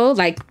joyful?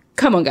 Like,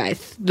 come on,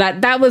 guys.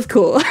 That was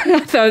cool.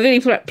 So I was really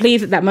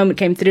pleased that moment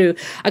came through.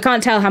 I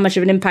can't tell how much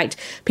of an impact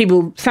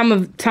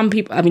some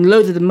people, I mean,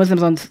 loads of the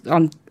Muslims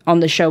on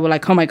the show were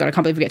like, oh my God, I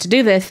can't believe we get to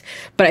do this.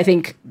 But I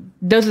think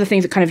those are the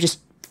things that kind of just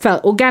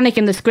felt organic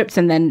in the scripts,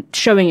 and then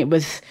showing it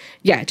was,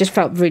 it just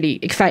felt really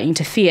exciting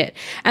to see it.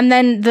 And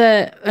then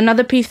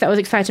another piece that I was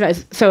excited about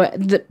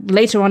is,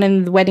 later on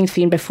in the wedding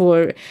scene,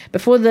 before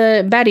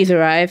the baddies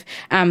arrive,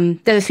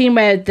 there's a scene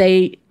where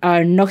they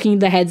are knocking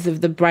the heads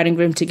of the bride and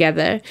groom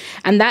together.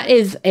 And that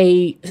is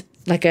we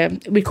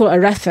call it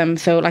a rasam,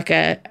 so like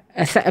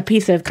a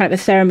piece of kind of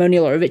a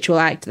ceremonial or a ritual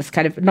act that's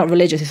kind of not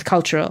religious, it's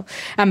cultural.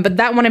 But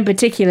that one in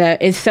particular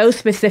is so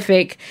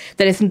specific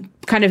that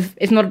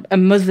it's not a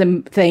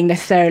Muslim thing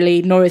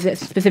necessarily, nor is it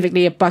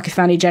specifically a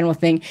Pakistani general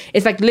thing.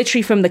 It's like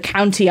literally from the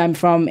county I'm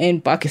from in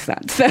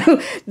Pakistan. So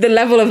the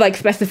level of like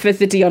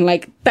specificity on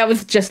like, that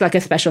was just like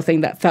a special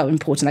thing that felt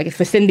important. Like, if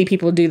for Sindhi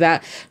people do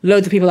that,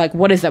 loads of people are like,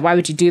 what is that? Why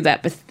would you do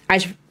that? But I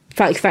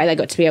felt excited I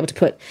got to be able to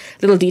put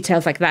little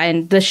details like that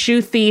in. The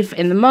shoe thief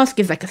in the mosque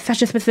is like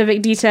such a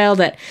specific detail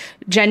that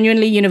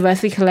genuinely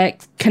universally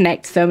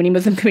connects so many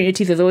Muslim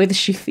communities. There's always a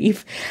shoe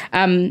thief.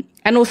 And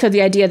also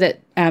the idea that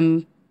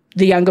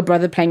the younger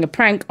brother playing a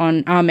prank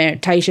on Amir,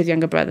 Taisha's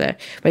younger brother,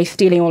 where he's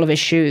stealing all of his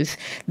shoes.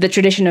 The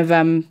tradition of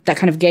that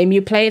kind of game you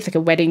play, it's like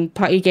a wedding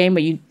party game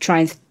where you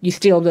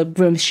steal the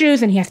groom's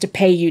shoes and he has to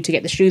pay you to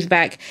get the shoes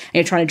back, and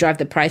you're trying to drive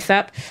the price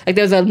up. Like,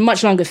 there was a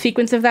much longer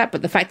sequence of that,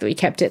 but the fact that we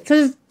kept it, so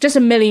there's just a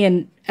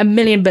million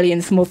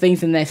billion small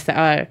things in this that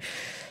are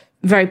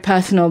very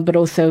personal, but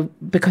also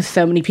because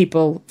so many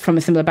people from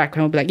a similar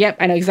background will be like, yep,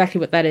 I know exactly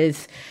what that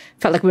is.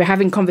 Felt like we were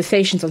having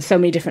conversations on so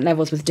many different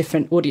levels with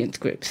different audience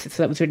groups.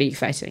 So that was really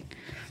exciting.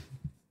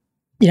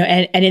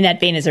 And in that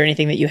vein, is there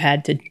anything that you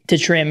had to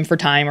trim for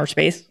time or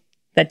space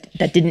that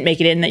didn't make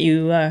it in, that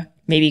you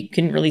maybe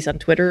couldn't release on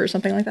Twitter or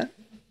something like that?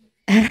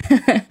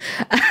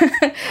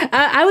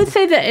 I would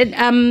say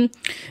that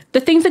the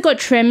things that got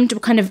trimmed were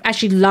kind of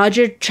actually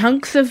larger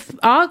chunks of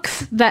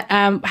arcs that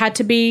had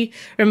to be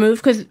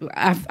removed, because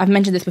I've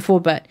mentioned this before,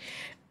 but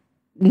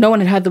no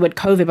one had heard the word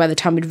COVID by the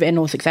time we'd written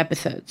all 6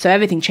 episodes. So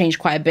everything changed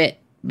quite a bit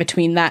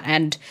between that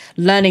and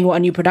learning what a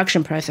new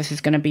production process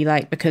is going to be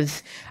like,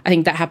 because I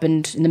think that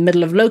happened in the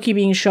middle of Loki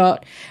being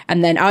shot,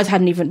 and then we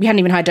hadn't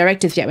even hired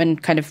directors yet when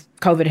kind of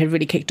COVID had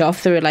really kicked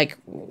off. So we were like,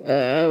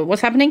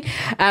 what's happening?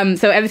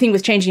 So everything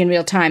was changing in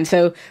real time.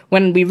 So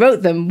when we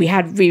wrote them, we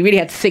really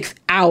had 6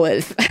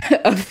 hours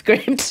of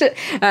script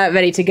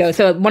ready to go.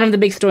 So one of the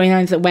big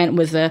storylines that went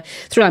was a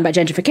storyline about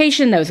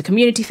gentrification. There was a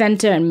community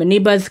center, and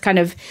Muniba's kind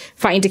of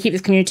fighting to keep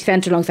this community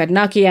center alongside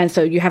Nakia. And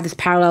so you have this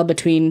parallel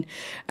between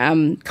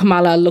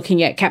Kamala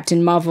looking at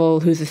Captain Marvel,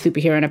 who's a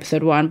superhero in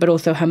episode 1, but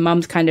also her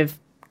mum's kind of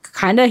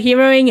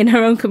heroing in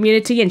her own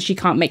community, and she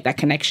can't make that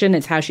connection.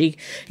 It's how she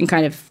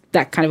can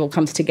that all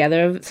comes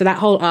together. So that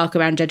whole arc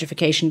around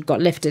gentrification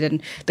got lifted,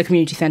 and the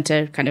community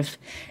center kind of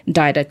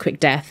died a quick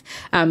death.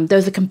 There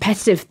was a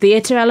competitive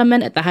theater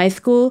element at the high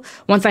school.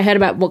 Once I heard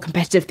about what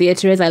competitive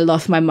theater is, I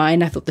lost my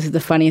mind. I thought, this is the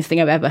funniest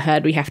thing I've ever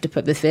heard. We have to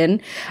put this in.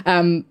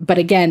 But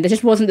again, there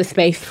just wasn't the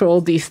space for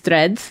all these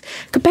threads.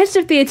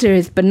 Competitive theater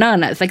is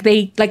bananas. Like,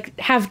 they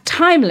have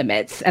time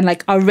limits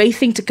and are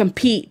racing to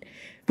compete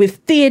with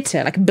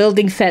theatre, like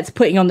building sets,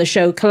 putting on the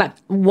show,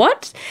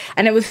 what?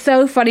 And it was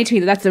so funny to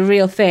me that that's a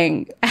real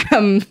thing.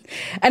 And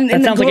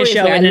that sounds like a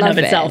show in and of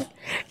itself.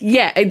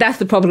 Yeah, that's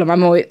the problem.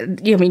 I'm always,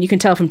 you can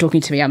tell from talking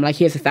to me, I'm like,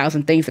 here's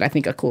 1,000 things that I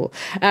think are cool.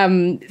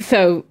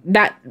 So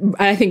that,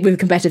 I think with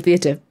competitive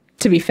theatre,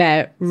 to be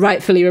fair,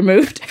 rightfully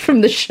removed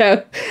from the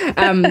show.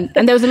 And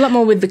there was a lot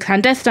more with the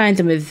clandestines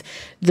and with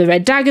the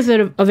red daggers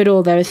of it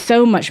all. There is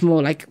so much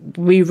more.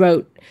 We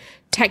wrote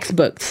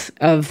textbooks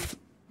of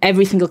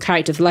every single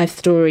character's life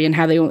story and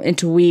how they all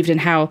interweaved,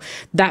 and how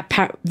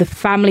the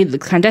family the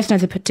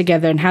clandestines are put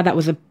together, and how that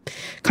was a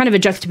kind of a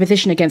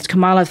juxtaposition against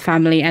Kamala's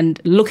family,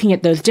 and looking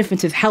at those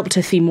differences helped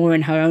her see more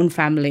in her own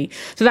family.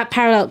 So that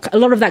parallel, a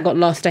lot of that got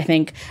lost, I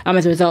think,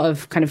 as a result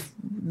of kind of,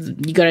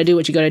 you got to do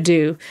what you got to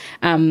do.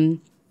 And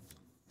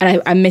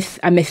I miss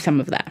some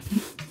of that.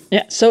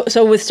 Yeah.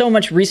 So with so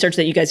much research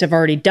that you guys have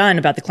already done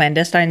about the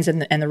clandestines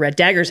and the red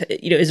daggers,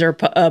 is there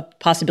a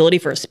possibility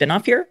for a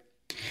spinoff here?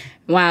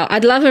 Wow,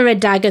 I'd love a Red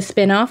Dagger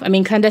spin-off. I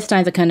mean,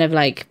 clandestines are kind of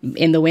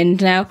in the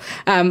wind now.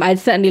 I'd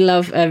certainly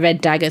love a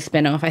Red Dagger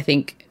spin-off. I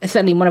think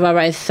certainly one of our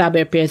writers,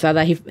 Sabir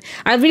Pirzada,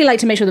 I'd really like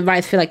to make sure the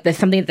writers feel like there's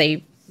something that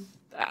they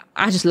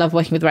I just love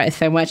working with writers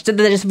so much that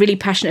they're just really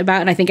passionate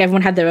about. And I think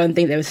everyone had their own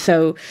thing that was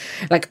so,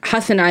 like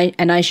Hassan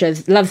and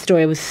Aisha's love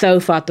story was so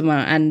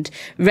Fatima, and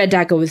Red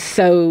Dagger was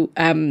so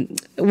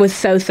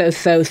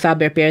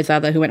Sabir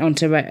Pirzada, who went on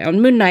to write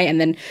on Moon Knight,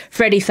 and then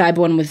Freddie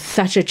Cyborn was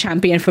such a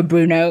champion for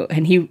Bruno.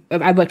 And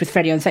I worked with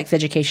Freddie on Sex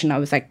Education. I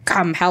was like,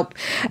 come help,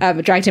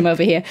 dragged him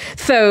over here.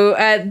 So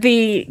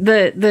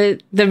the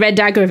Red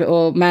Dagger of it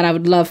all, man, I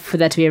would love for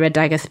there to be a Red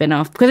Dagger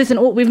spin-off, because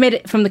we've made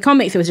it from the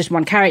comics. It was just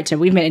one character.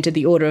 We've made it into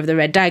the Order of the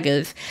Red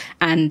Daggers,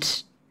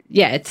 and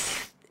yeah,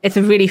 it's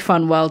a really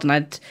fun world, and I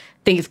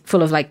think it's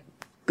full of like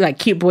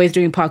cute boys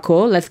doing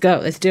parkour. Let's go,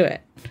 let's do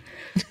it.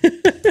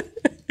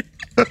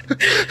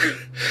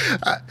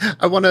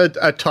 I want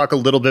to talk a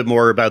little bit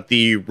more about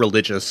the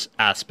religious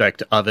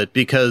aspect of it,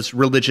 because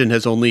religion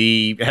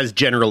has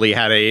generally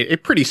had a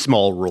pretty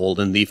small role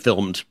in the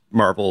filmed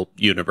Marvel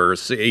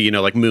universe. You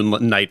know, like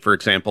Moon Knight, for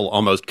example,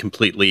 almost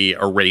completely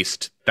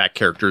erased that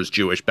character's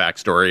Jewish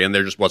backstory, and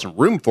there just wasn't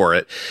room for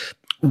it.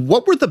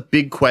 What were the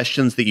big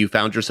questions that you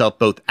found yourself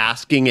both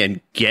asking and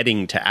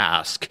getting to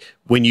ask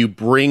when you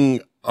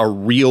bring a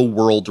real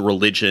world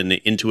religion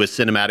into a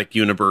cinematic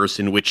universe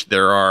in which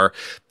there are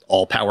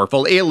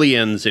all-powerful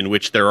aliens, in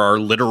which there are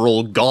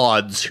literal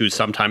gods who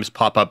sometimes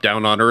pop up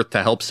down on Earth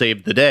to help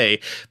save the day?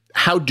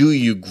 How do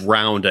you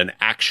ground an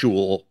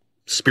actual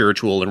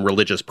spiritual and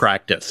religious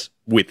practice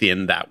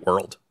within that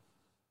world?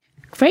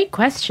 Great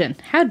question.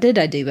 How did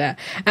I do that?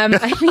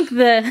 I think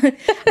the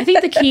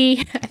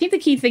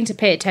key thing to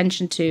pay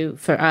attention to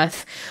for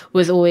us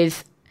was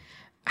always,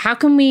 how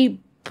can we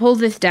pull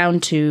this down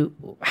to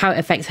how it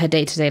affects her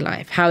day-to-day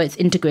life, how it's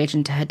integrated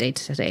into her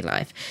day-to-day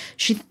life.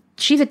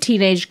 She's a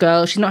teenage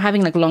girl. She's not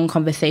having like long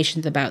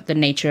conversations about the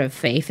nature of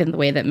faith in the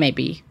way that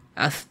maybe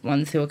us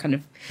ones who are kind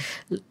of,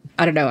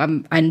 I don't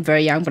know, I'm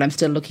very young, but I'm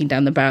still looking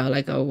down the barrel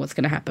like, oh, what's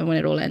going to happen when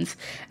it all ends?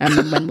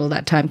 When will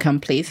that time come,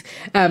 please?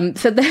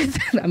 So there's,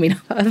 I mean,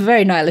 a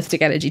very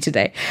nihilistic energy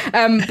today.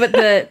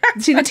 But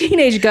she's a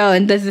teenage girl,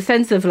 and there's a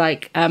sense of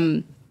like,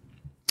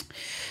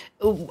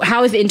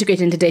 how is it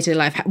integrated into day-to-day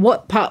life?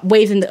 What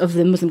ways of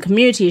the Muslim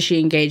community is she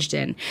engaged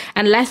in?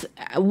 And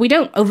we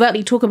don't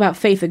overtly talk about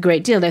faith a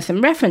great deal. There's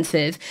some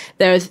references.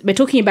 We're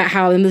talking about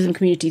how the Muslim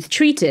community is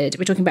treated.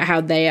 We're talking about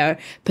how they are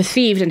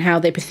perceived and how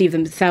they perceive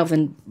themselves.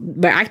 And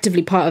we're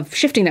actively part of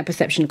shifting that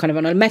perception kind of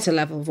on a meta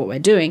level of what we're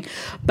doing.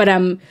 But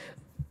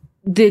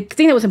the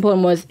thing that was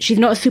important was she's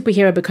not a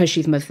superhero because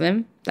she's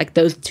Muslim. Like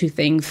those two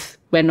things,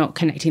 we're not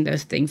connecting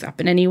those things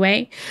up in any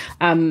way.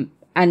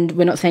 And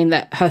we're not saying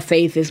that her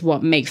faith is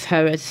what makes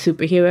her a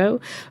superhero.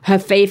 Her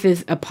faith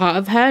is a part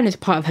of her, and it's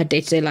part of her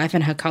day-to-day life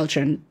and her culture,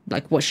 and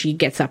like what she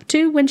gets up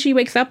to when she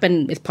wakes up,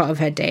 and is part of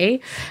her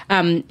day.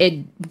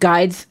 It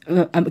guides,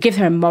 gives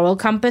her a moral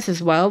compass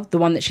as well, the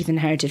one that she's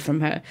inherited from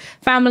her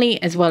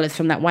family as well as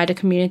from that wider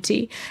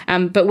community.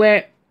 But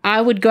where I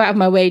would go out of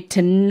my way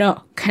to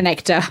not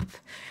connect up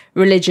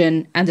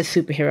religion and the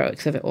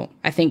superheroics of it all,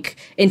 I think,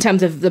 in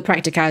terms of the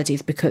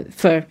practicalities, because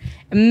for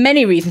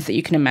many reasons that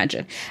you can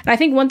imagine. And I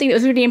think one thing that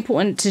was really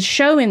important to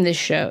show in this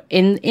show,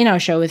 in our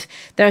show, is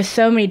there are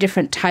so many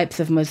different types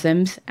of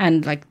Muslims,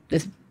 and like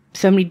there's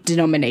so many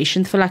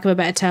denominations, for lack of a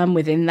better term,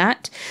 within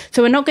that.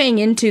 So we're not getting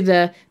into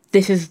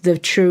this is the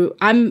true,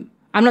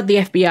 I'm not the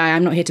FBI,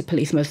 I'm not here to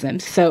police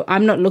Muslims. So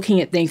I'm not looking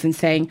at things and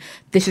saying,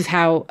 this is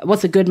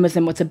what's a good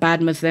Muslim, what's a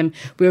bad Muslim.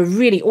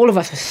 All of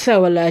us are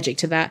so allergic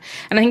to that.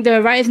 And I think there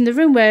are writers in the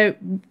room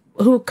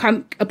who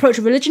approach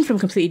religion from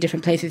completely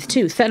different places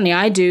too. Certainly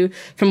I do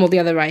from all the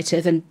other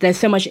writers, and there's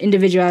so much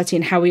individuality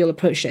in how we all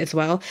approach it as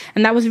well.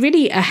 And that was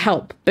really a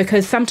help,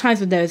 because sometimes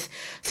when there's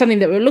something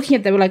that we're looking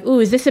at, they were like, ooh,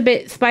 is this a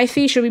bit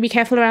spicy? Should we be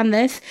careful around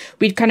this?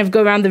 We'd kind of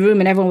go around the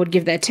room and everyone would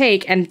give their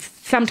take, and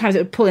sometimes it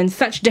would pull in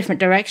such different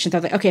directions. I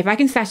was like, okay, if I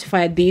can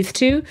satisfy these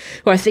two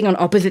who are sitting on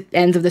opposite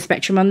ends of the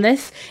spectrum on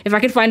this, if I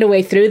can find a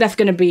way through, that's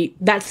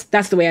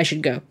the way I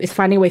should go. It's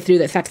finding a way through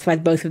that satisfies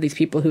both of these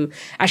people who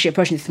actually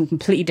approaching this from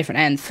completely different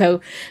ends.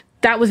 So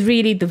that was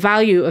really the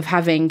value of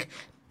having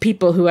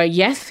people who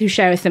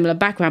share a similar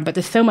background, but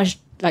there's so much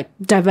like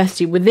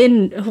diversity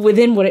within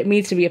what it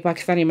means to be a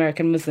Pakistani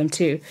American Muslim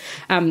too.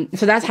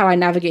 So that's how I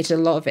navigated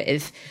a lot of it,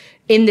 is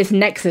in this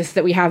nexus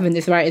that we have in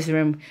this writer's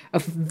room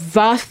of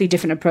vastly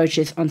different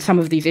approaches on some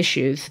of these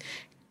issues.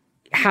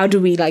 How do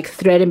we like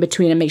thread in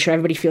between and make sure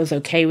everybody feels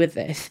okay with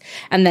this?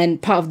 And then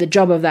part of the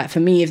job of that for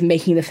me is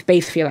making the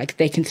space feel like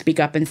they can speak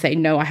up and say,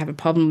 no, I have a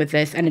problem with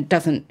this. And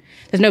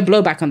there's no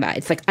blowback on that.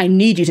 It's like, I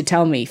need you to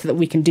tell me so that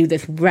we can do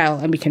this well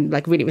and we can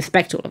like really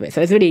respect all of it.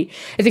 So it's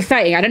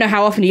exciting. I don't know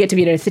how often you get to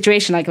be in a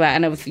situation like that.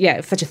 And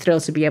it's such a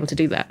thrill to be able to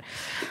do that.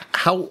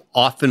 How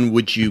often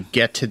would you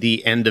get to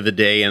the end of a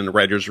day in the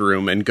writer's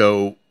room and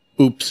go,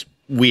 oops,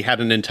 we had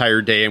an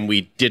entire day and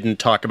we didn't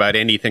talk about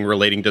anything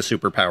relating to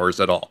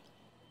superpowers at all?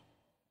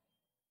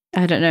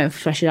 I don't know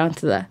if I should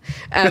answer that.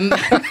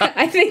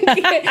 I think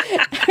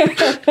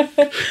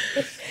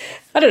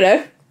I don't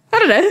know.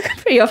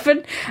 Pretty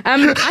often.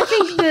 I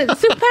think that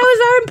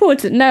superpowers are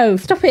important. No,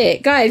 stop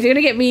it, guys! You're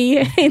gonna get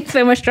me in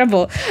so much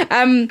trouble.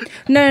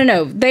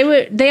 No.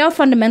 They are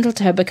fundamental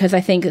to her, because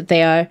I think that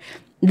they are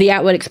the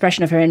outward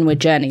expression of her inward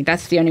journey.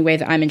 That's the only way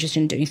that I'm interested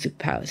in doing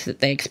superpowers, that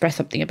they express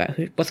something about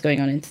what's going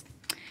on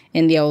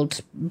in the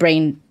old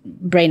brain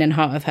and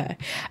heart of her.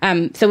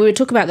 So we would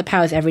talk about the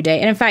powers every day.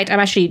 And in fact, I'm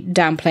actually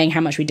downplaying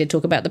how much we did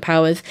talk about the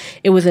powers.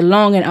 It was a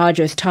long and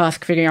arduous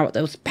task figuring out what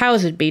those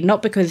powers would be,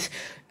 not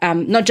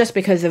just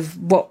because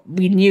of what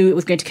we knew it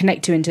was going to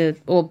connect to into,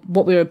 or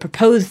what we were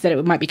proposed that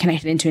it might be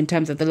connected into in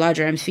terms of the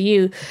larger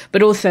MCU,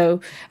 but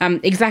also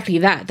exactly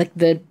that,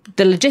 the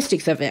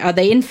logistics of it. Are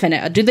they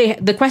infinite?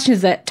 The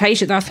questions that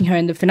Taisha's asking her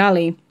in the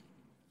finale,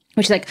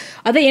 which is like,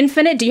 are they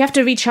infinite? Do you have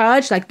to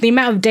recharge? Like the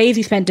amount of days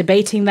you spent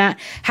debating that,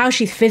 how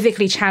she's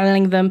physically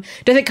channeling them.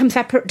 Does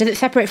it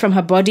separate from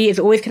her body? Is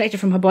it always connected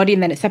from her body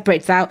and then it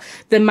separates out?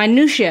 The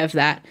minutiae of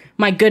that,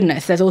 my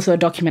goodness, there's also a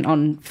document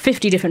on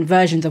 50 different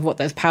versions of what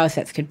those power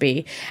sets could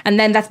be. And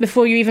then that's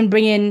before you even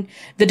bring in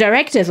the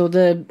directors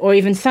or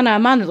even Sana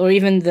Aman or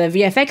even the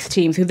VFX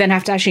teams who then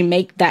have to actually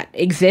make that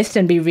exist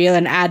and be real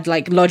and add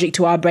like logic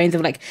to our brains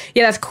of like,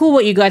 yeah, that's cool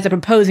what you guys are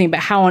proposing,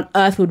 but how on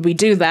earth would we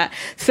do that?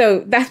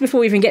 So that's before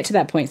we even get to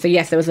that point. So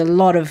yes, there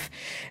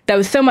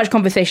was so much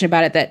conversation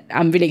about it that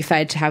I'm really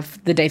excited to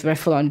have the days where we're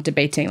full on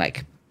debating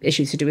like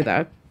issues to do with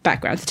our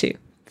backgrounds too.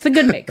 It's a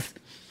good mix.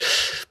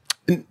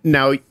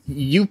 Now,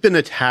 you've been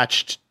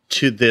attached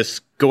to this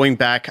going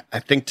back, I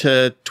think,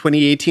 to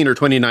 2018 or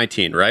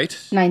 2019, right?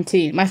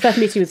 19. My first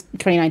meeting was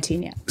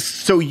 2019, yeah.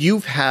 So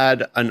you've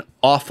had an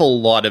awful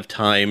lot of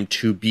time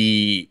to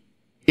be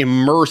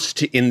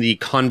immersed in the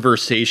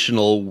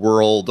conversational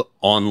world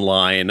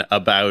online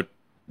about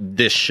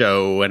this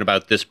show and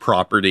about this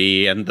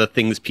property and the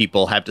things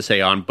people have to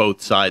say on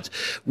both sides.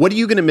 What are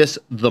you going to miss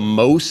the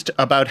most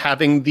about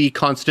having the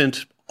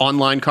constant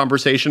online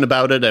conversation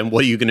about it, and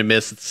what are you going to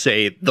miss,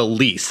 say, the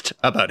least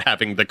about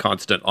having the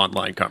constant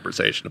online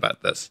conversation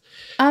about this?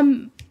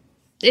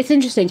 It's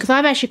interesting because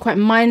I'm actually quite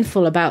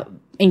mindful about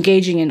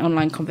engaging in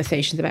online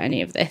conversations about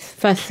any of this.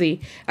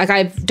 Firstly, like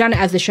I've done it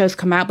as the shows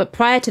come out, but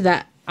prior to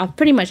that, I've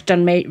pretty much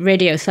done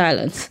radio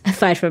silence,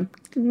 aside from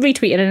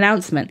retweet an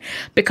announcement,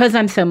 because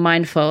I'm so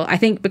mindful. I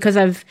think because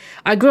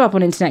I grew up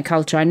on internet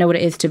culture, I know what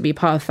it is to be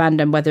part of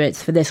fandom, whether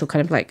it's for this or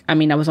kind of like, I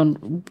mean, I was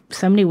on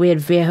so many weird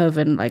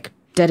Verhoeven like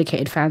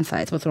dedicated fan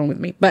sites. What's wrong with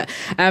me? But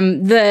so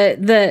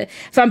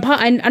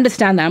I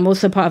understand that. I'm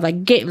also part of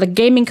like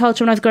gaming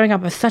culture. When I was growing up,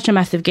 I was such a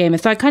massive gamer,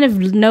 so I kind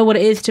of know what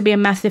it is to be a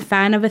massive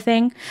fan of a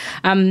thing.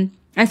 And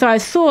so I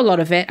saw a lot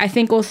of it. I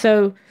think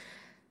also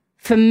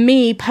for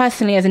me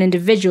personally as an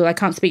individual, I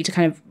can't speak to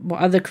kind of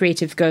what other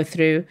creatives go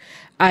through.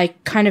 I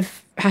kind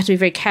of have to be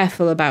very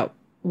careful about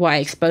what I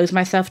expose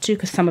myself to,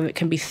 because some of it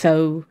can be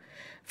so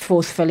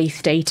forcefully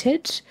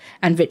stated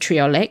and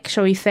vitriolic,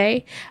 shall we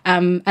say.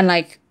 And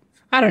like,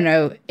 I don't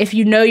know, if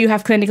you know you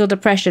have clinical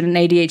depression and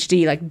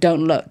ADHD, like,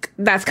 don't look.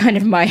 That's kind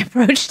of my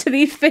approach to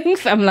these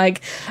things. I'm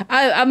like,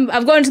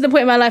 I've gotten to the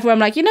point in my life where I'm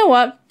like, you know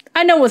what?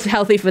 I know what's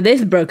healthy for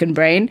this broken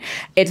brain.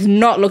 It's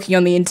not looking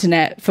on the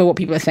internet for what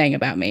people are saying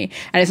about me.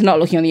 And it's not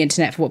looking on the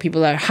internet for what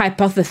people are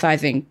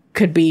hypothesizing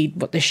could be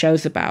what this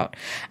show's about.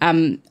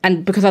 And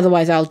because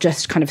otherwise I'll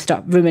just kind of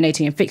start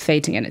ruminating and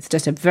fixating, and it's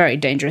just a very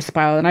dangerous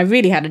spiral. And I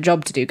really had a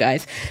job to do,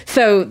 guys.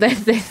 So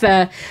there's this,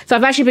 so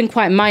I've actually been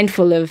quite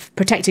mindful of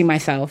protecting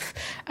myself.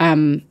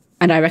 And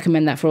I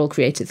recommend that for all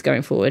creators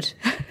going forward.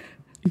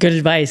 Good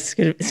advice.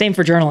 Same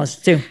for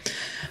journalists too.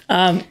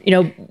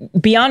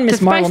 Beyond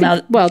Ms. Marvel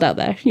now, world out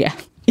there. Yeah.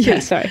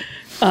 Please, sorry.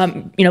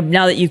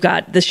 Now that you've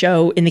got the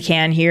show in the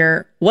can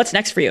here, what's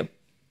next for you?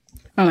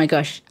 Oh my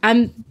gosh.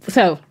 I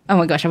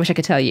wish I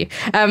could tell you.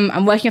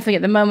 I'm working on something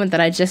at the moment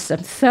that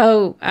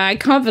I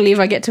can't believe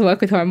I get to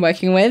work with who I'm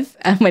working with.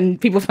 And when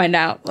people find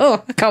out,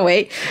 I can't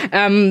wait. So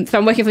I'm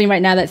working on something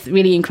right now that's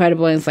really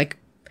incredible, and it's like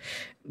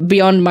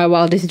beyond my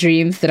wildest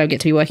dreams that I get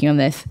to be working on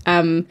this.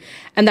 And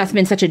that's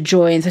been such a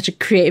joy and such a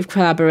creative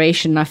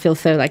collaboration. I feel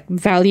so like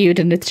valued,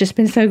 and it's just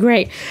been so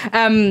great.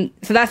 So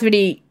that's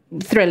really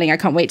thrilling. I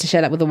can't wait to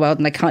share that with the world,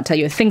 and I can't tell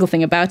you a single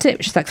thing about it,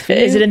 which sucks for you.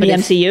 Is it in the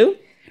MCU?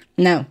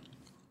 No.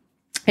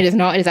 It is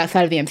not. It is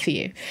outside of the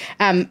MCU.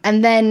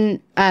 And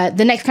then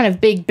the next kind of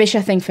big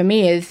Bisha thing for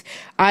me is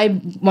I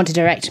want to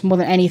direct more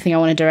than anything. I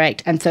want to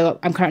direct. And so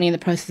I'm currently in the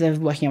process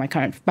of working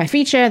on my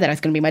feature. That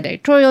is going to be my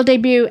directorial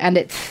debut. And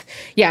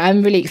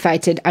I'm really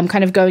excited. I'm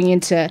kind of going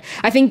into,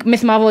 I think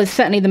Ms. Marvel is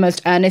certainly the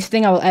most earnest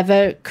thing I will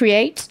ever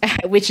create,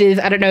 which is,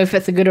 I don't know if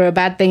that's a good or a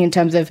bad thing in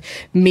terms of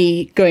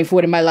me going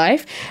forward in my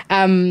life.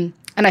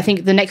 And I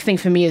think the next thing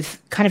for me is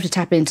kind of to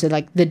tap into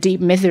like the deep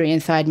misery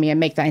inside me and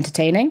make that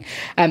entertaining.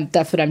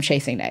 That's what I'm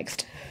chasing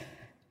next.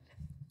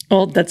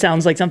 Well, that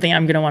sounds like something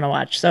I'm going to want to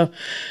watch. So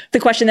the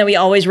question that we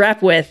always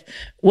wrap with,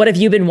 what have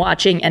you been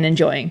watching and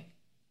enjoying?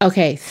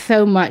 Okay,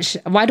 so much.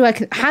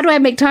 How do I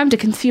make time to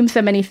consume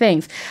so many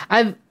things?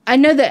 I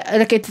know that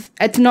like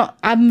it's not,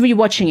 I'm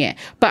rewatching it,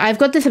 but I've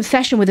got this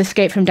obsession with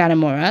Escape from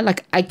Dannemora.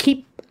 Like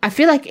I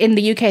feel like in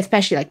the UK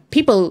especially, like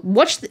people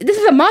watch, this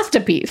is a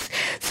masterpiece.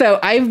 So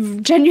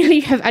I've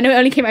genuinely I know it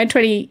only came out in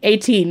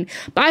 2018,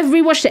 but I've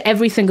rewatched it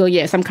every single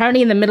year. So I'm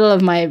currently in the middle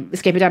of my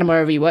Escape at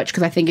Dannemora rewatch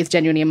because I think it's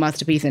genuinely a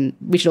masterpiece and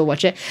we should all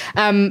watch it.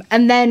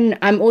 And then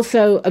I'm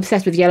also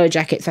obsessed with Yellow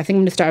Jacket, so I think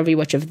I'm going to start a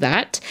rewatch of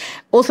that.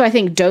 Also, I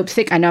think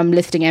Dopesick, I know I'm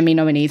listing Emmy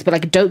nominees, but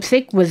like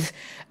Dopesick was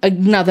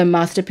another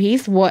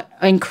masterpiece. What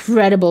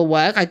incredible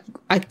work.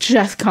 I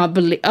just can't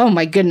believe, oh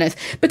my goodness,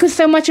 because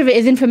so much of it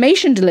is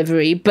information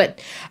delivery,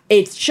 but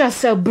it's just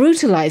so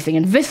brutalizing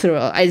and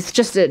visceral. It's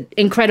just an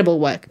incredible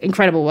work.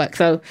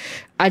 So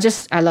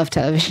I love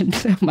television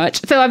so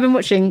much. So I've been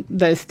watching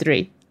those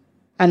three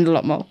and a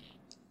lot more.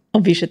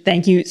 Visha,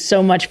 thank you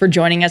so much for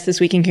joining us this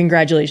week, and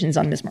congratulations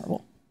on Ms.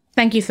 Marvel.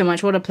 Thank you so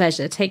much. What a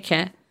pleasure. Take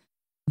care.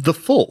 The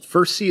full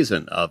first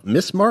season of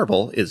Ms.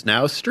 Marvel is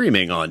now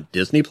streaming on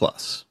Disney+.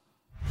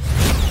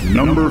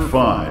 Number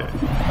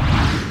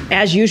 5.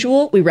 As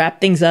usual, we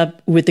wrap things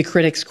up with the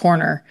Critics'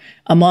 Corner.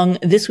 Among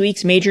this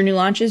week's major new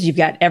launches, you've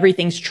got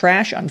Everything's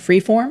Trash on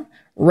Freeform,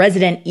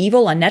 Resident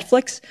Evil on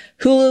Netflix,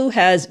 Hulu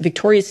has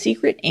Victoria's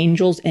Secret,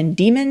 Angels and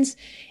Demons,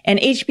 and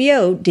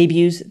HBO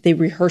debuts The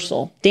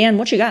Rehearsal. Dan,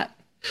 what you got?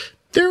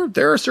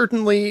 There are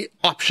certainly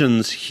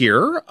options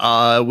here.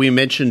 We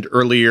mentioned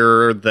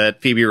earlier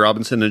that Phoebe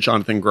Robinson and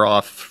Jonathan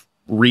Groff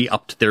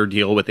re-upped their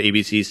deal with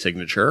ABC's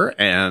Signature,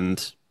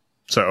 and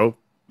so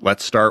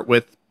let's start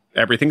with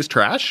Everything's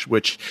Trash,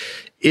 which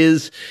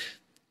is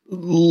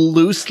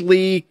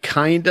loosely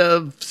kind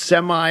of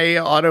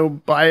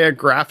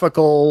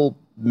semi-autobiographical,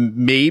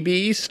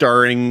 maybe,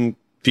 starring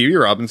Phoebe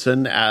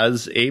Robinson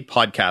as a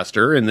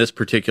podcaster. In this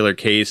particular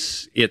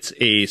case, it's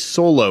a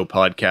solo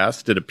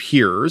podcast, it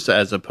appears,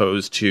 as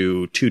opposed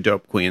to Two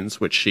Dope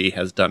Queens, which she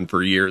has done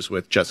for years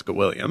with Jessica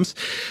Williams.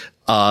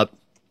 And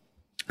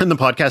the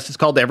podcast is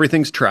called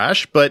Everything's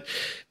Trash, but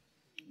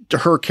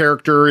her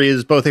character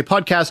is both a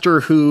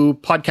podcaster who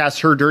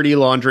podcasts her dirty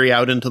laundry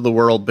out into the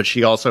world, but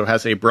she also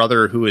has a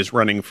brother who is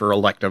running for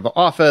elective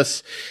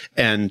office.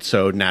 And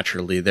so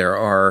naturally there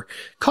are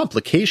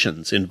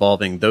complications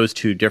involving those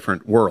two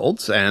different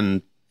worlds.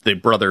 And the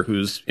brother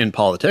who's in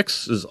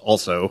politics is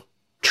also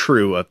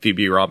true of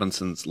Phoebe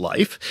Robinson's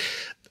life.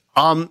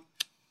 I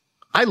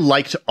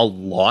liked a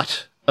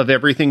lot of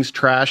Everything's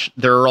Trash.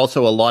 There are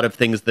also a lot of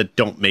things that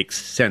don't make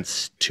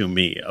sense to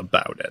me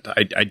about it.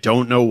 I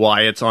don't know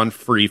why it's on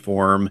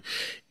Freeform.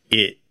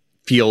 It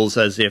feels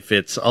as if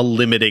it's a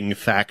limiting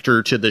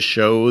factor to the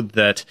show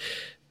that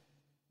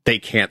they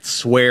can't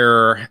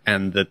swear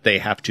and that they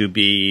have to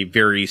be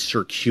very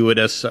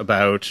circuitous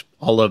about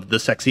all of the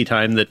sexy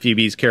time that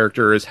Phoebe's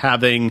character is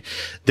having.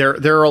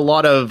 There are a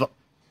lot of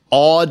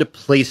odd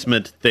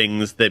placement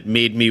things that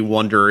made me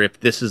wonder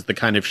if this is the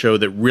kind of show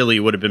that really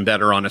would have been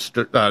better on a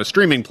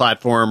streaming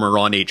platform or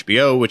on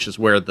HBO, which is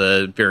where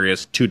the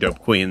various Two Dope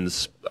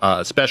Queens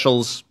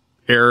specials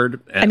aired.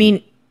 And, I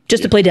mean,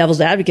 just to play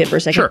devil's advocate for a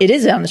second, Sure. It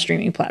is on the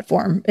streaming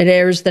platform. It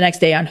airs the next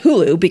day on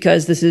Hulu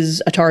because this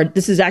is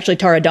actually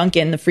Tara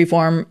Duncan, the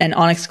Freeform and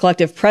Onyx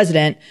Collective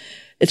president.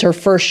 It's her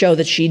first show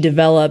that she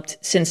developed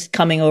since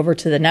coming over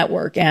to the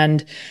network.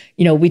 And,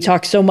 you know, we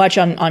talk so much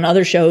on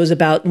other shows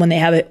about when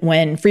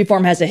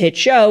Freeform has a hit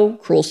show,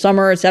 Cruel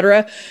Summer,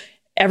 etc.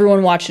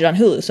 Everyone watched it on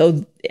Hulu.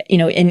 So, you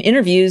know, in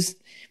interviews,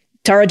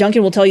 Tara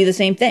Duncan will tell you the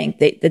same thing,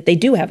 that they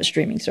do have a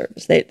streaming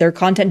service. Their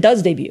content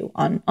does debut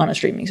on a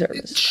streaming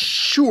service.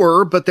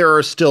 Sure, but there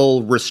are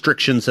still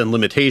restrictions and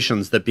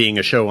limitations that being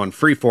a show on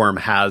Freeform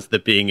has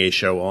that being a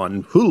show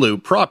on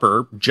Hulu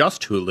proper,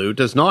 just Hulu,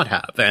 does not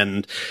have.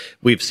 And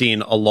we've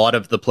seen a lot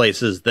of the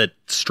places that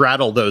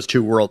straddle those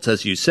two worlds,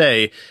 as you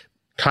say,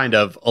 kind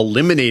of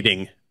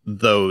eliminating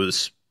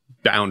those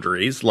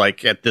boundaries.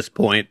 Like at this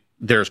point,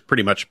 there's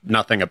pretty much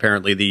nothing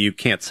apparently that you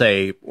can't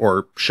say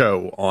or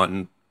show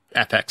on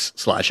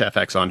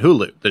FX/FX on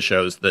Hulu. The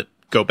shows that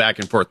go back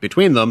and forth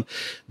between them,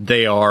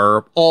 they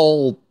are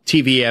all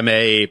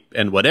TVMA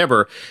and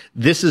whatever.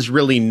 This is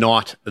really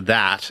not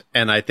that.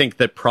 And I think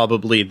that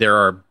probably there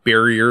are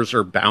barriers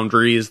or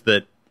boundaries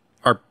that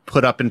are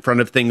put up in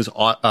front of things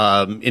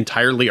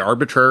entirely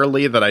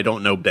arbitrarily that I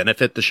don't know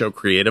benefit the show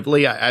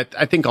creatively. I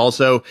think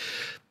also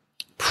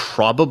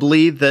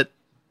probably that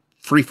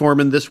Freeform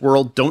in this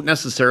world don't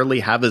necessarily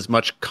have as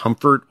much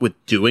comfort with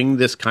doing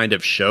this kind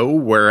of show,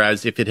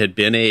 whereas if it had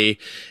been a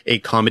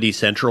Comedy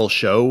Central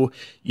show,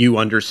 you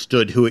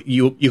understood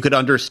you could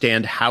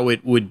understand how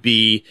it would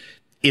be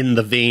in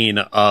the vein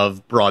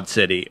of Broad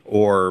City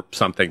or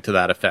something to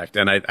that effect.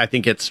 And I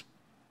think it's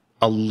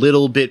a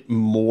little bit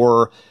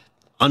more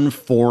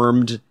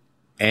unformed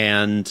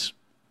and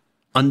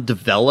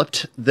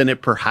undeveloped than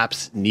it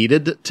perhaps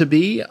needed to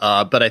be.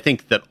 But I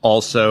think that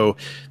also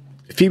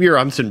Phoebe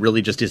Robinson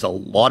really just is a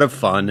lot of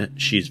fun.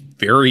 She's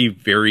very,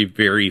 very,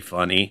 very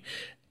funny.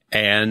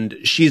 And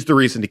she's the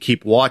reason to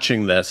keep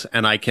watching this.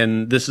 And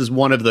this is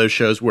one of those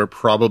shows where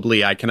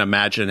probably I can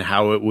imagine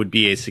how it would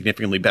be a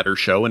significantly better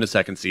show in a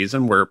second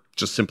season, where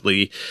just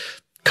simply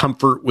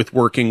comfort with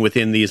working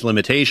within these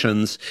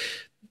limitations,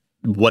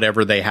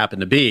 whatever they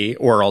happen to be,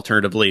 or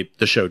alternatively,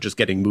 the show just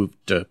getting moved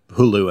to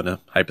Hulu in a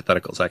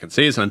hypothetical second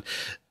season,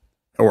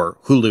 or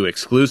Hulu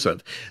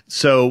exclusive.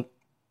 So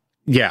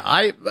yeah,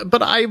 I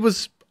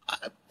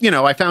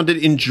found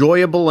it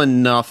enjoyable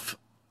enough.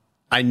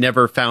 I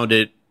never found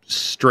it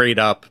straight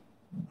up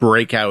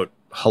breakout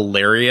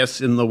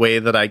hilarious in the way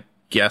that I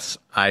guess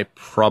I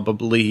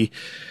probably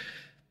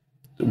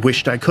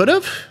wished I could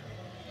have.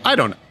 I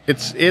don't know.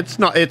 It's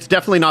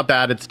definitely not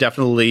bad. It's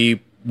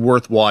definitely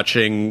worth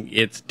watching.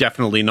 It's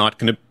definitely not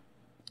going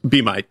to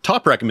be my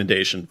top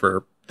recommendation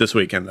for this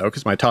weekend, though,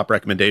 because my top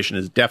recommendation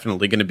is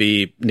definitely going to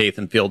be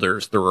Nathan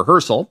Fielder's The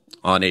Rehearsal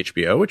on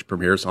HBO, which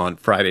premieres on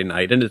Friday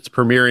night, and it's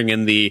premiering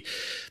in the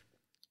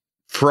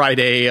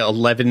Friday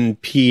 11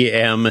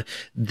 p.m.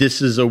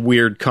 This is a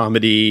weird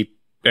comedy,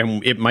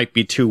 and it might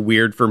be too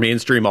weird for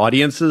mainstream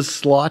audiences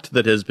slot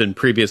that has been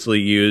previously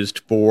used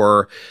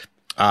for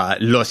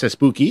Los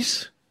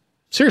Espookies.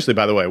 Seriously,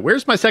 by the way,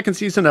 where's my second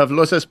season of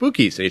Los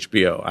Espookies,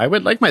 HBO? I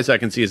would like my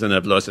second season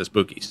of Los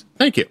Espookies.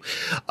 Thank you.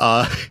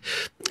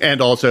 And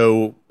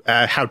also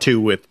How To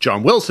with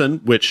John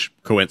Wilson, which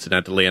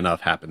coincidentally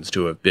enough happens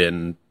to have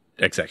been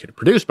executive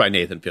produced by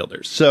Nathan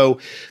Fielder. So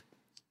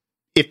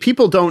if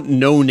people don't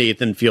know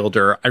Nathan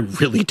Fielder, I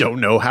really don't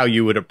know how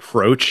you would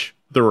approach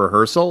The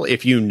Rehearsal.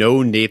 If you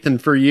know Nathan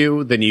For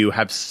You, then you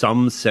have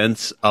some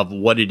sense of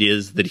what it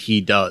is that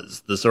he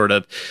does. The sort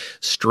of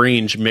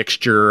strange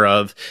mixture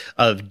of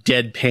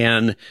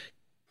deadpan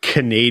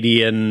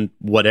Canadian,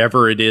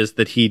 whatever it is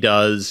that he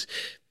does,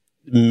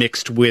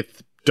 mixed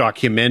with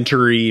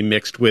documentary,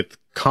 mixed with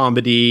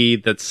comedy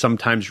that's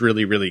sometimes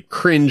really, really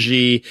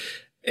cringy,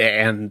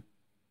 and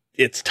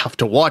it's tough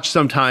to watch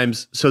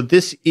sometimes. So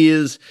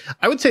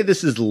I would say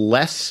this is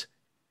less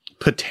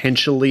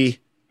potentially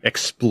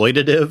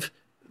exploitative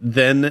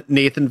than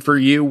Nathan For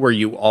You, where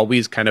you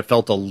always kind of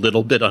felt a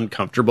little bit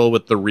uncomfortable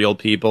with the real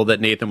people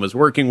that Nathan was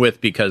working with,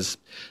 because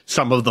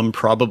some of them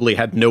probably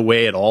had no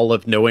way at all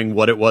of knowing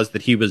what it was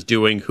that he was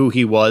doing, who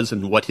he was,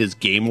 and what his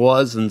game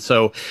was. And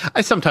so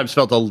I sometimes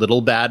felt a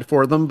little bad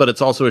for them, but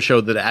it's also a show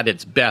that at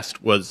its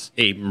best was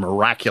a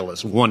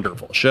miraculous,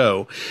 wonderful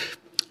show.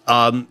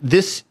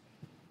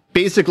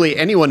 Basically,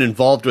 anyone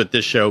involved with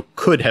this show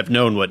could have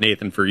known what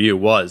Nathan For You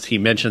was. He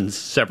mentions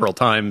several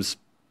times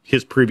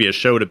his previous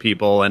show to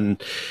people,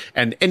 and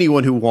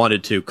anyone who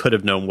wanted to could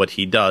have known what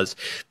he does.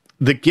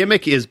 The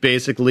gimmick is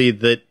basically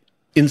that,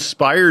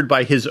 inspired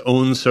by his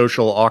own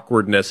social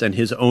awkwardness and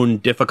his own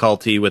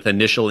difficulty with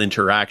initial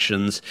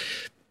interactions,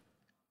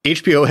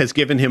 HBO has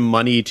given him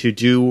money to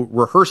do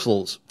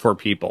rehearsals for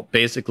people,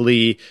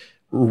 basically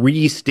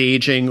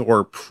restaging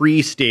or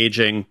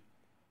pre-staging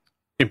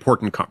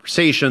important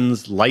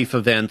conversations, life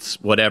events,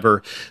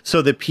 whatever,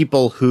 so that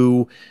people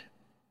who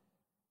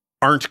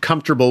aren't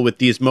comfortable with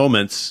these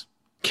moments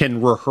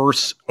can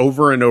rehearse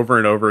over and over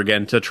and over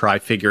again to try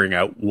figuring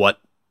out what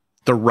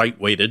the right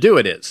way to do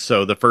it is.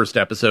 So the first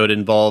episode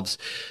involves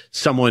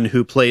someone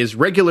who plays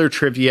regular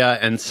trivia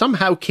and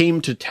somehow came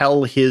to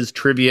tell his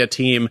trivia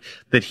team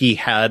that he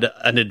had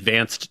an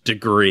advanced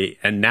degree.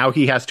 And now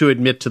he has to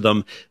admit to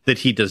them that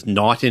he does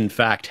not, in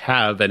fact,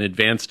 have an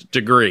advanced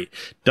degree.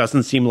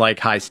 Doesn't seem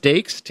like high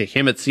stakes. To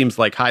him, it seems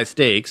like high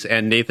stakes.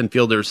 And Nathan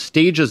Fielder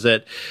stages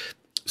it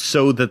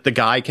so that the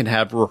guy can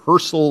have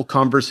rehearsal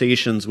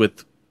conversations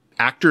with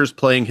actors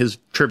playing his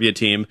trivia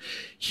team.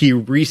 He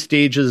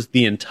restages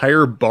the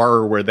entire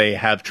bar where they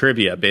have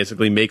trivia,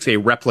 basically makes a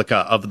replica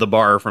of the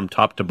bar from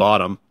top to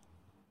bottom.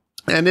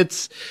 And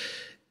it's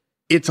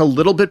a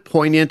little bit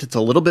poignant. It's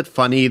a little bit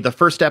funny. The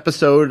first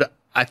episode,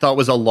 I thought,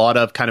 was a lot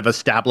of kind of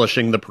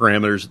establishing the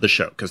parameters of the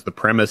show, because the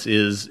premise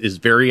is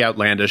very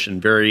outlandish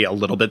and a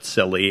little bit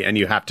silly, and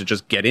you have to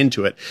just get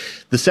into it.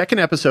 The second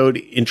episode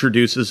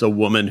introduces a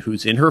woman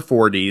who's in her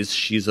 40s.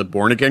 She's a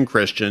born-again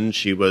Christian.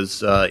 She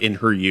was, in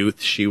her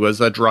youth, she was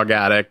a drug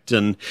addict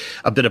and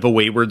a bit of a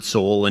wayward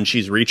soul, and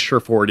she's reached her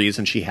 40s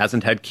and she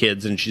hasn't had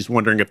kids, and she's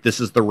wondering if this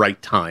is the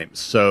right time.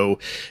 So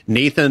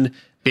Nathan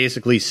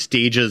basically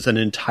stages an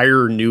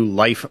entire new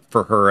life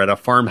for her at a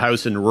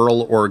farmhouse in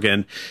rural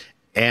Oregon,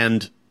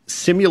 and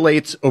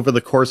simulates over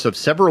the course of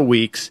several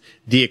weeks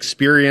the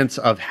experience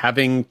of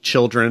having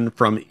children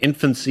from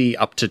infancy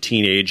up to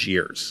teenage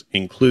years,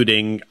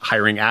 including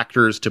hiring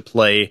actors to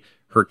play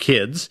her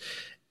kids,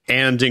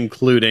 and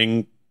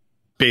including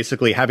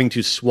basically having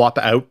to swap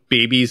out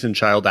babies and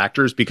child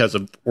actors because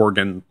of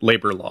Oregon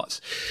labor laws.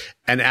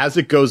 And as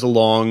it goes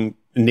along,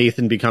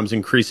 Nathan becomes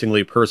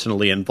increasingly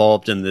personally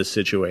involved in this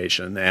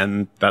situation,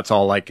 and that's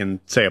all I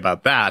can say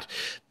about that.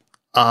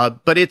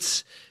 But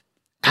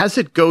as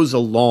it goes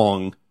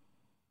along,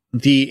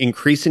 the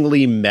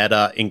increasingly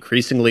meta,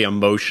 increasingly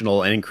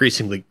emotional, and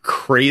increasingly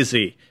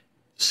crazy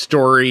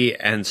story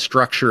and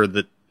structure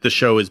that the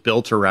show is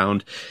built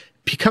around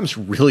becomes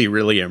really,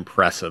 really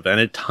impressive. And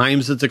at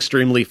times it's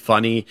extremely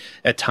funny.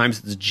 At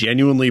times it's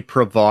genuinely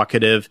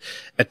provocative.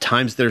 At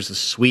times there's a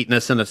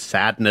sweetness and a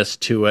sadness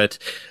to it.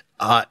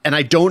 And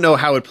I don't know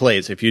how it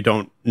plays if you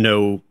don't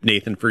know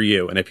Nathan For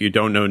You, and if you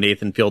don't know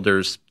Nathan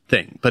Fielder's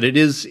thing. But it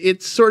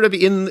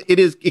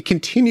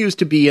continues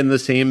to be in the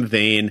same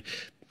vein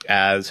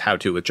as How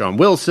To with John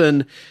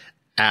Wilson,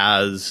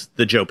 as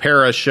the Joe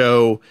Pera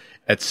Show,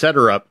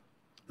 etc.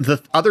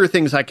 the other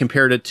things I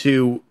compared it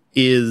to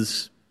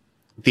is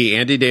the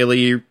Andy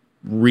Daly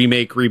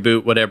remake,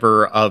 reboot,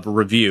 whatever, of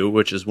Review,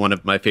 which is one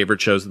of my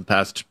favorite shows of the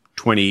past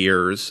 20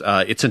 years.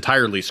 It's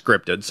entirely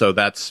scripted, so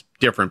that's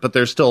different, but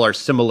there still are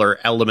similar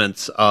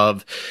elements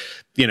of,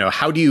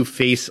 how do you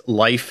face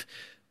life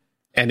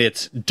and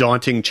its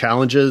daunting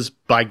challenges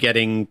by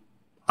getting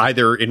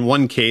either, in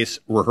one case,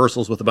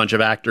 rehearsals with a bunch of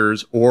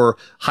actors, or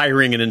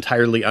hiring an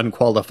entirely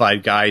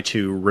unqualified guy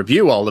to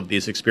review all of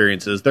these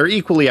experiences. They're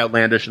equally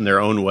outlandish in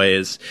their own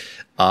ways.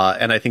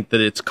 And I think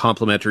that it's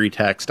complimentary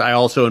text. I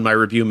also, in my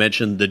review,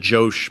 mentioned the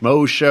Joe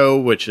Schmo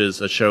Show, which is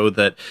a show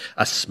that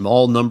a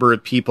small number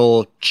of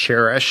people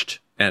cherished,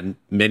 and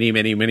many,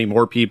 many, many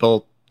more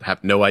people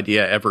have no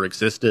idea ever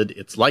existed.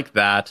 It's like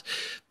that.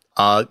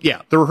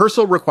 The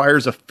rehearsal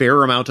requires a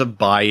fair amount of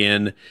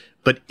buy-in,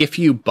 but if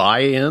you buy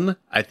in,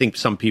 I think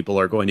some people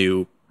are going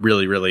to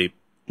really, really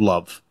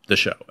love the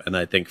show. And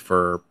I think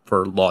for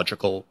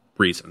logical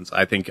reasons.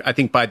 I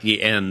think by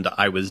the end,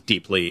 I was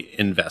deeply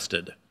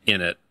invested in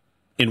it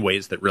in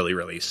ways that really,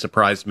 really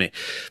surprised me.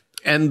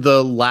 And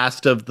the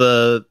last of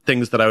the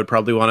things that I would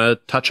probably want to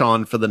touch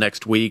on for the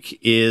next week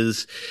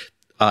is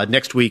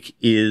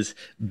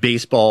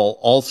Baseball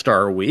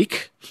All-Star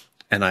Week.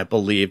 And I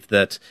believe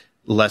that,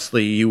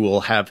 Leslie, you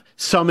will have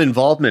some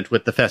involvement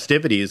with the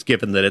festivities,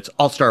 given that it's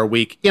All-Star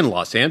Week in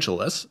Los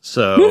Angeles.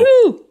 So,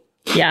 woohoo!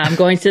 Yeah, I'm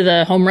going to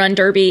the Home Run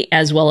Derby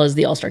as well as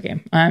the All-Star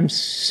Game. I'm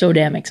so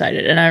damn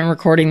excited. And I'm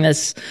recording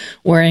this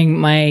wearing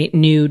my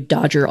new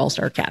Dodger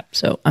All-Star cap.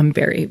 So I'm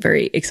very,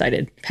 very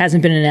excited.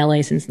 Hasn't been in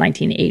LA since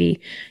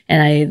 1980.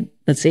 And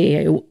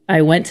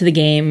I went to the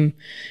game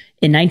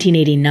in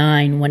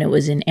 1989 when it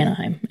was in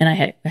Anaheim. And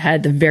I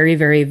had the very,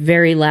 very,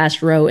 very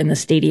last row in the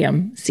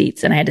stadium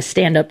seats. And I had to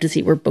stand up to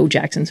see where Bo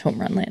Jackson's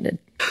home run landed.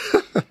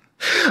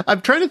 I'm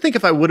trying to think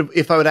if I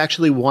would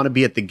actually want to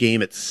be at the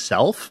game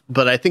itself,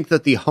 but I think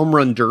that the Home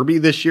Run Derby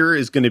this year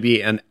is going to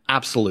be an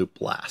absolute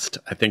blast.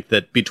 I think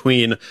that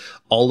between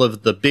all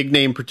of the big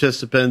name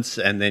participants,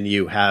 and then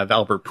you have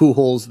Albert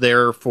Pujols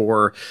there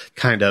for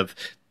kind of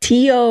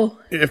Tio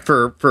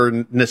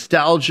for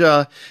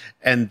nostalgia,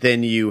 and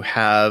then you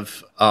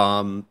have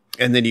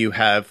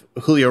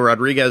Julio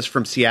Rodriguez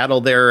from Seattle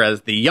there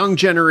as the young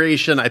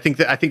generation. I think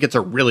it's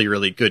a really,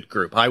 really good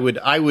group. I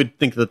would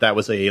think that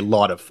was a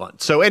lot of fun.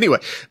 So anyway,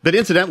 but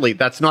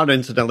that's not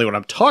what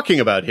I'm talking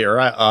about here.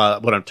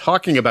 What I'm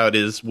talking about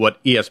is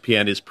what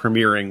ESPN is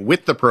premiering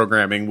with the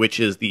programming, which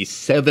is the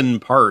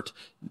 7-part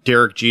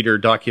Derek Jeter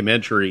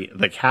documentary,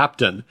 The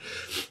Captain,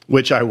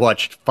 which I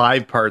watched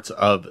 5 parts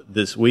of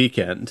this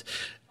weekend.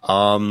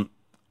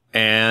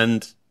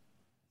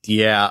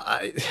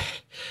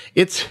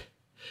 It's,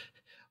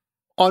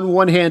 on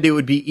one hand, it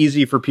would be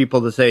easy for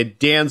people to say,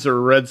 Dan's a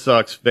Red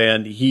Sox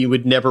fan. He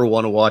would never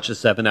want to watch a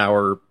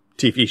 7-hour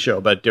TV show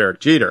about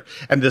Derek Jeter.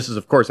 And this is,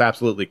 of course,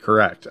 absolutely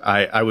correct.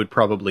 I would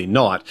probably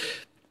not.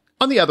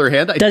 On the other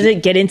hand, Does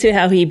it get into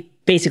how he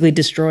basically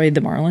destroyed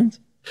the Marlins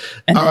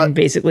and then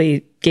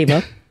basically gave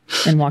up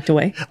and walked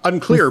away?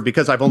 Unclear,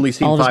 because I've only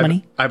seen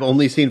 5. I've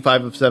only seen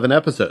 5 of 7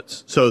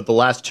 episodes. So the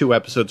last 2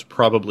 episodes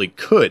probably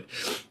could.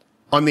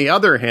 On the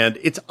other hand,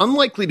 it's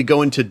unlikely to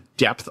go into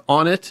depth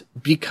on it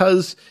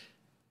because,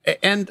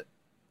 and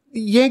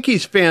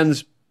Yankees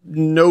fans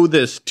know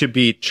this to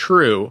be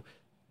true,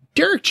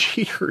 Derek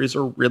Jeter is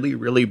a really,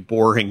 really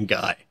boring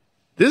guy.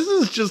 This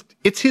is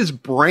it's his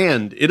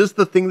brand. It is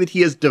the thing that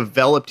he has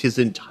developed his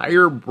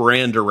entire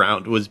brand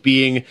around, was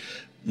being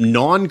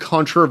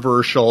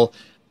non-controversial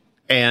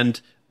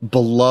and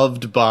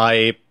beloved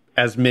by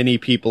as many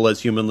people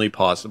as humanly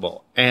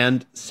possible.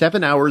 And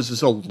 7 hours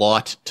is a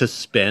lot to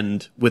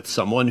spend with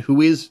someone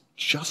who is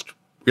just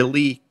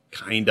really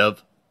kind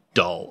of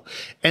dull.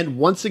 And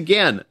once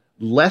again,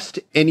 lest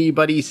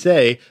anybody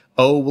say,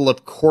 oh, well,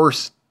 of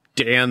course,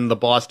 Dan, the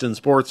Boston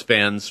sports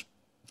fan,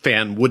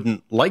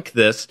 wouldn't like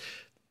this.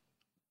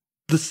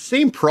 The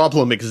same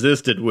problem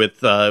existed with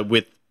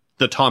the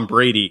Tom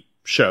Brady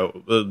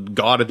show,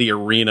 God of the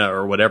Arena,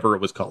 or whatever it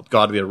was called.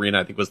 God of the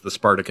Arena, I think, was the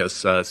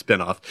Spartacus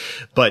spinoff.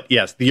 But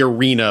yes, the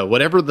Arena,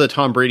 whatever the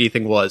Tom Brady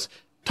thing was,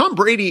 Tom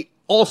Brady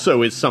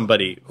also is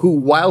somebody who,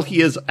 while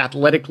he is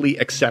athletically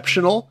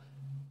exceptional,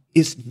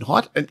 is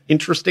not an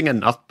interesting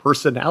enough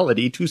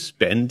personality to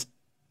spend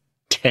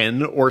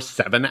 10 or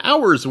 7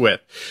 hours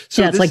with.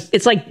 So yeah,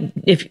 it's like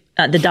if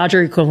the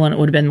Dodger equivalent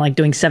would have been like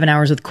doing 7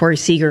 hours with Corey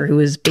Seager, who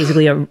is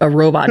basically a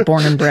robot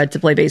born and bred to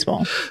play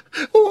baseball.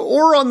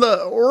 Or on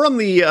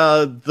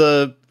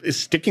the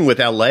sticking with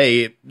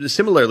LA,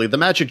 similarly, the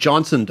Magic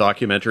Johnson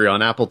documentary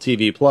on Apple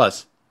TV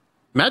Plus.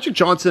 Magic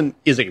Johnson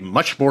is a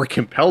much more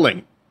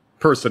compelling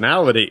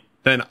personality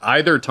than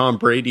either Tom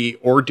Brady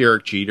or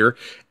Derek Jeter.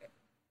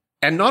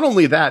 And not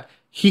only that,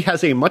 he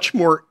has a much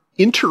more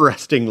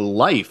interesting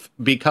life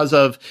because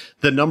of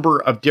the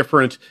number of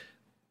different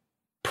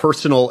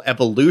personal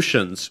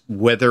evolutions,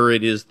 whether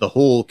it is the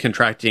whole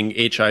contracting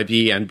HIV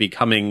and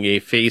becoming a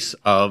face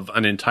of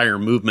an entire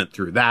movement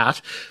through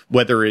that,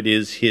 whether it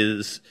is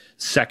his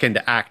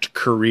second act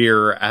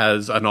career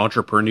as an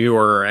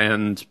entrepreneur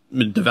and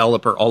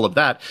developer, all of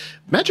that.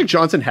 Magic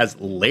Johnson has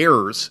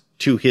layers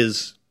to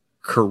his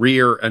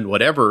career and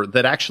whatever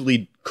that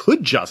actually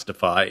could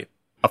justify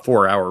a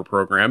 4-hour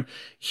program.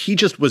 He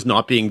just was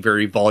not being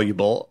very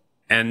voluble,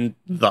 and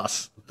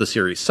thus the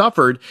series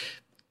suffered.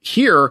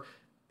 Here,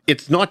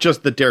 it's not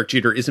just that Derek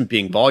Jeter isn't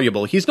being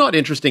voluble. He's not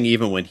interesting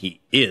even when he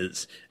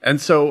is.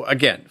 And so,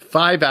 again,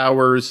 5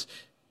 hours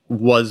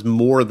was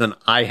more than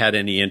I had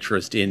any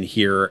interest in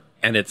here,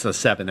 and it's a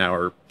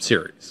 7-hour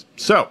series.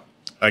 So,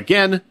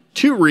 again,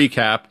 to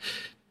recap,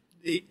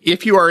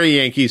 if you are a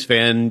Yankees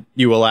fan,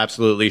 you will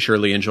absolutely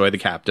surely enjoy The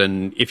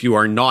Captain. If you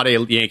are not a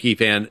Yankee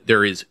fan,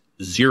 there is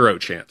zero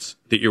chance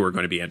that you are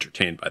going to be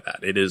entertained by that.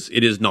 It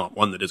is not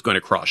one that is going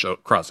to cross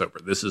over.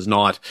 This is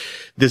not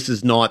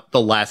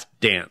The Last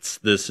Dance.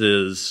 This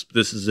is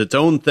its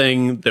own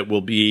thing that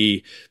will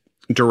be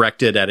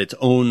directed at its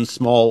own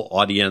small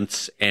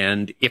audience.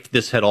 And if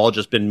this had all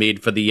just been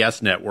made for the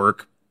Yes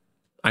Network,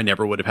 I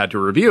never would have had to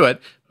review it,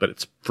 but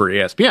it's for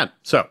ESPN.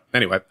 So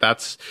anyway,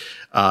 that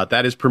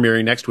is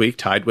premiering next week,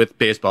 tied with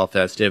baseball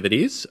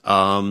festivities.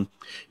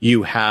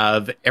 You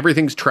have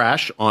Everything's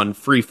Trash on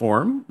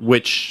Freeform,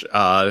 which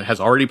has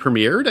already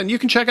premiered, and you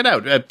can check it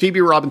out.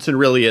 Phoebe Robinson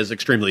really is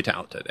extremely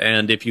talented.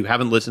 And if you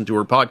haven't listened to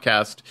her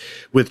podcast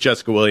with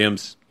Jessica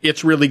Williams,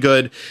 it's really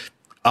good.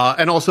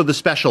 And also the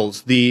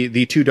specials,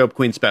 the 2 Dope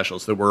Queen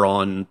specials that were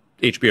on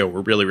HBO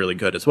were really, really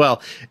good as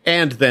well.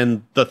 And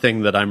then the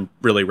thing that I'm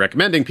really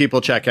recommending people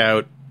check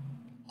out,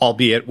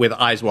 albeit with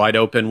eyes wide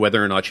open,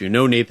 whether or not you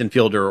know Nathan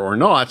Fielder or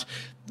not,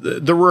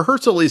 the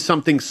rehearsal is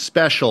something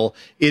special.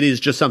 It is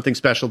just something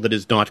special that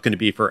is not going to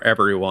be for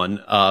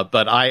everyone.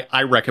 But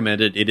I recommend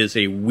it. It is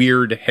a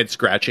weird head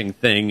scratching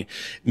thing.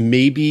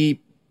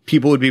 Maybe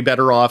people would be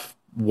better off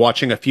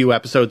watching a few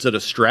episodes at a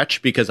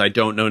stretch, because I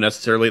don't know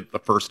necessarily that the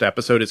first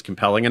episode is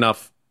compelling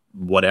enough,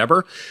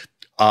 whatever.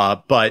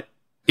 But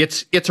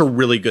it's a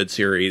really good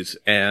series,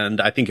 and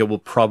I think it will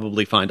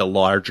probably find a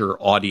larger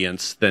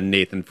audience than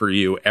Nathan For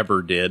You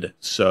ever did.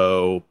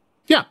 So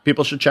yeah,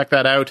 people should check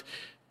that out.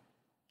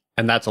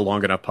 And that's a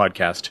long enough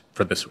podcast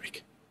for this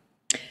week.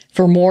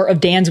 For more of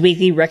Dan's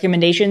weekly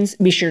recommendations,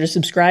 be sure to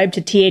subscribe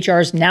to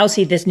THR's Now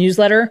See This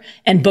newsletter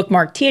and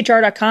bookmark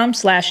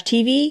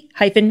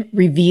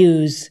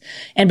thr.com/TV-reviews.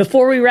 And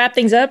before we wrap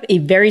things up, a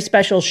very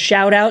special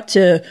shout out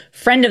to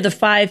friend of the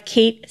 5,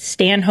 Kate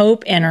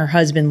Stanhope, and her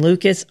husband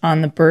Lucas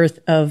on the birth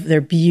of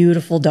their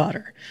beautiful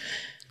daughter.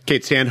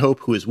 Kate Stanhope,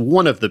 who is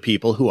one of the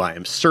people who I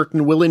am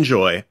certain will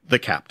enjoy The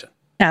Captain.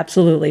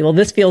 Absolutely. Well,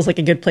 this feels like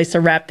a good place to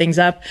wrap things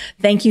up.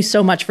 Thank you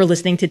so much for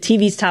listening to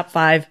TV's Top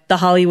 5, the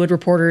Hollywood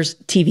Reporters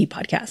TV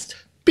podcast.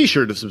 Be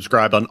sure to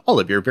subscribe on all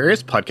of your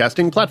various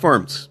podcasting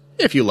platforms.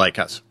 If you like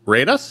us,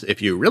 rate us.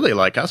 If you really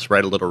like us,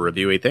 write a little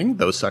reviewy thing.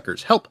 Those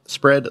suckers help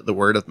spread the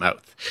word of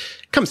mouth.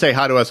 Come say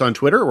hi to us on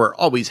Twitter. We're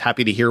always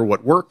happy to hear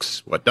what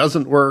works, what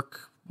doesn't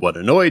work, what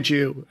annoyed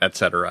you,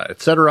 etc.,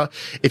 etc.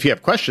 If you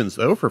have questions,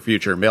 though, for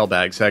future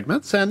mailbag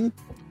segments, and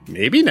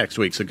maybe next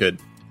week's a good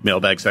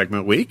mailbag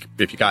segment week.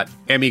 If you got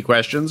Emmy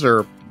questions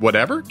or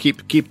whatever,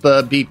 keep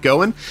the beat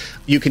going.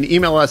 You can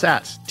email us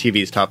at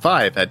TV's Top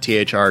 5 at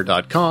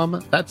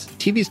thr.com. That's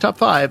TV's Top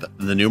 5,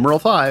 the numeral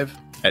 5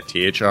 at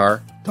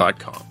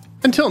thr.com.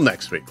 Until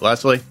next week,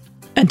 Leslie.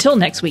 Until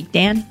next week,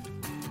 Dan.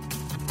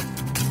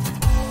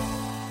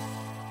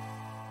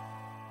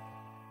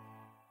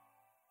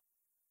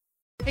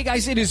 Hey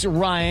guys, it is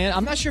Ryan.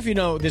 I'm not sure if you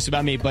know this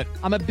about me, but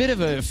I'm a bit of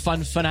a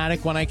fun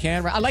fanatic when I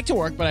can. I like to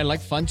work, but I like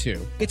fun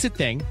too. It's a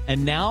thing.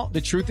 And now the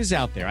truth is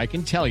out there. I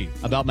can tell you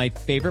about my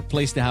favorite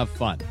place to have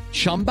fun.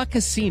 Chumba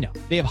Casino.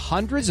 They have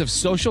hundreds of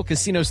social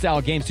casino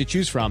style games to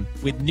choose from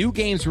with new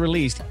games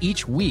released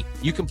each week.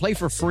 You can play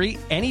for free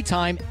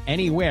anytime,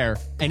 anywhere.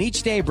 And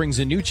each day brings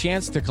a new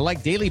chance to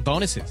collect daily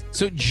bonuses.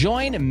 So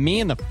join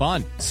me in the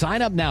fun.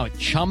 Sign up now at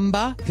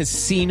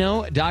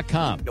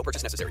ChumbaCasino.com. No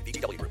purchase necessary.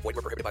 VGW Group. Void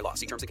where prohibited by law.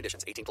 See terms and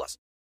conditions. 18+.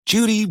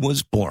 Judy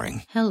was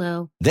boring.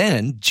 Hello.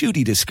 Then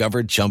Judy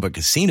discovered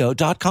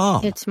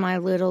ChumbaCasino.com. It's my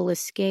little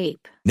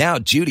escape. Now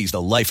Judy's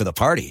the life of the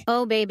party.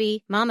 Oh,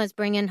 baby, mama's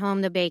bringing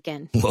home the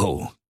bacon.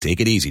 Whoa, take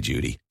it easy,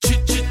 Judy.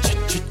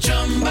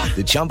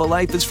 The Chumba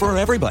life is for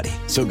everybody.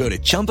 So go to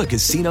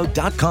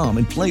ChumbaCasino.com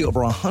and play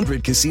over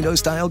 100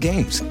 casino-style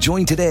games.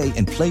 Join today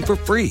and play for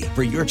free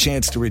for your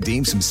chance to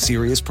redeem some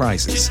serious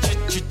prizes.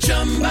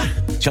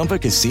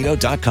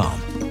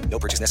 ChumbaCasino.com. No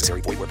purchase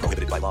necessary. Void where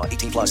prohibited by law.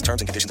 18+.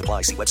 Terms and conditions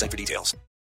apply. See website for details.